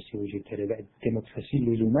و دموکراسی وجود داره و دموکراسی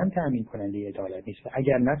لزوما تأمین کننده عدالت نیست و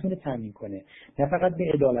اگر نتونه تأمین کنه نه فقط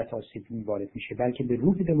به عدالت آسیب وارد میشه بلکه به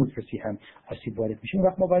روح دموکراسی هم آسیب وارد میشه، اون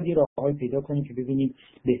وقت ما باید راههایی پیدا کنیم که ببینیم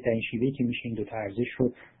بهترین شیوهی که میشه این دو تا ارزش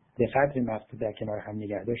رو به قدر مطلوب در کنار هم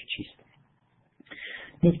نگه داشت چیست.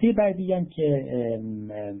 نکته بعدی هم که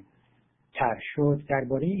طرح شد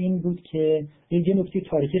درباره این بود که یه نکته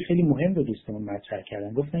تاریخی خیلی مهم رو دوستمون مطرح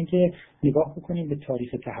کردن. گفتن که نگاه بکنیم به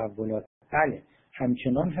تاریخ تحولات. بله،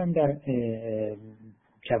 همچنان هم در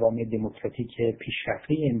جوامع دموکراتیک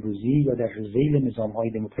پیشرفته امروزی یا در ذیل نظام‌های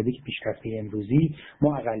دموکراتیک پیشرفته امروزی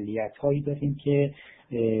ما اقلیت‌هایی داریم که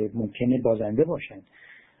ممکنه بازنده باشند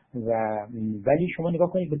ولی شما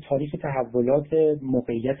نگاه کنید به تاریخ تحولات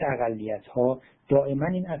موقعیت اقلیت‌ها، دائما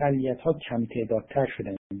این اقلیت‌ها کم تعدادتر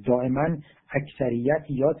شدن، دائما اکثریت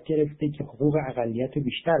یاد گرفته که حقوق اقلیت رو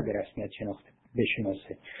بیشتر به رسمیت شناخته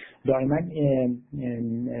بشناسه. دائما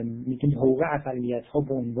میگیم حقوق اقلیت‌ها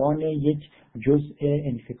به عنوان یک جزء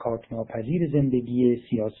انفکاک ناپذیر زندگی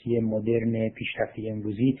سیاسی مدرن پیشرفته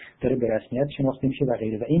امروزی داره به رسمیت شناخته میشه و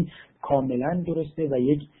غیره، و این کاملا درسته و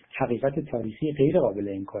یک حقیقت تاریخی غیر قابل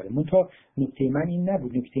انکاره. منتها نکته من این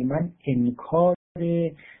نبود، نکته من انکار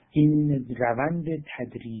این روند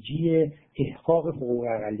تدریجی احقاق حقوق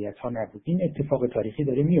اقلیت‌ها نبود. این اتفاق تاریخی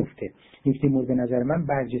داره میفته. نکته مورد نظر من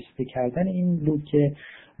برجسته کردن این بود که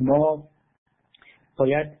ما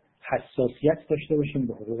باید حساسیت داشته باشیم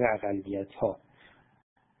به حقوق اقلیت‌ها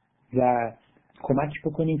و کمک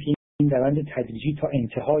بکنیم که این روند تدریجی تا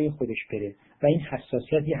انتهای خودش بره و این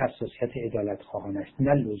حساسیت یه حساسیت عدالت خواهانه است،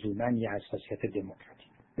 نه لزوماً یه حساسیت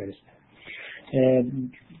دموکراتیک. درسته.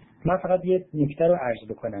 من فقط یه نکته رو عرض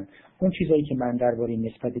بکنم. اون چیزایی که من درباره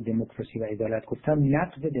نسبت دموکراسی و عدالت گفتم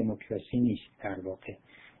نقد دموکراسی نیست. در واقع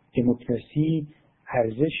دموکراسی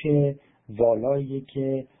ارزش والایی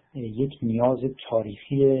که یک نیاز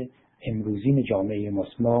تاریخی امروزین جامعه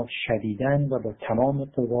ماست. ما شدیداً و با تمام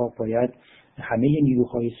قوا باید همه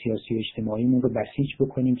نیروهای سیاسی و اجتماعیمون رو بسیج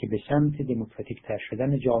بکنیم که به سمت دموکراتیک تر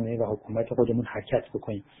شدن جامعه و حکومت خودمون حرکت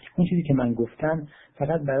بکنیم. اون چیزی که من گفتم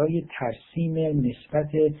فقط برای ترسیم نسبت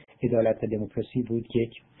عدالت و دموکراسی بود.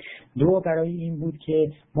 یک. دو، برای این بود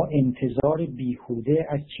که ما انتظار بیهوده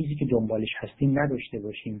از چیزی که دنبالش هستیم نداشته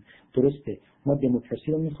باشیم. درسته، ما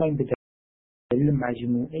دموکراسی رو می‌خوایم به دلیل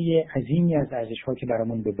مجموعه عظیمی از ارزش‌ها که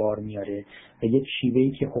برامون به بار میاره و یک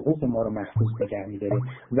شیوهی که حقوق ما رو محفوظ نگه می‌داره،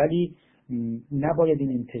 ولی نباید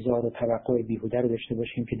این انتظار و توقع بیهوده رو داشته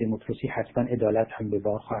باشیم که دموکراسی حتما عدالت هم به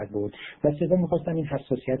بار خواهد بود. و سوم، می‌خواستم این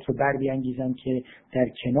حساسیت رو بربیانگیزم که در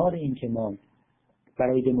کنار این که ما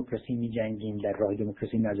برای دموکراسی می‌جنگیم، در راه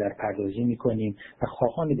دموکراسی نظر پردازی می‌کنیم و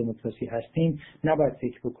خواهان دموکراسی هستیم، نباید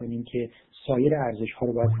فکر بکنیم که سایر ارزش‌ها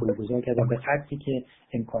رو باید فروگذار کرد و به قدری که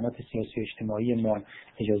امکانات سیاسی و اجتماعی ما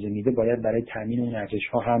اجازه میده باید برای تامین اون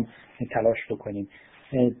ارزش‌ها هم تلاش بکنیم.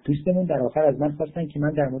 دوستمون در آخر از من خواستن که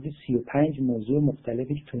من در مورد 35 موضوع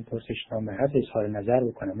مختلفی که تو پرسشنامه هست اظهار نظر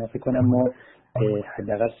بکنم. من فکر کنم ما به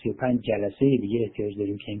حداقل 35 جلسه دیگه احتیاج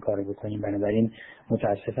داریم که این کارو بکنیم. بنابراین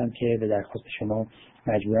متاسفم که به درخواست شما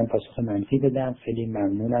مجبورم پاسخ منفی بدم. خیلی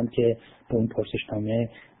ممنونم که به اون پرسشنامه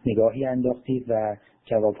نگاهی انداختید و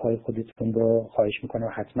جوابهای خودتون رو خواهش میکنم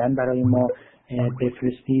حتما برای ما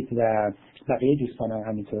بفرستید و بقیه دوستانم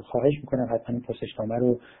همینطور خواهش میکنم حتما این پرسشنامه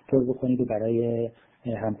رو پر بکنید و برای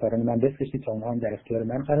همکاران من بفرستید تا اونها هم در اختیار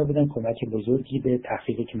من قرار بدن. کمک بزرگی به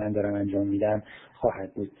تحقیقی که من دارم انجام میدم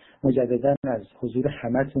خواهد بود. مجددا از حضور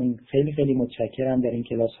همتون خیلی خیلی متشکرم در این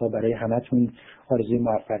کلاس ها. برای همتون آرزوی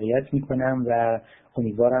موفقیت میکنم و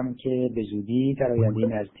امیدوارم که به زودی در آینده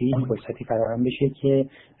نزدیک فرصتی فراهم بشه که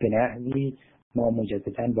به نحوی ما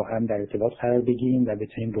مجددا با هم در ارتباط قرار بگیریم و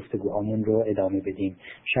بتونیم گفتگوهامون رو ادامه بدیم.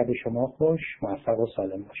 شب شما خوش، موفق و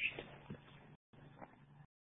سالم باشید.